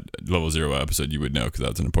to that Level 0 episode. You would know because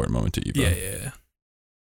that's an important moment to Evo. Yeah.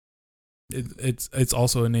 It's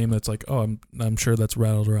also a name that's like, oh, I'm sure that's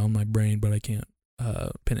rattled around my brain, but I can't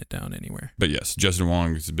pin it down anywhere. But yes, Justin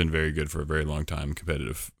Wong has been very good for a very long time,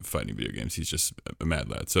 competitive fighting video games. He's just a mad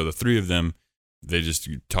lad. So the three of them, they just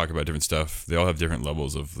talk about different stuff. They all have different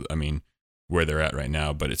levels of, where they're at right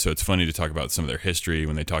now. But it's funny to talk about some of their history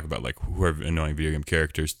when they talk about like who are annoying video game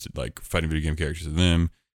characters, like fighting video game characters to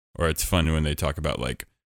them. Or it's fun when they talk about like,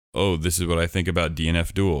 oh, this is what I think about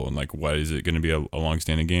DNF Duel, and like, what is it going to be a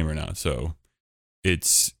long-standing game or not? So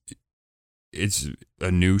it's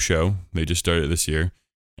a new show. They just started this year,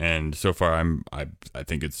 and so far I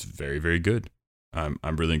think it's very, very good. I'm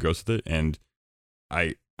really engrossed with it, and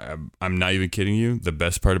I'm not even kidding you. The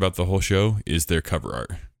best part about the whole show is their cover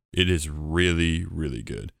art. It is really, really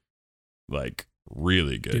good. Like,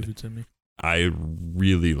 really good. Give it to me. I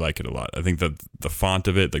really like it a lot. I think that the font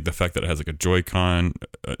of it, like the fact that it has like a Joy-Con,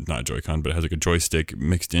 not Joy-Con, but it has like a joystick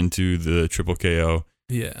mixed into the triple KO.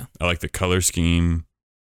 Yeah. I like the color scheme.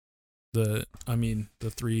 The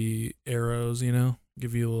 3 arrows,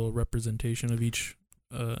 give you a little representation of each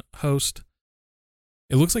host.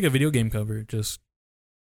 It looks like a video game cover, just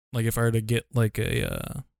like if I were to get like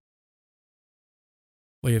a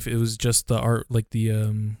like if it was just the art, like the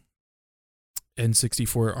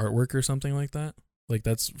N64 artwork or something like that. Like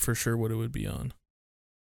that's for sure what it would be on.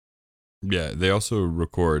 Yeah, they also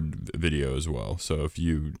record video as well. So if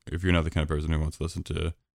you're not the kind of person who wants to listen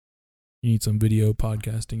to, you need some video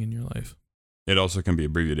podcasting in your life. It also can be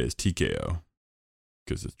abbreviated as TKO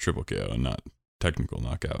because it's triple KO and not technical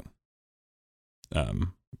knockout.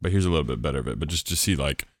 But here's a little bit better of it. But just to see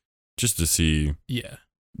yeah,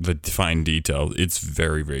 the fine detail, it's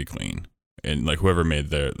very, very clean. And like whoever made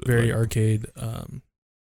their very arcade.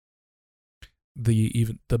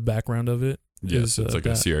 The background of it. Yes, it's like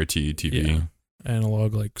a CRT TV. Yeah,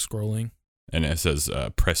 analog, like scrolling. And it says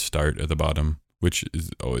press start at the bottom, which is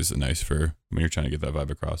always nice for when you're trying to get that vibe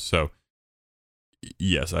across. So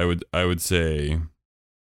yes, I would say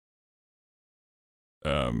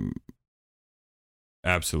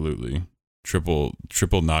absolutely. Triple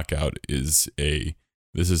knockout is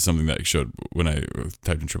this is something that showed when I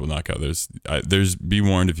typed in triple knockout. There's be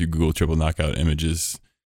warned, if you Google triple knockout images,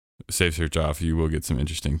 safe search off, you will get some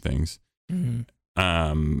interesting things.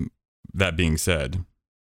 Mm-hmm. That being said,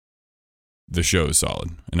 the show is solid,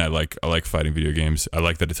 and I like fighting video games. I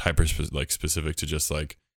like that it's hyper specific to just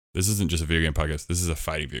like, this isn't just a video game podcast. This is a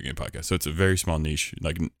fighting video game podcast. So it's a very small niche.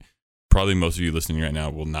 Like probably most of you listening right now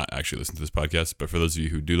will not actually listen to this podcast, but for those of you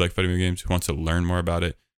who do like fighting video games, who wants to learn more about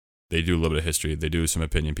it, they do a little bit of history. They do some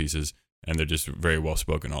opinion pieces, and they're just very well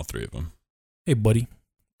spoken, all three of them. Hey, buddy,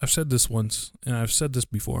 I've said this once, and I've said this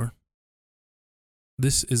before.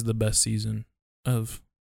 This is the best season of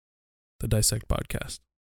the Dissect podcast.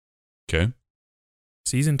 Okay.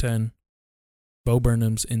 Season 10, Bo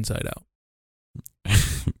Burnham's Inside Out.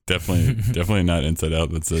 definitely not Inside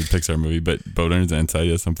Out. That's a Pixar movie, but Bo Burnham's Inside,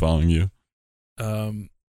 yes, I'm following you.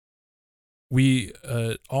 We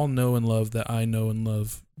all know and love that I know and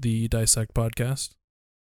love the Dissect podcast.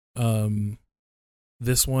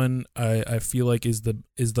 This one I feel like is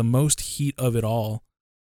the most heat of it all,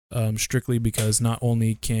 strictly because not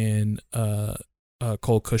only can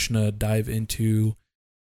Cole Kushner dive into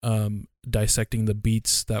dissecting the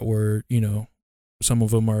beats that were, some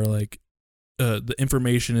of them are like, the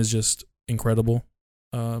information is just incredible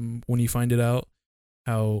when you find it out,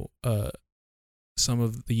 how some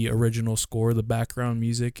of the original score, the background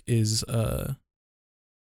music is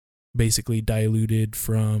basically diluted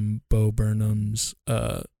from Bo Burnham's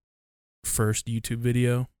first YouTube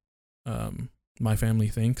video, My Family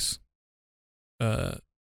Thinks, and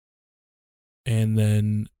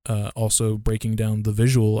then also breaking down the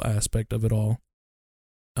visual aspect of it all,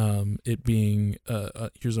 it being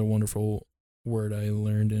here's a wonderful word I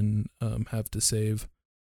learned and have to save,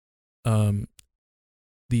 the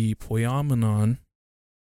Poimanon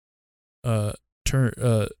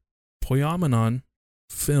Poimanon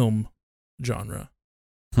film genre.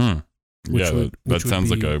 Yeah, that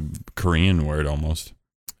sounds like a Korean word almost.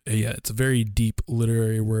 Yeah, it's a very deep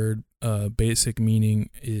literary word. Basic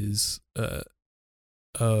meaning is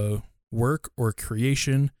a work or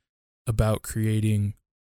creation about creating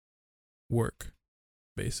work,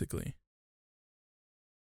 basically.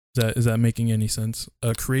 Is that making any sense?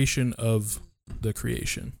 A creation of the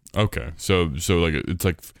creation. Okay, so like it's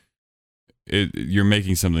like you're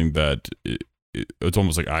making something that it's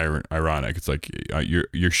almost like ironic. It's like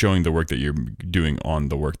you're showing the work that you're doing on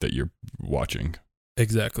the work that you're watching.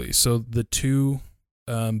 Exactly. So the two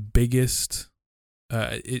biggest,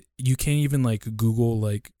 you can't even like Google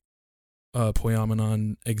like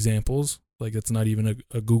Poimanon examples. Like it's not even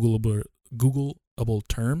a Googleable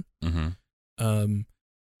term. Mm-hmm.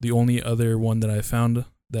 The only other one that I found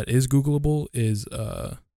that is Googleable is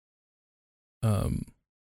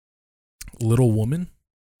Little Woman.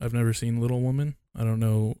 I've never seen Little Woman. I don't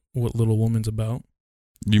know what Little Woman's about.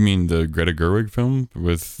 You mean the Greta Gerwig film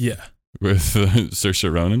with Yeah.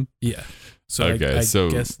 Saoirse Ronan? Yeah. So Okay, I so-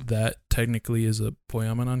 guess that technically is a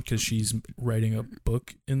poiamanon because she's writing a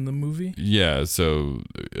book in the movie. Yeah, so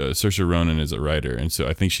Saoirse Ronan is a writer, and so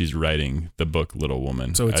I think she's writing the book Little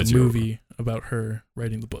Woman. So it's as a you're- movie about her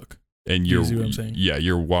writing the book. and You you're see what I'm saying? Yeah,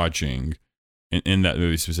 you're watching in that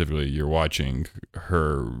movie specifically. You're watching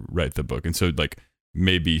her write the book, and so like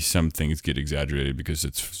maybe some things get exaggerated because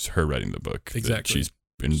it's her writing the book Exactly. that she's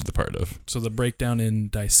been the part of. So the breakdown in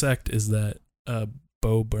Dissect is that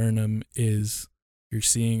Bo Burnham you're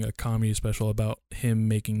seeing a comedy special about him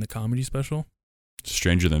making the comedy special.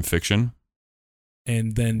 Stranger Than Fiction,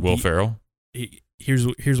 And then Will Ferrell.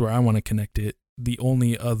 here's where I want to connect it. The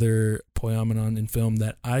only other poiamanon in film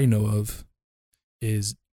that I know of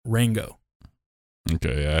is Rango.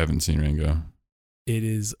 Okay, I haven't seen Rango. It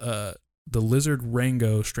is the lizard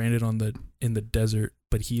Rango stranded in the desert,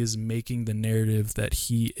 but he is making the narrative that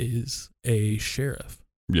he is a sheriff.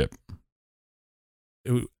 Yep.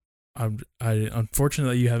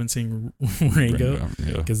 Unfortunately you haven't seen Rango,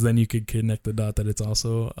 Yeah. because then you could connect the dot that it's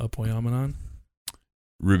also a poiamanon.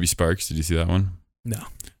 Ruby Sparks, did you see that one? No.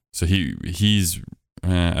 So he's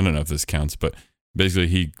I don't know if this counts, but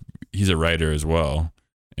basically he's a writer as well,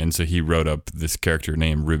 and so he wrote up this character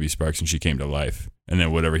named Ruby Sparks, and she came to life, and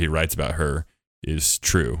then whatever he writes about her is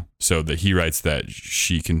true. So that he writes that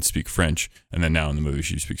she can speak French, and then now in the movie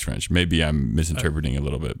she speaks French. Maybe I'm misinterpreting a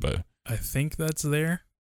little bit, but I think that's there.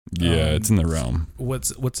 yeah, it's in the realm.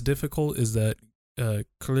 What's difficult is that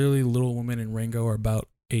clearly Little Woman and Rango are about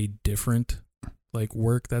a different like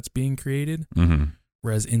work that's being created, Mm-hmm.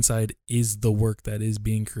 whereas Inside is the work that is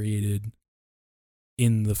being created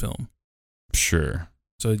in the film. Sure.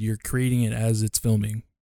 So you're creating it as it's filming,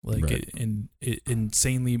 like Right.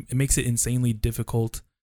 it makes it insanely difficult,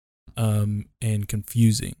 and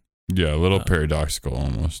confusing. Yeah, a little paradoxical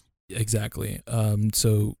almost. Exactly.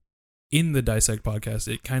 So in the Dissect podcast,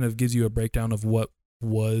 it kind of gives you a breakdown of what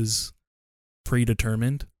was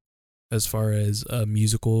predetermined as far as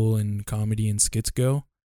musical and comedy and skits go,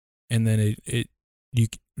 and then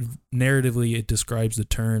narratively it describes the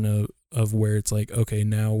turn of where it's like, okay,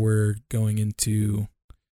 now we're going into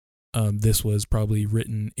this was probably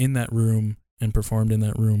written in that room and performed in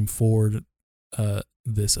that room for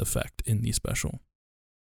this effect in the special.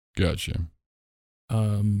 Gotcha.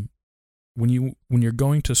 When you're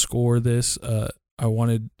going to score this, I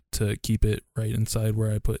wanted to keep it right inside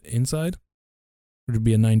where I put Inside, which would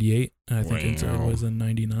be a 98, and I think Inside Wow. was a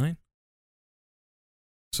 99.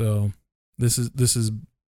 So this is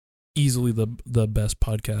easily the best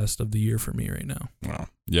podcast of the year for me right now. Wow.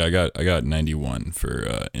 Yeah, I got 91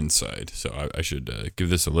 for Inside, so I should give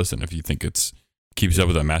this a listen if you think it's keeps up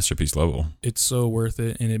with that masterpiece level. It's so worth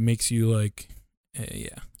it, and it makes you like,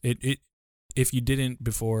 yeah. It if you didn't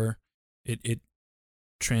before, it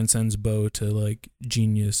transcends Bo to like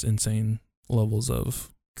genius, insane levels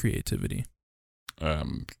of creativity.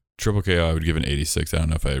 Triple KO, I would give an 86. I don't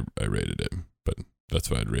know if I rated it, but that's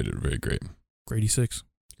why I'd rated it very great. Grady 6.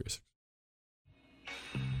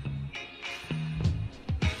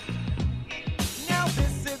 Now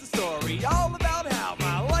this is a story all about how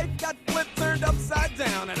my life got flipped, turned upside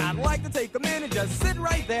down, and I'd like to take a minute, just sit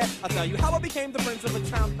right there. I'll tell you how I became the prince of a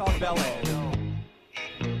town called Bel Air.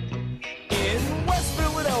 In West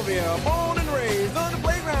Philadelphia, born and raised, on the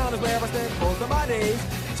playground is where I spent most of my days.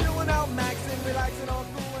 Chilling out, maxing, relaxing on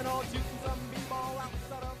school, and all shooting some b-ball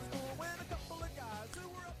outside of the school with a couple of guys who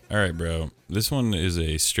were up to... All right, bro. This one is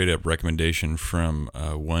a straight up recommendation from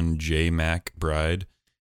one J Mac Bride.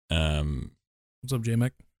 What's up,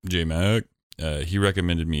 J-Mac? J Mac. He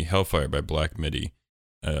recommended me Hellfire by Black Midi.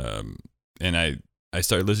 And I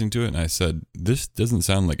started listening to it, and I said, this doesn't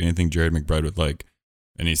sound like anything Jared McBride would like.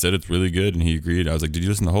 And he said it's really good, and he agreed. I was like, did you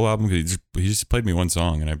listen to the whole album? Because he just played me one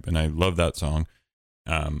song, and I love that song.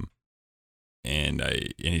 And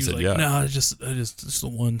he was said, like, yeah. no, it's just the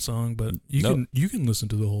one song, but you can listen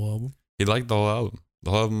to the whole album. He liked the whole album. The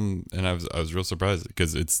whole album, and I was real surprised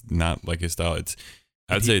because it's not like his style.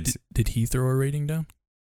 Did he throw a rating down?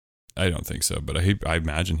 I don't think so, but I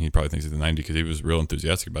imagine he probably thinks it's a 90 because he was real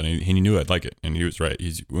enthusiastic about it. He knew I'd like it, and he was right.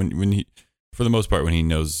 He's when he, for the most part, when he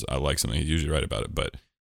knows I like something, he's usually right about it. But,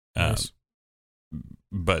 Nice.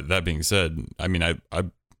 But that being said, I mean, I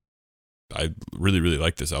really really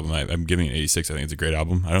like this album. I'm giving it 86. I think it's a great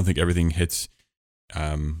album. I don't think everything hits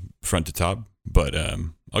front to top, but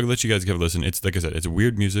I'll let you guys give it a listen. It's like I said, it's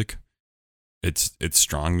weird music. It's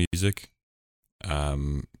strong music.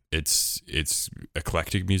 It's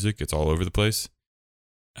eclectic music. It's all over the place.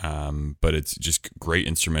 But it's just great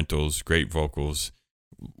instrumentals, great vocals.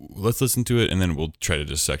 Let's listen to it, and then we'll try to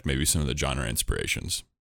dissect maybe some of the genre inspirations.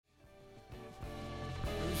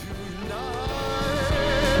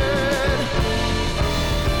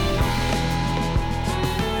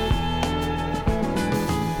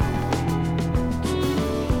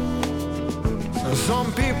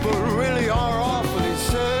 Some people really are awfully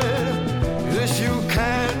sad, this you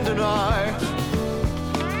can't deny.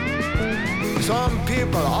 Some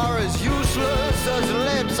people are as useless as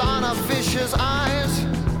lips on a fish's eyes.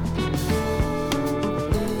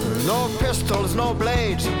 No pistols, no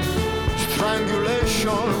blades, strangulation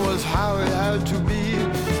was how it had to be.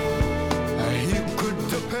 He could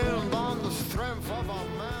depend on the strength of a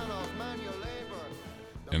man of manual labor.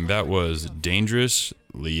 And that was Dangerous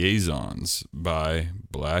Liaisons by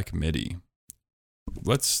Black Midi.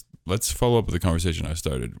 Let's follow up with the conversation I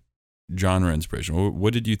started. Genre inspiration.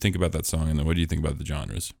 What did you think about that song, and then what do you think about the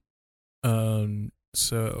genres?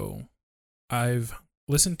 So I've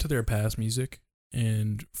listened to their past music,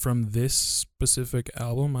 and from this specific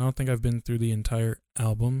album, I don't think I've been through the entire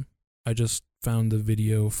album. I just found the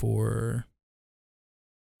video for,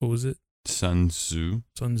 what was it? Sun Tzu.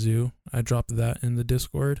 Sun Tzu. I dropped that in the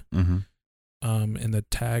Discord. Mm-hmm. And the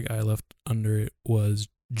tag I left under it was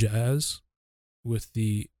jazz with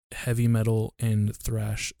the heavy metal and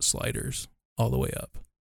thrash sliders all the way up.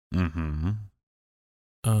 Mm-hmm.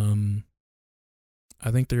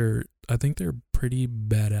 I think they're pretty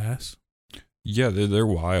badass. Yeah, they're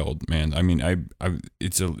wild, man. I mean, I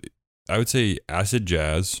would say acid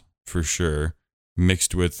jazz for sure,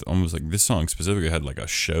 mixed with almost like this song specifically had like a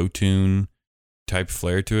show tune type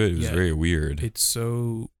flair to it. It was very weird. It's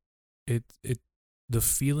so the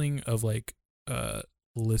feeling of like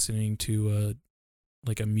listening to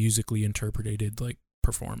a musically interpreted like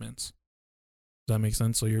performance. Does that make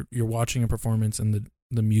sense? So you're watching a performance and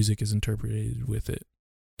the music is interpreted with it.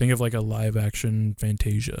 Think of like a live action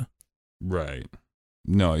Fantasia. Right.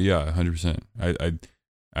 No, yeah, 100%.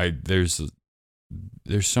 I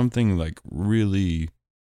there's something like really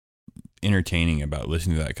entertaining about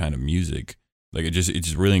listening to that kind of music. Like it's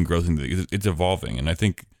just really engrossing. It's evolving, and I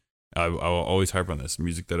think I'll always harp on this.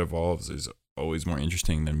 Music that evolves is always more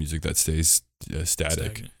interesting than music that stays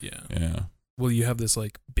static. Yeah. Well, you have this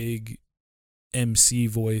like big MC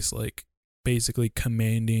voice, like basically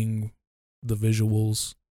commanding the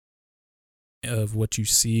visuals of what you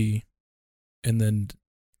see, and then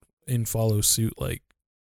in follow suit, like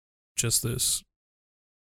just this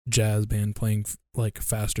jazz band playing like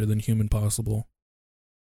faster than human possible,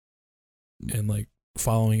 and like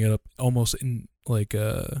following it up almost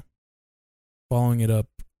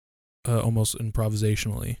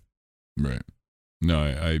improvisationally. Right. No,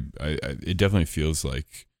 I it definitely feels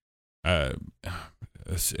like an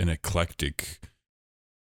eclectic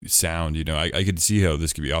sound. You know, I could see how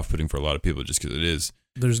this could be off-putting for a lot of people just because it is.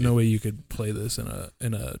 There's no way you could play this in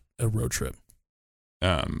a road trip.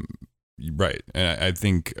 Right, and I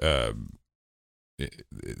think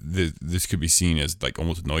this could be seen as like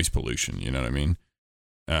almost noise pollution. You know what I mean?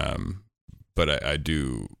 But I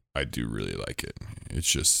do really like it.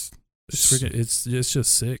 It's just it's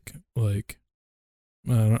just sick. Like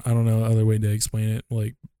I don't know other way to explain it.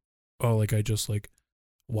 Like I just like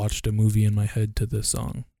watched a movie in my head to this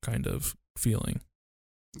song kind of feeling.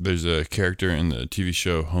 There's a character in the TV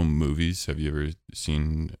show Home Movies. Have you ever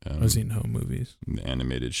seen? I've seen Home Movies. The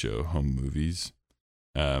animated show Home Movies.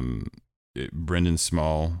 Brendan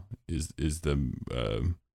Small is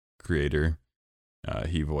the creator.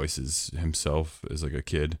 He voices himself as like a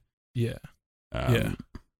kid. Yeah.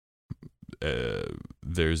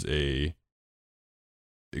 There's a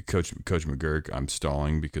Coach McGurk. I'm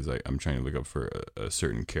stalling because I'm trying to look up for a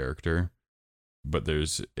certain character, but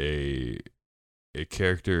there's a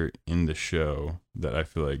character in the show that I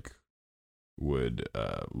feel like would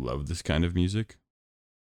love this kind of music.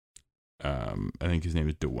 I think his name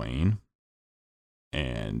is Dwayne,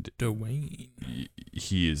 and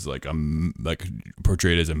he is like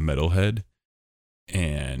portrayed as a metalhead,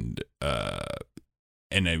 and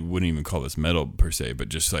I wouldn't even call this metal per se, but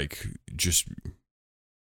just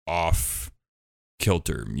off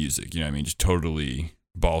kilter music. You know what I mean? Just totally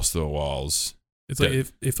balls to the walls. It's like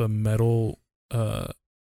if a metal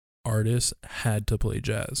artist had to play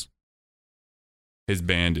jazz. His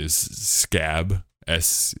band is Scab,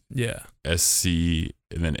 SC,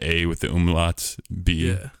 and then A with the umlaut, B.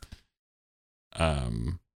 Yeah.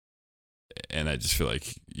 And I just feel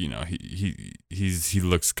like, you know, he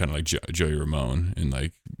looks kind of like Joey Ramone, and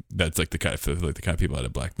like that's like the kind of people out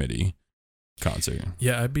of Black Midi. concert.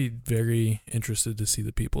 Yeah, I'd be very interested to see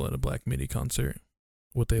the people at a Black Midi concert,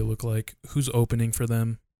 what they look like, who's opening for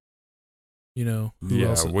them. You know, who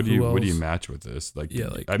else? What do you match with this? Like, Yeah,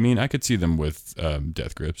 like- I mean, I could see them with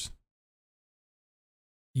Death Grips.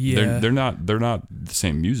 Yeah, They're not the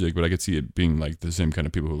same music, but I could see it being like the same kind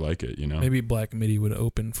of people who like it. You know, maybe Black Midi would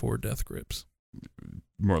open for Death Grips.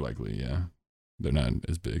 more likely, yeah. They're not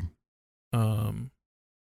as big. Because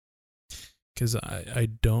I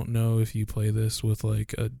don't know if you play this with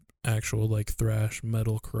like a actual like thrash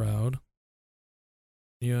metal crowd.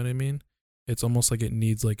 You know what I mean? It's almost like it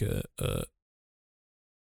needs like a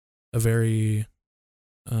very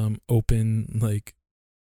open, like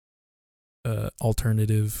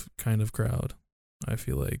alternative kind of crowd. I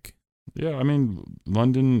feel like. Yeah, I mean,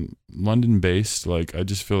 London based. Like, I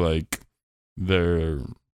just feel like they're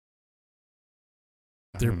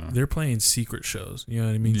They're playing secret shows. You know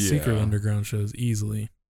what I mean? Secret Yeah. underground shows easily.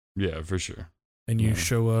 Yeah, for sure. And you Yeah.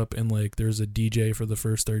 show up and like there's a DJ for the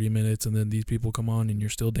first 30 minutes and then these people come on and you're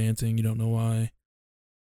still dancing. You don't know why.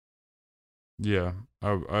 Yeah,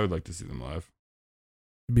 I would like to see them live.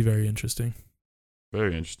 It'd be very interesting.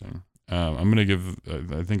 Very interesting. I'm gonna give.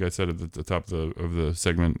 I think I said at the top of the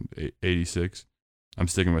segment 86. I'm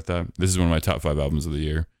sticking with that. This is one of my top 5 albums of the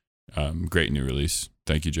year. Great new release.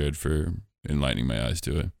 Thank you, Jared, for enlightening my eyes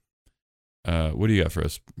to it. What do you got for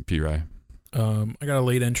us, P. Rye? I got a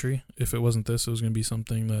late entry. If it wasn't this, it was gonna be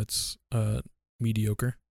something that's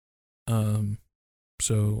mediocre.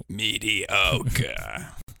 So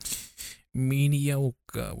Mediocre.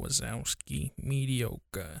 mediocre, Wazowski.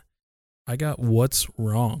 Mediocre. I got What's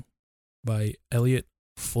Wrong by Elliot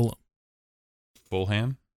Fulham.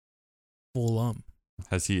 Fulham. Fulham.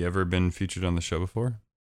 Has he ever been featured on the show before?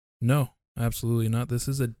 No, absolutely not. This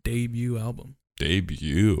is a debut album.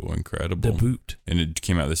 Debut. Incredible. Debut. And it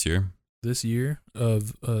came out this year? This year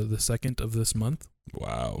of the 2nd of this month.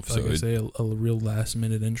 Wow. Like I say, a real last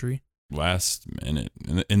minute entry. Last minute.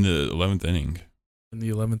 In the 11th inning. In the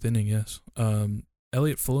 11th inning, yes.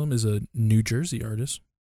 Elliot Fulham is a New Jersey artist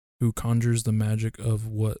who conjures the magic of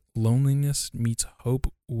what loneliness meets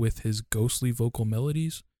hope with his ghostly vocal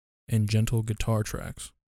melodies and gentle guitar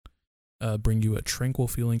tracks. Bring you a tranquil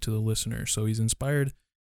feeling to the listener. So he's inspired.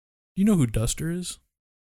 You know who Duster is?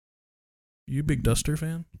 You a big Duster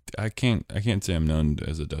fan? I can't say I'm known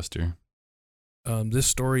as a duster. This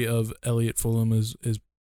story of Elliot Fulham is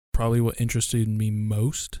probably what interested me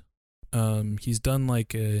most. He's done like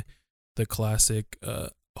the classic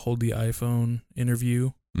Hold the iPhone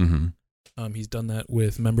interview. Mm-hmm. He's done that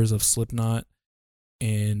with members of Slipknot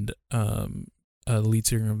and the lead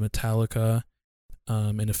singer of Metallica,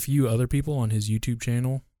 and a few other people on his YouTube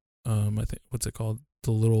channel. I think what's it called?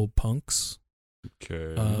 The Little Punks.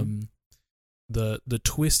 Okay. The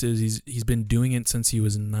twist is he's been doing it since he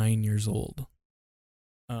was 9 years old.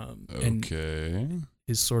 And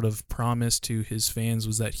his sort of promise to his fans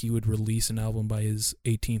was that he would release an album by his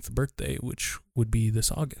 18th birthday, which would be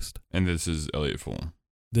this August. And this is Elliot Fulham.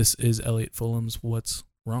 This is Elliot Fulham's What's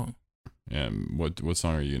Wrong. And what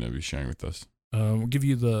song are you going to be sharing with us? We'll give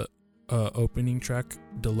you the opening track,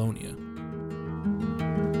 Delonia.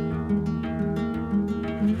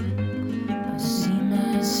 I see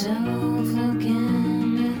myself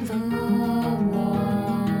looking at the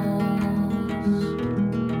walls,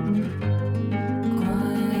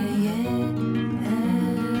 quiet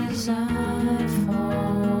as I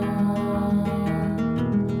fall.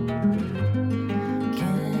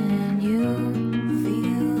 Can you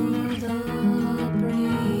feel the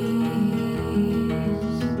breeze?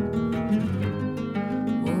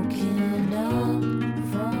 Woken up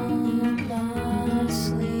from my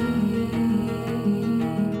sleep,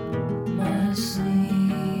 my sleep.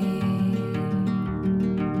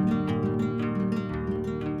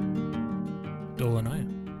 Delonia.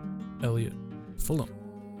 Elliot Fulham.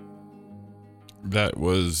 That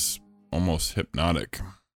was almost hypnotic.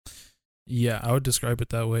 Yeah, I would describe it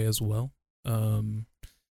that way as well.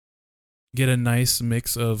 Get a nice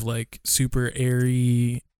mix of like super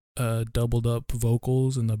airy, doubled up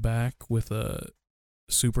vocals in the back with a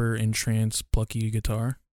super entranced, plucky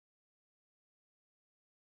guitar.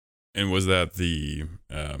 And was that the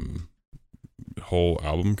whole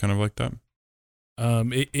album kind of like that?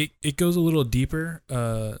 It goes a little deeper.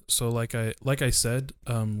 So like I said,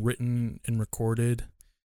 written and recorded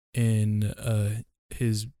in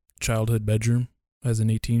his childhood bedroom as an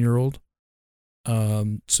 18-year-old.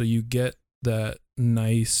 So you get that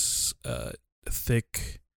nice,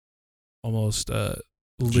 thick, almost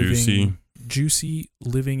juicy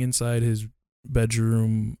living inside his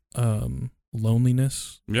bedroom,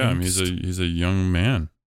 loneliness. Yeah, I mean, he's a young man.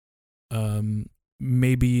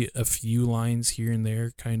 maybe a few lines here and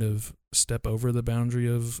there kind of step over the boundary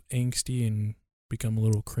of angsty and become a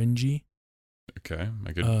little cringy. Okay,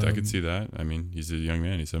 I could see that. I mean, he's a young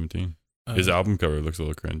man. He's 17. His Uh, album cover looks a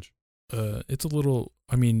little cringe. it's a little.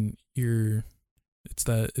 I mean, it's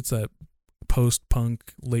that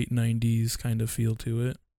post-punk late '90s kind of feel to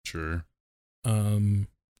it. Sure.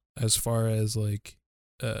 As far as like,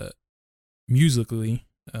 musically,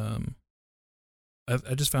 I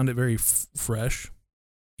just found it very fresh,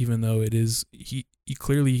 even though it is he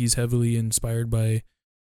clearly he's heavily inspired by,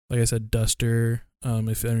 like I said, Duster.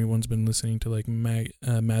 If anyone's been listening to like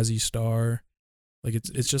Mazzy Star, like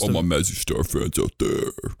it's just All my Mazzy Star fans out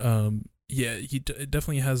there. yeah, it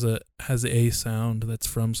definitely has a sound that's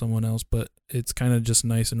from someone else, but it's kind of just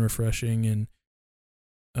nice and refreshing. And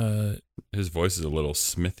His voice is a little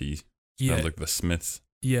Smithy. yeah, Sounds like the Smiths.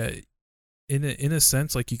 yeah, in a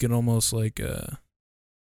sense, like you can almost like it's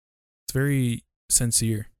very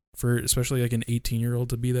sincere for especially like an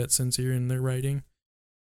 18-year-old to be that sincere in their writing.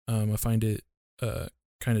 I find it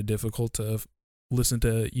kind of difficult to listen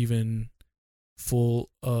to even full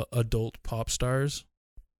adult pop stars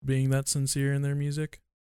being that sincere in their music.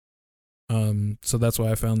 So that's why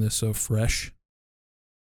I found this so fresh.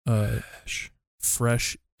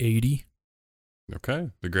 Fresh 80. Okay,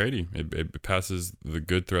 the Grady. It passes the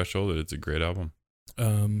good threshold that it's a great album.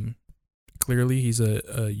 Clearly he's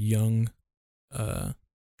a young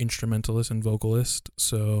instrumentalist and vocalist,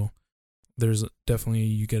 so there's definitely,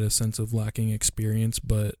 you get a sense of lacking experience,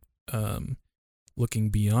 but looking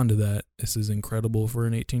beyond that, this is incredible for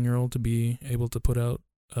an 18-year-old to be able to put out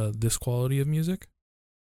this quality of music.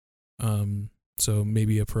 So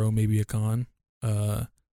maybe a pro, maybe a con.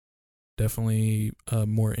 Definitely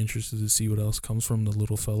more interested to see what else comes from the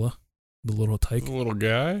little fella, the little tyke. The little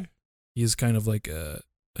guy. He's kind of like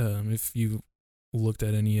if you looked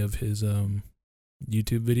at any of his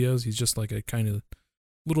YouTube videos, he's just like a kind of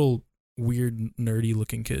little weird nerdy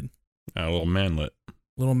looking kid. A little manlet.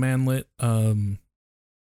 Little manlet.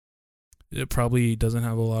 It probably doesn't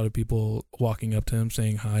have a lot of people walking up to him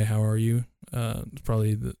saying, "Hi, how are you?" It's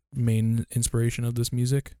probably the main inspiration of this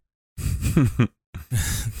music.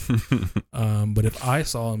 But if I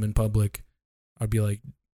saw him in public, I'd be like,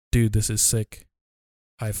 "Dude, this is sick.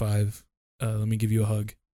 High five. Let me give you a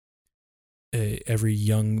hug." Every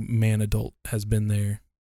young man adult has been there,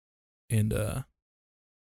 and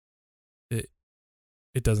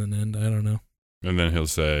it doesn't end. I don't know. And then he'll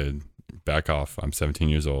say, "Back off. I'm 17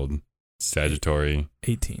 years old. Sagittary."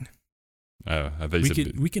 18. I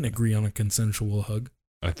think We can agree on a consensual hug.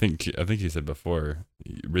 I think he said before.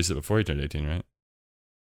 He raised it before he turned 18, right?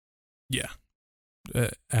 Yeah.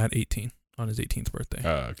 At 18 on his 18th birthday.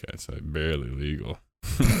 Oh, okay. So barely legal.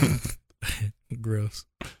 Gross.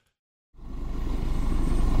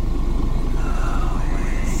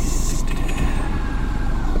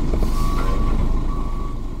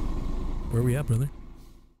 Where are we at, brother?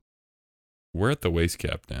 We're at the waist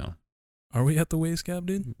cap now. Are we at the waist cap,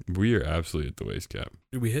 dude? We are absolutely at the waist cap.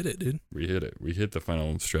 Dude, we hit it, dude. We hit it. We hit the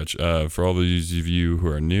final stretch. For all those of you who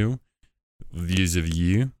are new,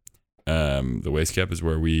 the waist cap is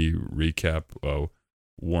where we recap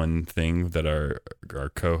one thing that our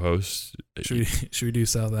co-hosts. Should we do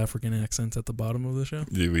South African accents at the bottom of the show?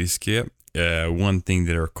 The waist cap. One thing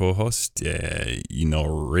that our co-host,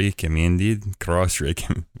 recommended,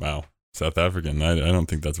 cross-recommended. Wow. South African. I don't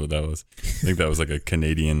think that's what that was. I think that was like a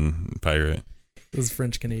Canadian pirate. It was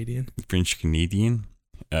French Canadian. French Canadian.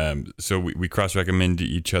 So we cross-recommend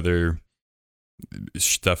each other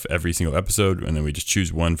stuff every single episode, and then we just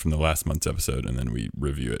choose one from the last month's episode, and then we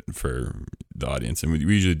review it for the audience. And we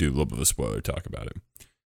usually do a little bit of a spoiler talk about it.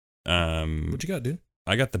 What you got, dude?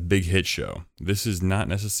 I got the Big Hit Show. This is not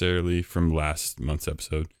necessarily from last month's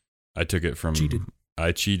episode. I took it from...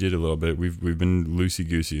 I cheated a little bit. We've been loosey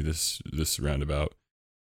goosey this roundabout,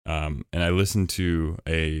 and I listened to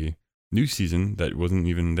a new season that wasn't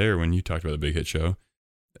even there when you talked about the Big Hit Show,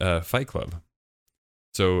 Fight Club.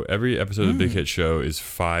 So every episode of the Big Hit Show is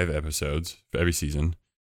 5 episodes for every season.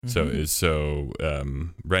 Mm-hmm.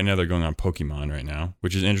 Right now they're going on Pokemon right now,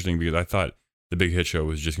 which is interesting because I thought the Big Hit Show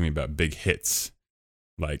was just gonna be about big hits,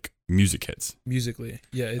 like music hits. Musically,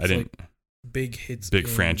 yeah, it's like big hits, big in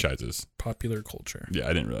franchises, popular culture. Yeah,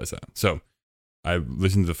 I didn't realize that. So I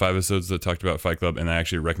listened to the 5 episodes that talked about Fight Club, and I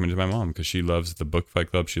actually recommended to my mom because she loves the book Fight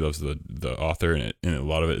Club. She loves the author, and a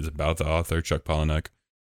lot of it is about the author, Chuck Palahniuk.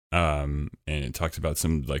 And it talks about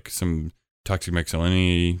some toxic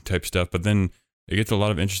masculinity type stuff, but then it gets a lot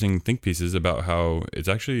of interesting think pieces about how it's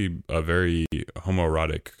actually a very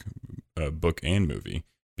homoerotic book and movie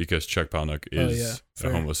because Chuck Palahniuk is a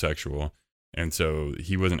homosexual. And so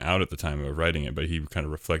he wasn't out at the time of writing it, but he kind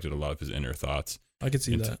of reflected a lot of his inner thoughts I could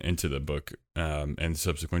see that. into the book, and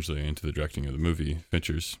subsequently into the directing of the movie,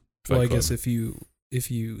 Fincher's Fight Well, I Club. guess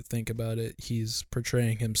if you think about it, he's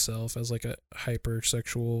portraying himself as like a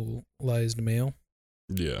hypersexualized male.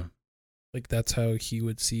 Yeah. Like that's how he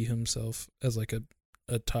would see himself, as like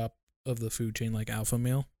a top of the food chain, like alpha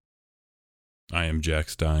male. I am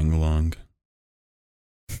Jack's dying lung.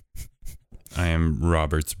 I am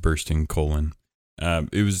Robert's bursting colon.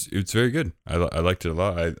 It's very good. I liked it a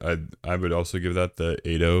lot. I would also give that the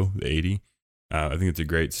 80. I think it's a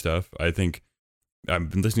great stuff. I think I've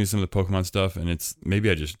been listening to some of the Pokemon stuff, and it's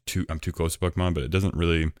maybe I'm too close to Pokemon, but it doesn't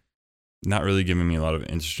really, not really giving me a lot of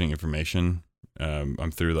interesting information.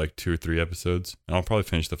 I'm through like 2 or 3 episodes, and I'll probably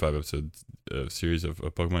finish the 5 episode series of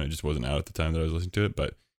Pokemon. It just wasn't out at the time that I was listening to it, but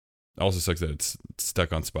it also sucks that it's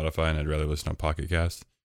stuck on Spotify, and I'd rather listen on Pocket Cast.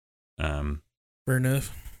 Fair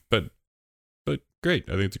enough. But great.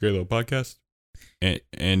 I think it's a great little podcast.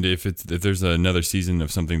 And if there's another season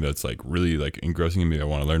of something that's like really like engrossing me, I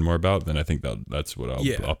want to learn more about, then I think that's what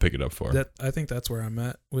I'll pick it up for. I think that's where I'm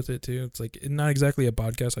at with it too. It's like not exactly a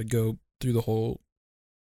podcast. I'd go through the whole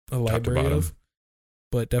library of,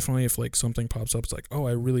 but definitely if like something pops up, it's like, oh,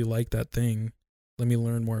 I really like that thing. Let me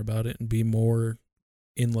learn more about it and be more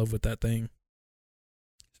in love with that thing.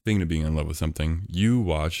 Speaking of being in love with something, you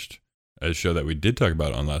watched a show that we did talk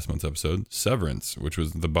about on last month's episode, Severance, which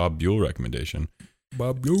was the Bob Buell recommendation.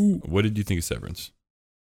 Bob Buell. What did you think of Severance?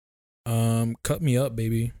 Cut me up,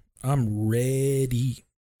 baby. I'm ready.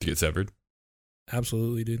 To get severed?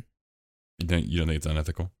 Absolutely, dude. You don't think it's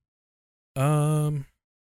unethical? I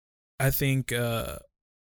think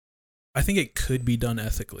it could be done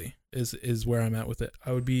ethically. Is where I'm at with it.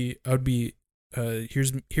 I would be.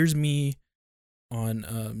 Here's me on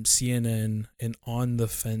CNN, an on the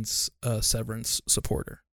fence Severance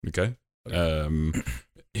supporter. Okay.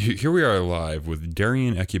 Here we are live with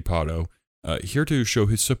Darian Equipato, here to show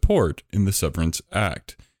his support in the Severance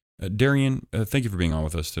Act. Darian, thank you for being on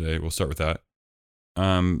with us today. We'll start with that.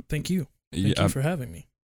 Thank you. Thank you for having me.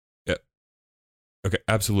 Yeah. Okay,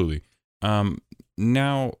 absolutely.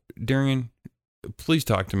 Now, Darian, please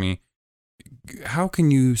talk to me. How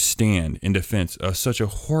can you stand in defense of such a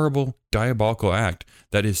horrible, diabolical act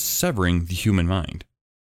that is severing the human mind?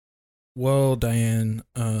 Well, Diane,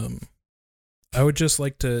 I would just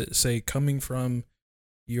like to say, coming from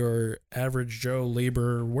your average Joe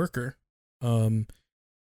labor worker,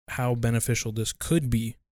 how beneficial this could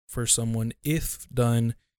be for someone if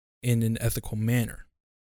done in an ethical manner.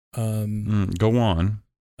 Go on.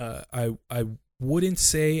 I wouldn't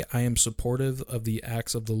say I am supportive of the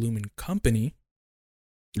acts of the Lumen Company.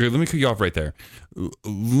 Okay, let me cut you off right there.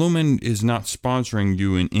 Lumen is not sponsoring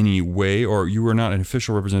you in any way, or you are not an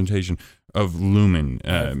official representation of Lumen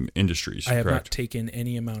Industries, I have correct? not taken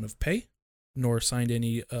any amount of pay, nor signed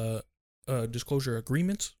any disclosure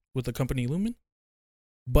agreements with the company Lumen,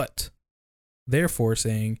 but therefore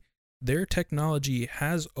saying their technology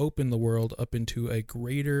has opened the world up into a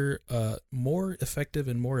greater, more effective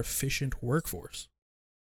and more efficient workforce.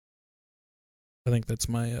 I think that's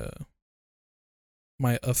my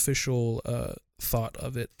my official thought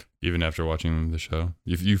of it. Even after watching the show?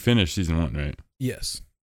 You finished season 1, right? Yes.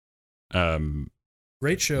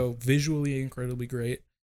 Great show, visually incredibly great.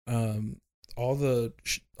 All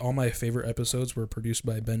my favorite episodes were produced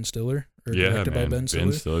by Ben Stiller, or directed by Ben Stiller.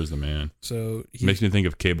 Ben Stiller's the man. So Makes me think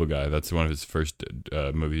of Cable Guy. That's one of his first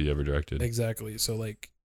movies he ever directed. Exactly. So like,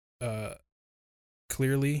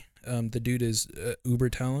 clearly, the dude is uber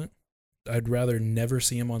talent. I'd rather never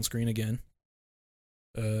see him on screen again.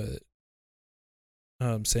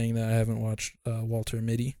 Saying that I haven't watched Walter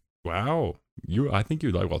Mitty. Wow. I think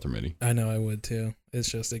you'd like Walter Mitty. I know I would too. It's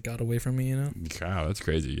just it got away from me, you know. Wow, that's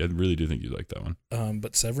crazy. I really do think you'd like that one.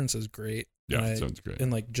 But Severance is great. Yeah, it sounds great.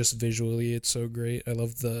 And like just visually, it's so great. I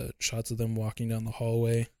love the shots of them walking down the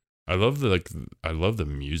hallway. I love the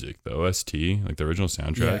music, the OST, like the original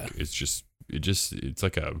soundtrack. Yeah. It's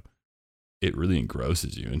like it really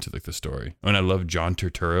engrosses you into like the story. And I love John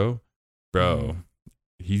Turturro, bro.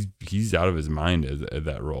 He's out of his mind at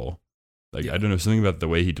that role. Like, yeah. I don't know, something about the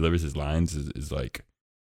way he delivers his lines is like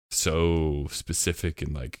so specific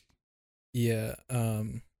and like. Yeah.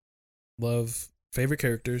 Love favorite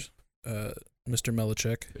characters. Mr.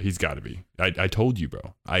 Melichek. He's got to be. I told you,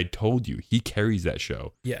 bro. I told you. He carries that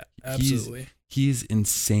show. Yeah, absolutely. He's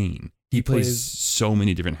insane. He plays so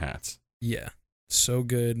many different hats. Yeah. So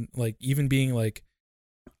good. Like, even being like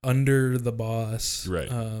under the boss. Right.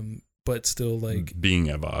 But still like being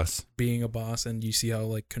a boss, and you see how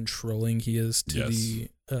like controlling he is to the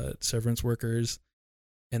Severance workers,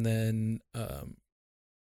 and then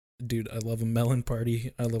dude, I love a melon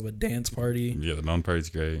party. I love a dance party. Yeah, the melon party's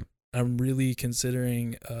great. I'm really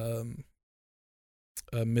considering a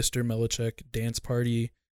Mr. Melichek dance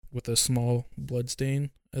party with a small blood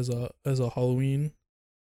stain as a Halloween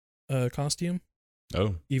costume,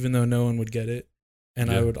 Oh, even though no one would get it, and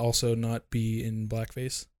I Yeah. would also not be in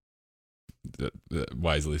blackface.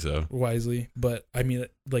 wisely so. Wisely, but I mean,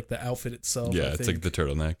 like the outfit itself. Yeah, I it's think, like the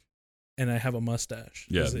turtleneck. and I have a mustache.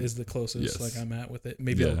 Yeah. is the closest Yes. like I'm at with it.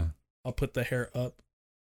 Maybe Yeah, I'll put the hair up.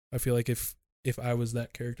 I feel like if I was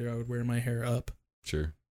that character, I would wear my hair up,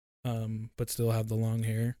 sure. but still have the long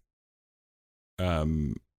hair.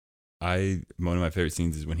 One of my favorite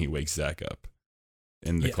scenes is when he wakes Zach up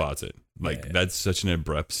in the Yeah. closet. Like Yeah, yeah. that's such an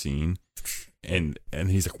abrupt scene, and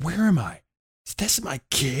he's like, "Where am I? Is this my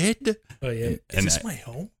kid?" Oh yeah, is And this I- my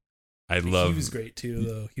home? I love. He was great too,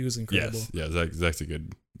 though. He was incredible. Yes, yeah. Zach's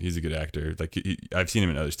he's a good actor. Like I've seen him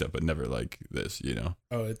in other stuff, but never like this. You know.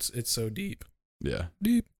 Oh, it's so deep. Yeah.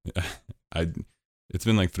 Deep. It's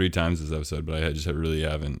been like 3 times this episode, but I just really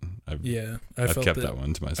haven't. I've Felt kept that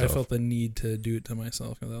one to I myself. felt the need to do it to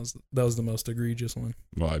myself. 'Cause that was the most egregious one.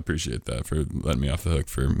 Well, I appreciate that for letting me off the hook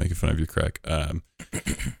for making fun of your crack.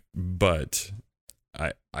 But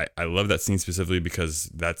I love that scene specifically because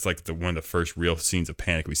that's like one of the first real scenes of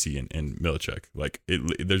panic we see in Milichek. Like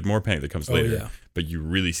there's more panic that comes Oh later, yeah, but you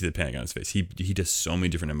really see the panic on his face. He does so many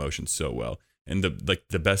different emotions so well, and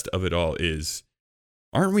the best of it all is,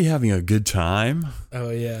 aren't we having a good time? oh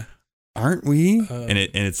yeah. Aren't we? Um, and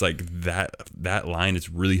it's like that line is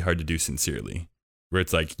really hard to do sincerely, where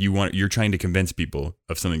it's like you're trying to convince people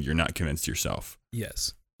of something you're not convinced yourself.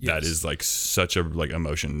 Yes. That Yes. is like such a like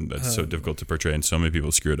emotion that's so difficult to portray, and so many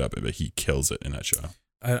people screw it up, but he kills it in that show.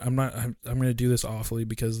 I'm gonna do this awfully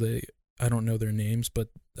because I don't know their names, but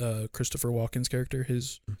Christopher Walken's character,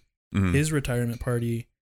 his retirement party,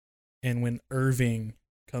 and when Irving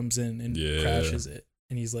comes in and Yeah. crashes it,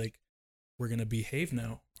 and he's like, "We're gonna behave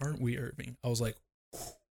now, aren't we, Irving?" I was like,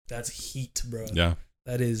 "That's heat, bro. Yeah,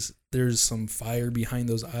 There's some fire behind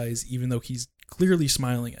those eyes, even though he's clearly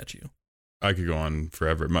smiling at you." I could go on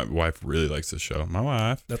forever. My wife really likes this show. My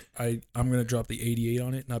wife. That I'm gonna drop the 88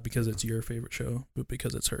 on it, not because it's your favorite show, but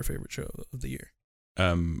because it's her favorite show of the year.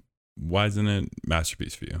 Why isn't it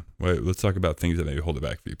masterpiece for you? Wait, let's talk about things that maybe hold it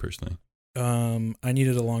back for you personally. I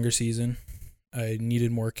needed a longer season. I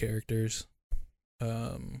needed more characters.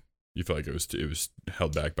 You felt like it was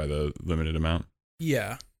held back by the limited amount.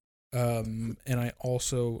 Yeah. And I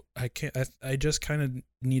also I just kind of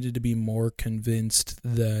needed to be more convinced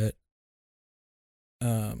that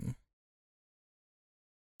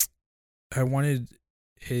I wanted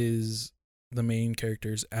the main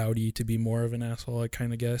character's Audi to be more of an asshole, I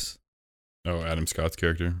kind of guess. Oh, Adam Scott's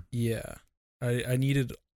character. Yeah.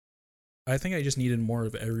 I think I just needed more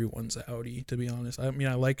of everyone's Audi, to be honest. I mean,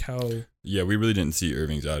 I like how... Yeah, we really didn't see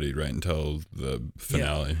Irving's Audi right until the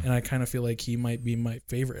finale. Yeah, and I kind of feel like he might be my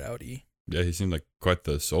favorite Audi. Yeah, he seemed like quite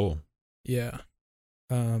the soul. Yeah.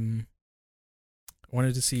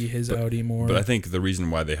 Wanted to see his Audi more. But I think the reason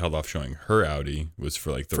why they held off showing her Audi was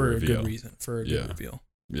for like the for reveal. a good reason. For a good Yeah. reveal.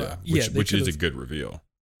 Yeah, Yeah, they which is a could've- good reveal.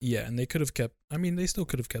 Yeah, and they could have kept... I mean, they still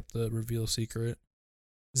could have kept the reveal secret.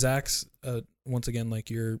 Zach's, once again, like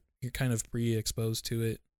you're kind of pre-exposed to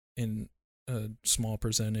it in a small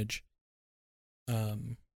percentage.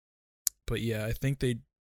 But yeah, I think they,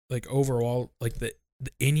 like overall, like the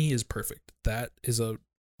Innie is perfect. That is a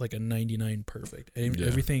 99 perfect. Yeah.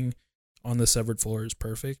 Everything on the Severed Floor is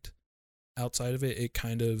perfect. Outside of it, it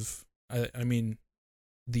kind of, I mean,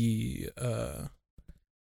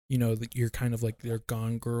 you're kind of like their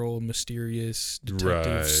Gone Girl, mysterious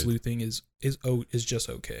detective Right. sleuthing is just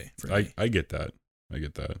okay for me. I get that. I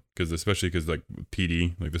get that especially because like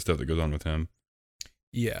PD, like the stuff that goes on with him.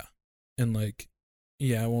 Yeah, and like,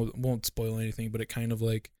 yeah, I won't spoil anything, but it kind of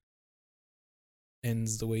like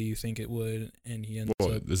ends the way you think it would, and he ends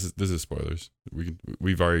Well, up. this is spoilers.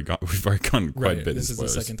 We've already gone quite a bit. This in is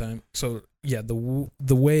spoilers. the second time. So yeah,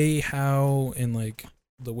 the way how and like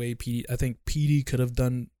the way PD, I think PD could have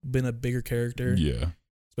been a bigger character. Yeah,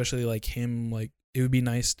 Especially like him, like it would be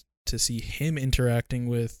nice to see him interacting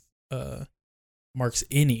with Mark's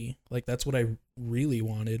Innie. Like that's what I really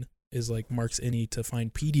wanted, is like Mark's Innie to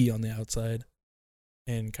find PD on the outside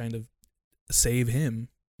and kind of save him.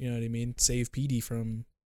 You know what I mean? Save PD from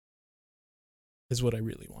is what I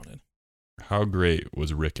really wanted. how great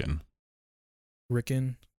was Rickon?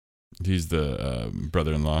 Rickon. He's the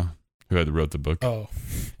brother-in-law who had wrote the book. Oh,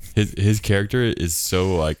 His character is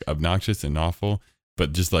so like obnoxious and awful,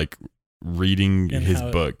 but just like reading And his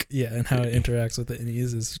how- book, yeah, and how it interacts with the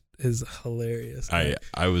Innies is hilarious.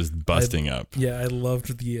 I was busting up. Yeah, I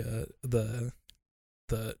loved the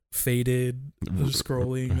the faded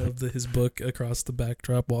scrolling of his book across the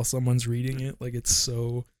backdrop while someone's reading it. Like, it's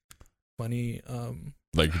so funny.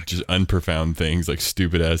 Like just unprofound things, like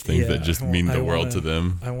stupid ass things that just mean the world to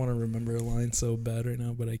them. I want to remember a line so bad right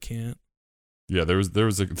now, but I can't. Yeah, there was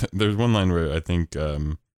one line where I think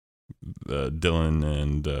Dylan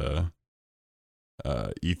and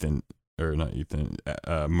Ethan, or not Ethan,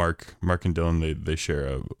 Mark and Dylan, they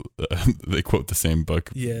share they quote the same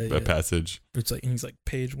book, a passage. It's like, and he's like,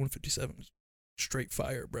 page 157, straight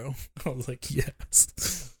fire, bro. I was like,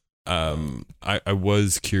 yes. I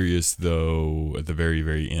was curious though at the very,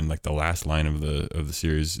 very end, like the last line of the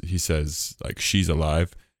series, he says like, she's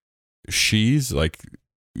alive. She's like,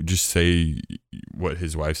 just say what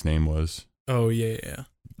his wife's name was. Oh yeah.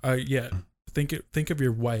 Think of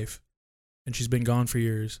your wife, and she's been gone for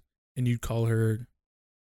years, and you'd call her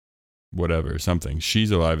whatever, something.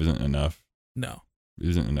 She's alive isn't enough. No.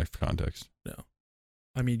 Isn't enough context. No.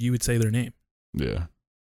 I mean, you would say their name. Yeah.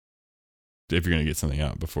 If you're gonna get something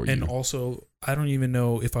out before you. And also, I don't even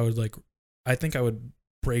know if I would like. I think I would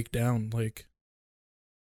break down like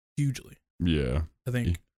hugely. Yeah. I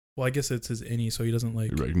think. Well, I guess it's his any, so he doesn't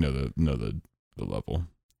like. Right. Know the level.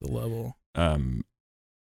 The level.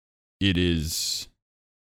 It is.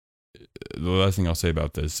 The last thing I'll say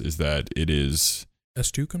about this is that it is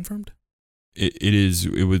S2 confirmed.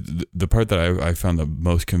 It was the part that I found the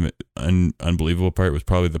most unbelievable part was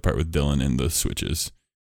probably the part with Dylan and the switches.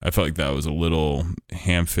 I felt like that was a little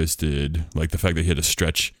ham-fisted, like the fact that he had to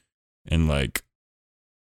stretch and like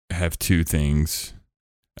have two things.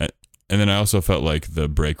 And then I also felt like the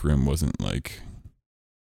break room wasn't like,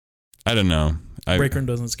 I don't know. Break room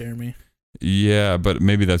doesn't scare me. Yeah, but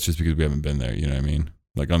maybe that's just because we haven't been there, you know what I mean?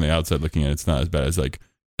 Like on the outside looking at it, it's not as bad as like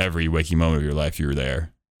every waking moment of your life you were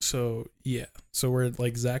there. So, yeah. So where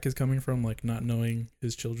like Zach is coming from, like not knowing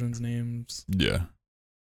his children's names. Yeah.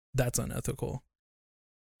 That's unethical.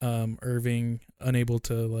 Irving unable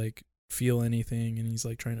to like feel anything, and he's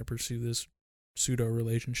like trying to pursue this pseudo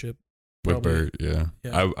relationship with Bert. Yeah.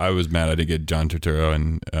 I was mad I didn't get John Turturro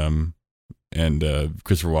and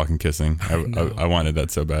Christopher Walken kissing. I wanted that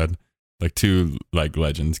so bad. Like two like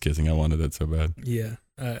legends kissing. I wanted that so bad. Yeah.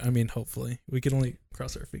 I mean, hopefully we can only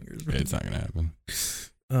cross our fingers. Right? It's not gonna happen.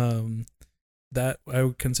 That I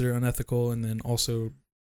would consider unethical, and then also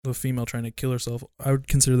the female trying to kill herself. I would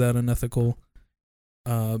consider that unethical.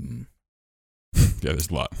 Yeah, there's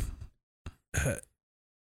a lot.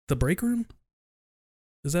 The break room?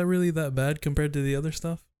 Is that really that bad compared to the other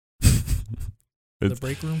stuff? The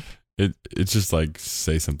break room? It's just like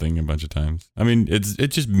say something a bunch of times. I mean, it's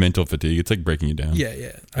just mental fatigue. It's like breaking you down.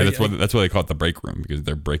 Yeah. And that's why they call it the break room, because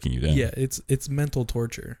they're breaking you down. Yeah, it's mental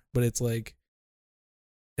torture, but it's like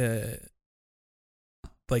that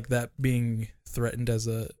being threatened as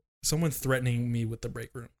someone threatening me with the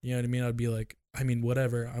break room. You know what I mean? I'd be like, I mean,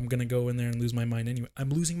 whatever. I'm gonna go in there and lose my mind anyway. I'm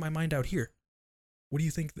losing my mind out here. What do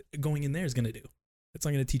you think going in there is gonna do? It's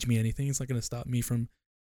not gonna teach me anything. It's not gonna stop me from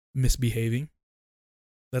misbehaving.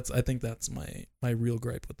 I think that's my real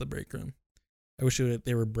gripe with the break room. I wish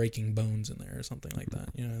they were breaking bones in there or something like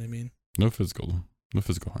that. You know what I mean? No physical harm.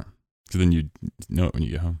 Because then you know it when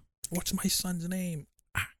you get home. What's my son's name?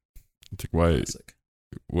 It's like, why? Classic.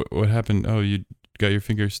 What happened? Oh, you got your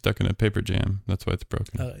finger stuck in a paper jam. That's why it's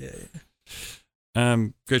broken. Yeah.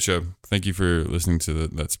 Great show. Thank you for listening to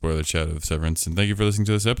that spoiler chat of Severance, and thank you for listening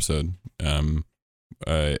to this episode.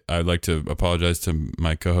 I'd like to apologize to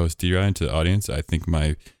my co-host D-Ryan and to the audience. I think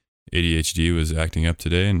my ADHD was acting up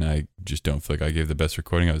today, and I just don't feel like I gave the best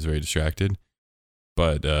recording. I was very distracted,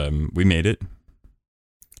 but we made it.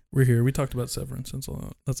 We're here. We talked about Severance. That's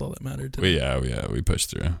all that mattered today. Yeah, we pushed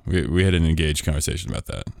through. We had an engaged conversation about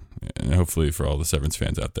that, and hopefully for all the Severance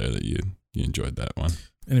fans out there that you enjoyed that one.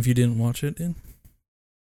 And if you didn't watch it, then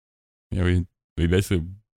yeah, we basically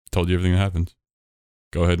told you everything that happens.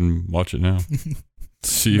 Go ahead and watch it now.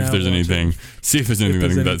 See if there's anything. See if there's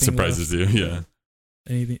anything that surprises you. Yeah.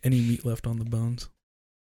 Any meat left on the bones.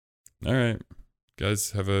 All right,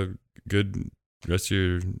 guys, have a good rest of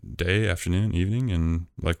your day, afternoon, evening, and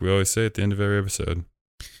like we always say at the end of every episode,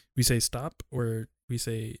 we say stop, or we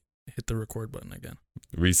say hit the record button again.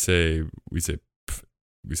 We say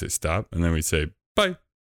stop, and then we say bye.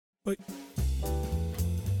 Bye.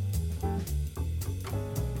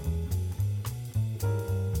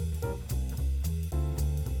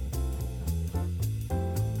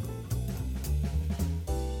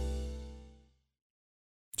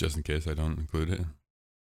 Just in case I don't include it.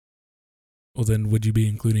 Well, then would you be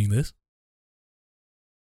including this?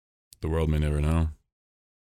 The world may never know.